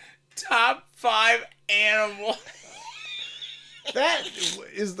recipe. Top 5 animal. That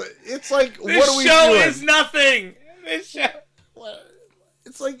is the. It's like, This what are we show doing? is nothing. This show.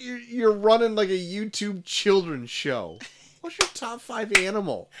 It's like you're running like a YouTube children's show. What's your top 5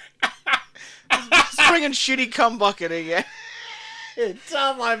 animal? It's bringing shitty cum bucket again.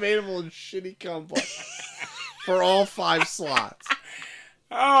 Top 5 animal and shitty combo for all 5 slots.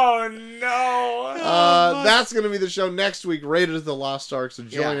 Oh no. That's gonna be the show next week. Raiders of the Lost Ark. So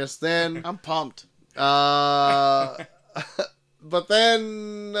join us then. I'm pumped. But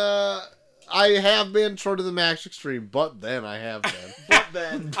then I have been Troy to the Max Extreme. But then I have been. But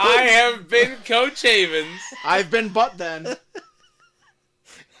then. I have been Coach Havens. I've been but then.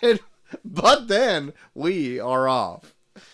 But then we are off.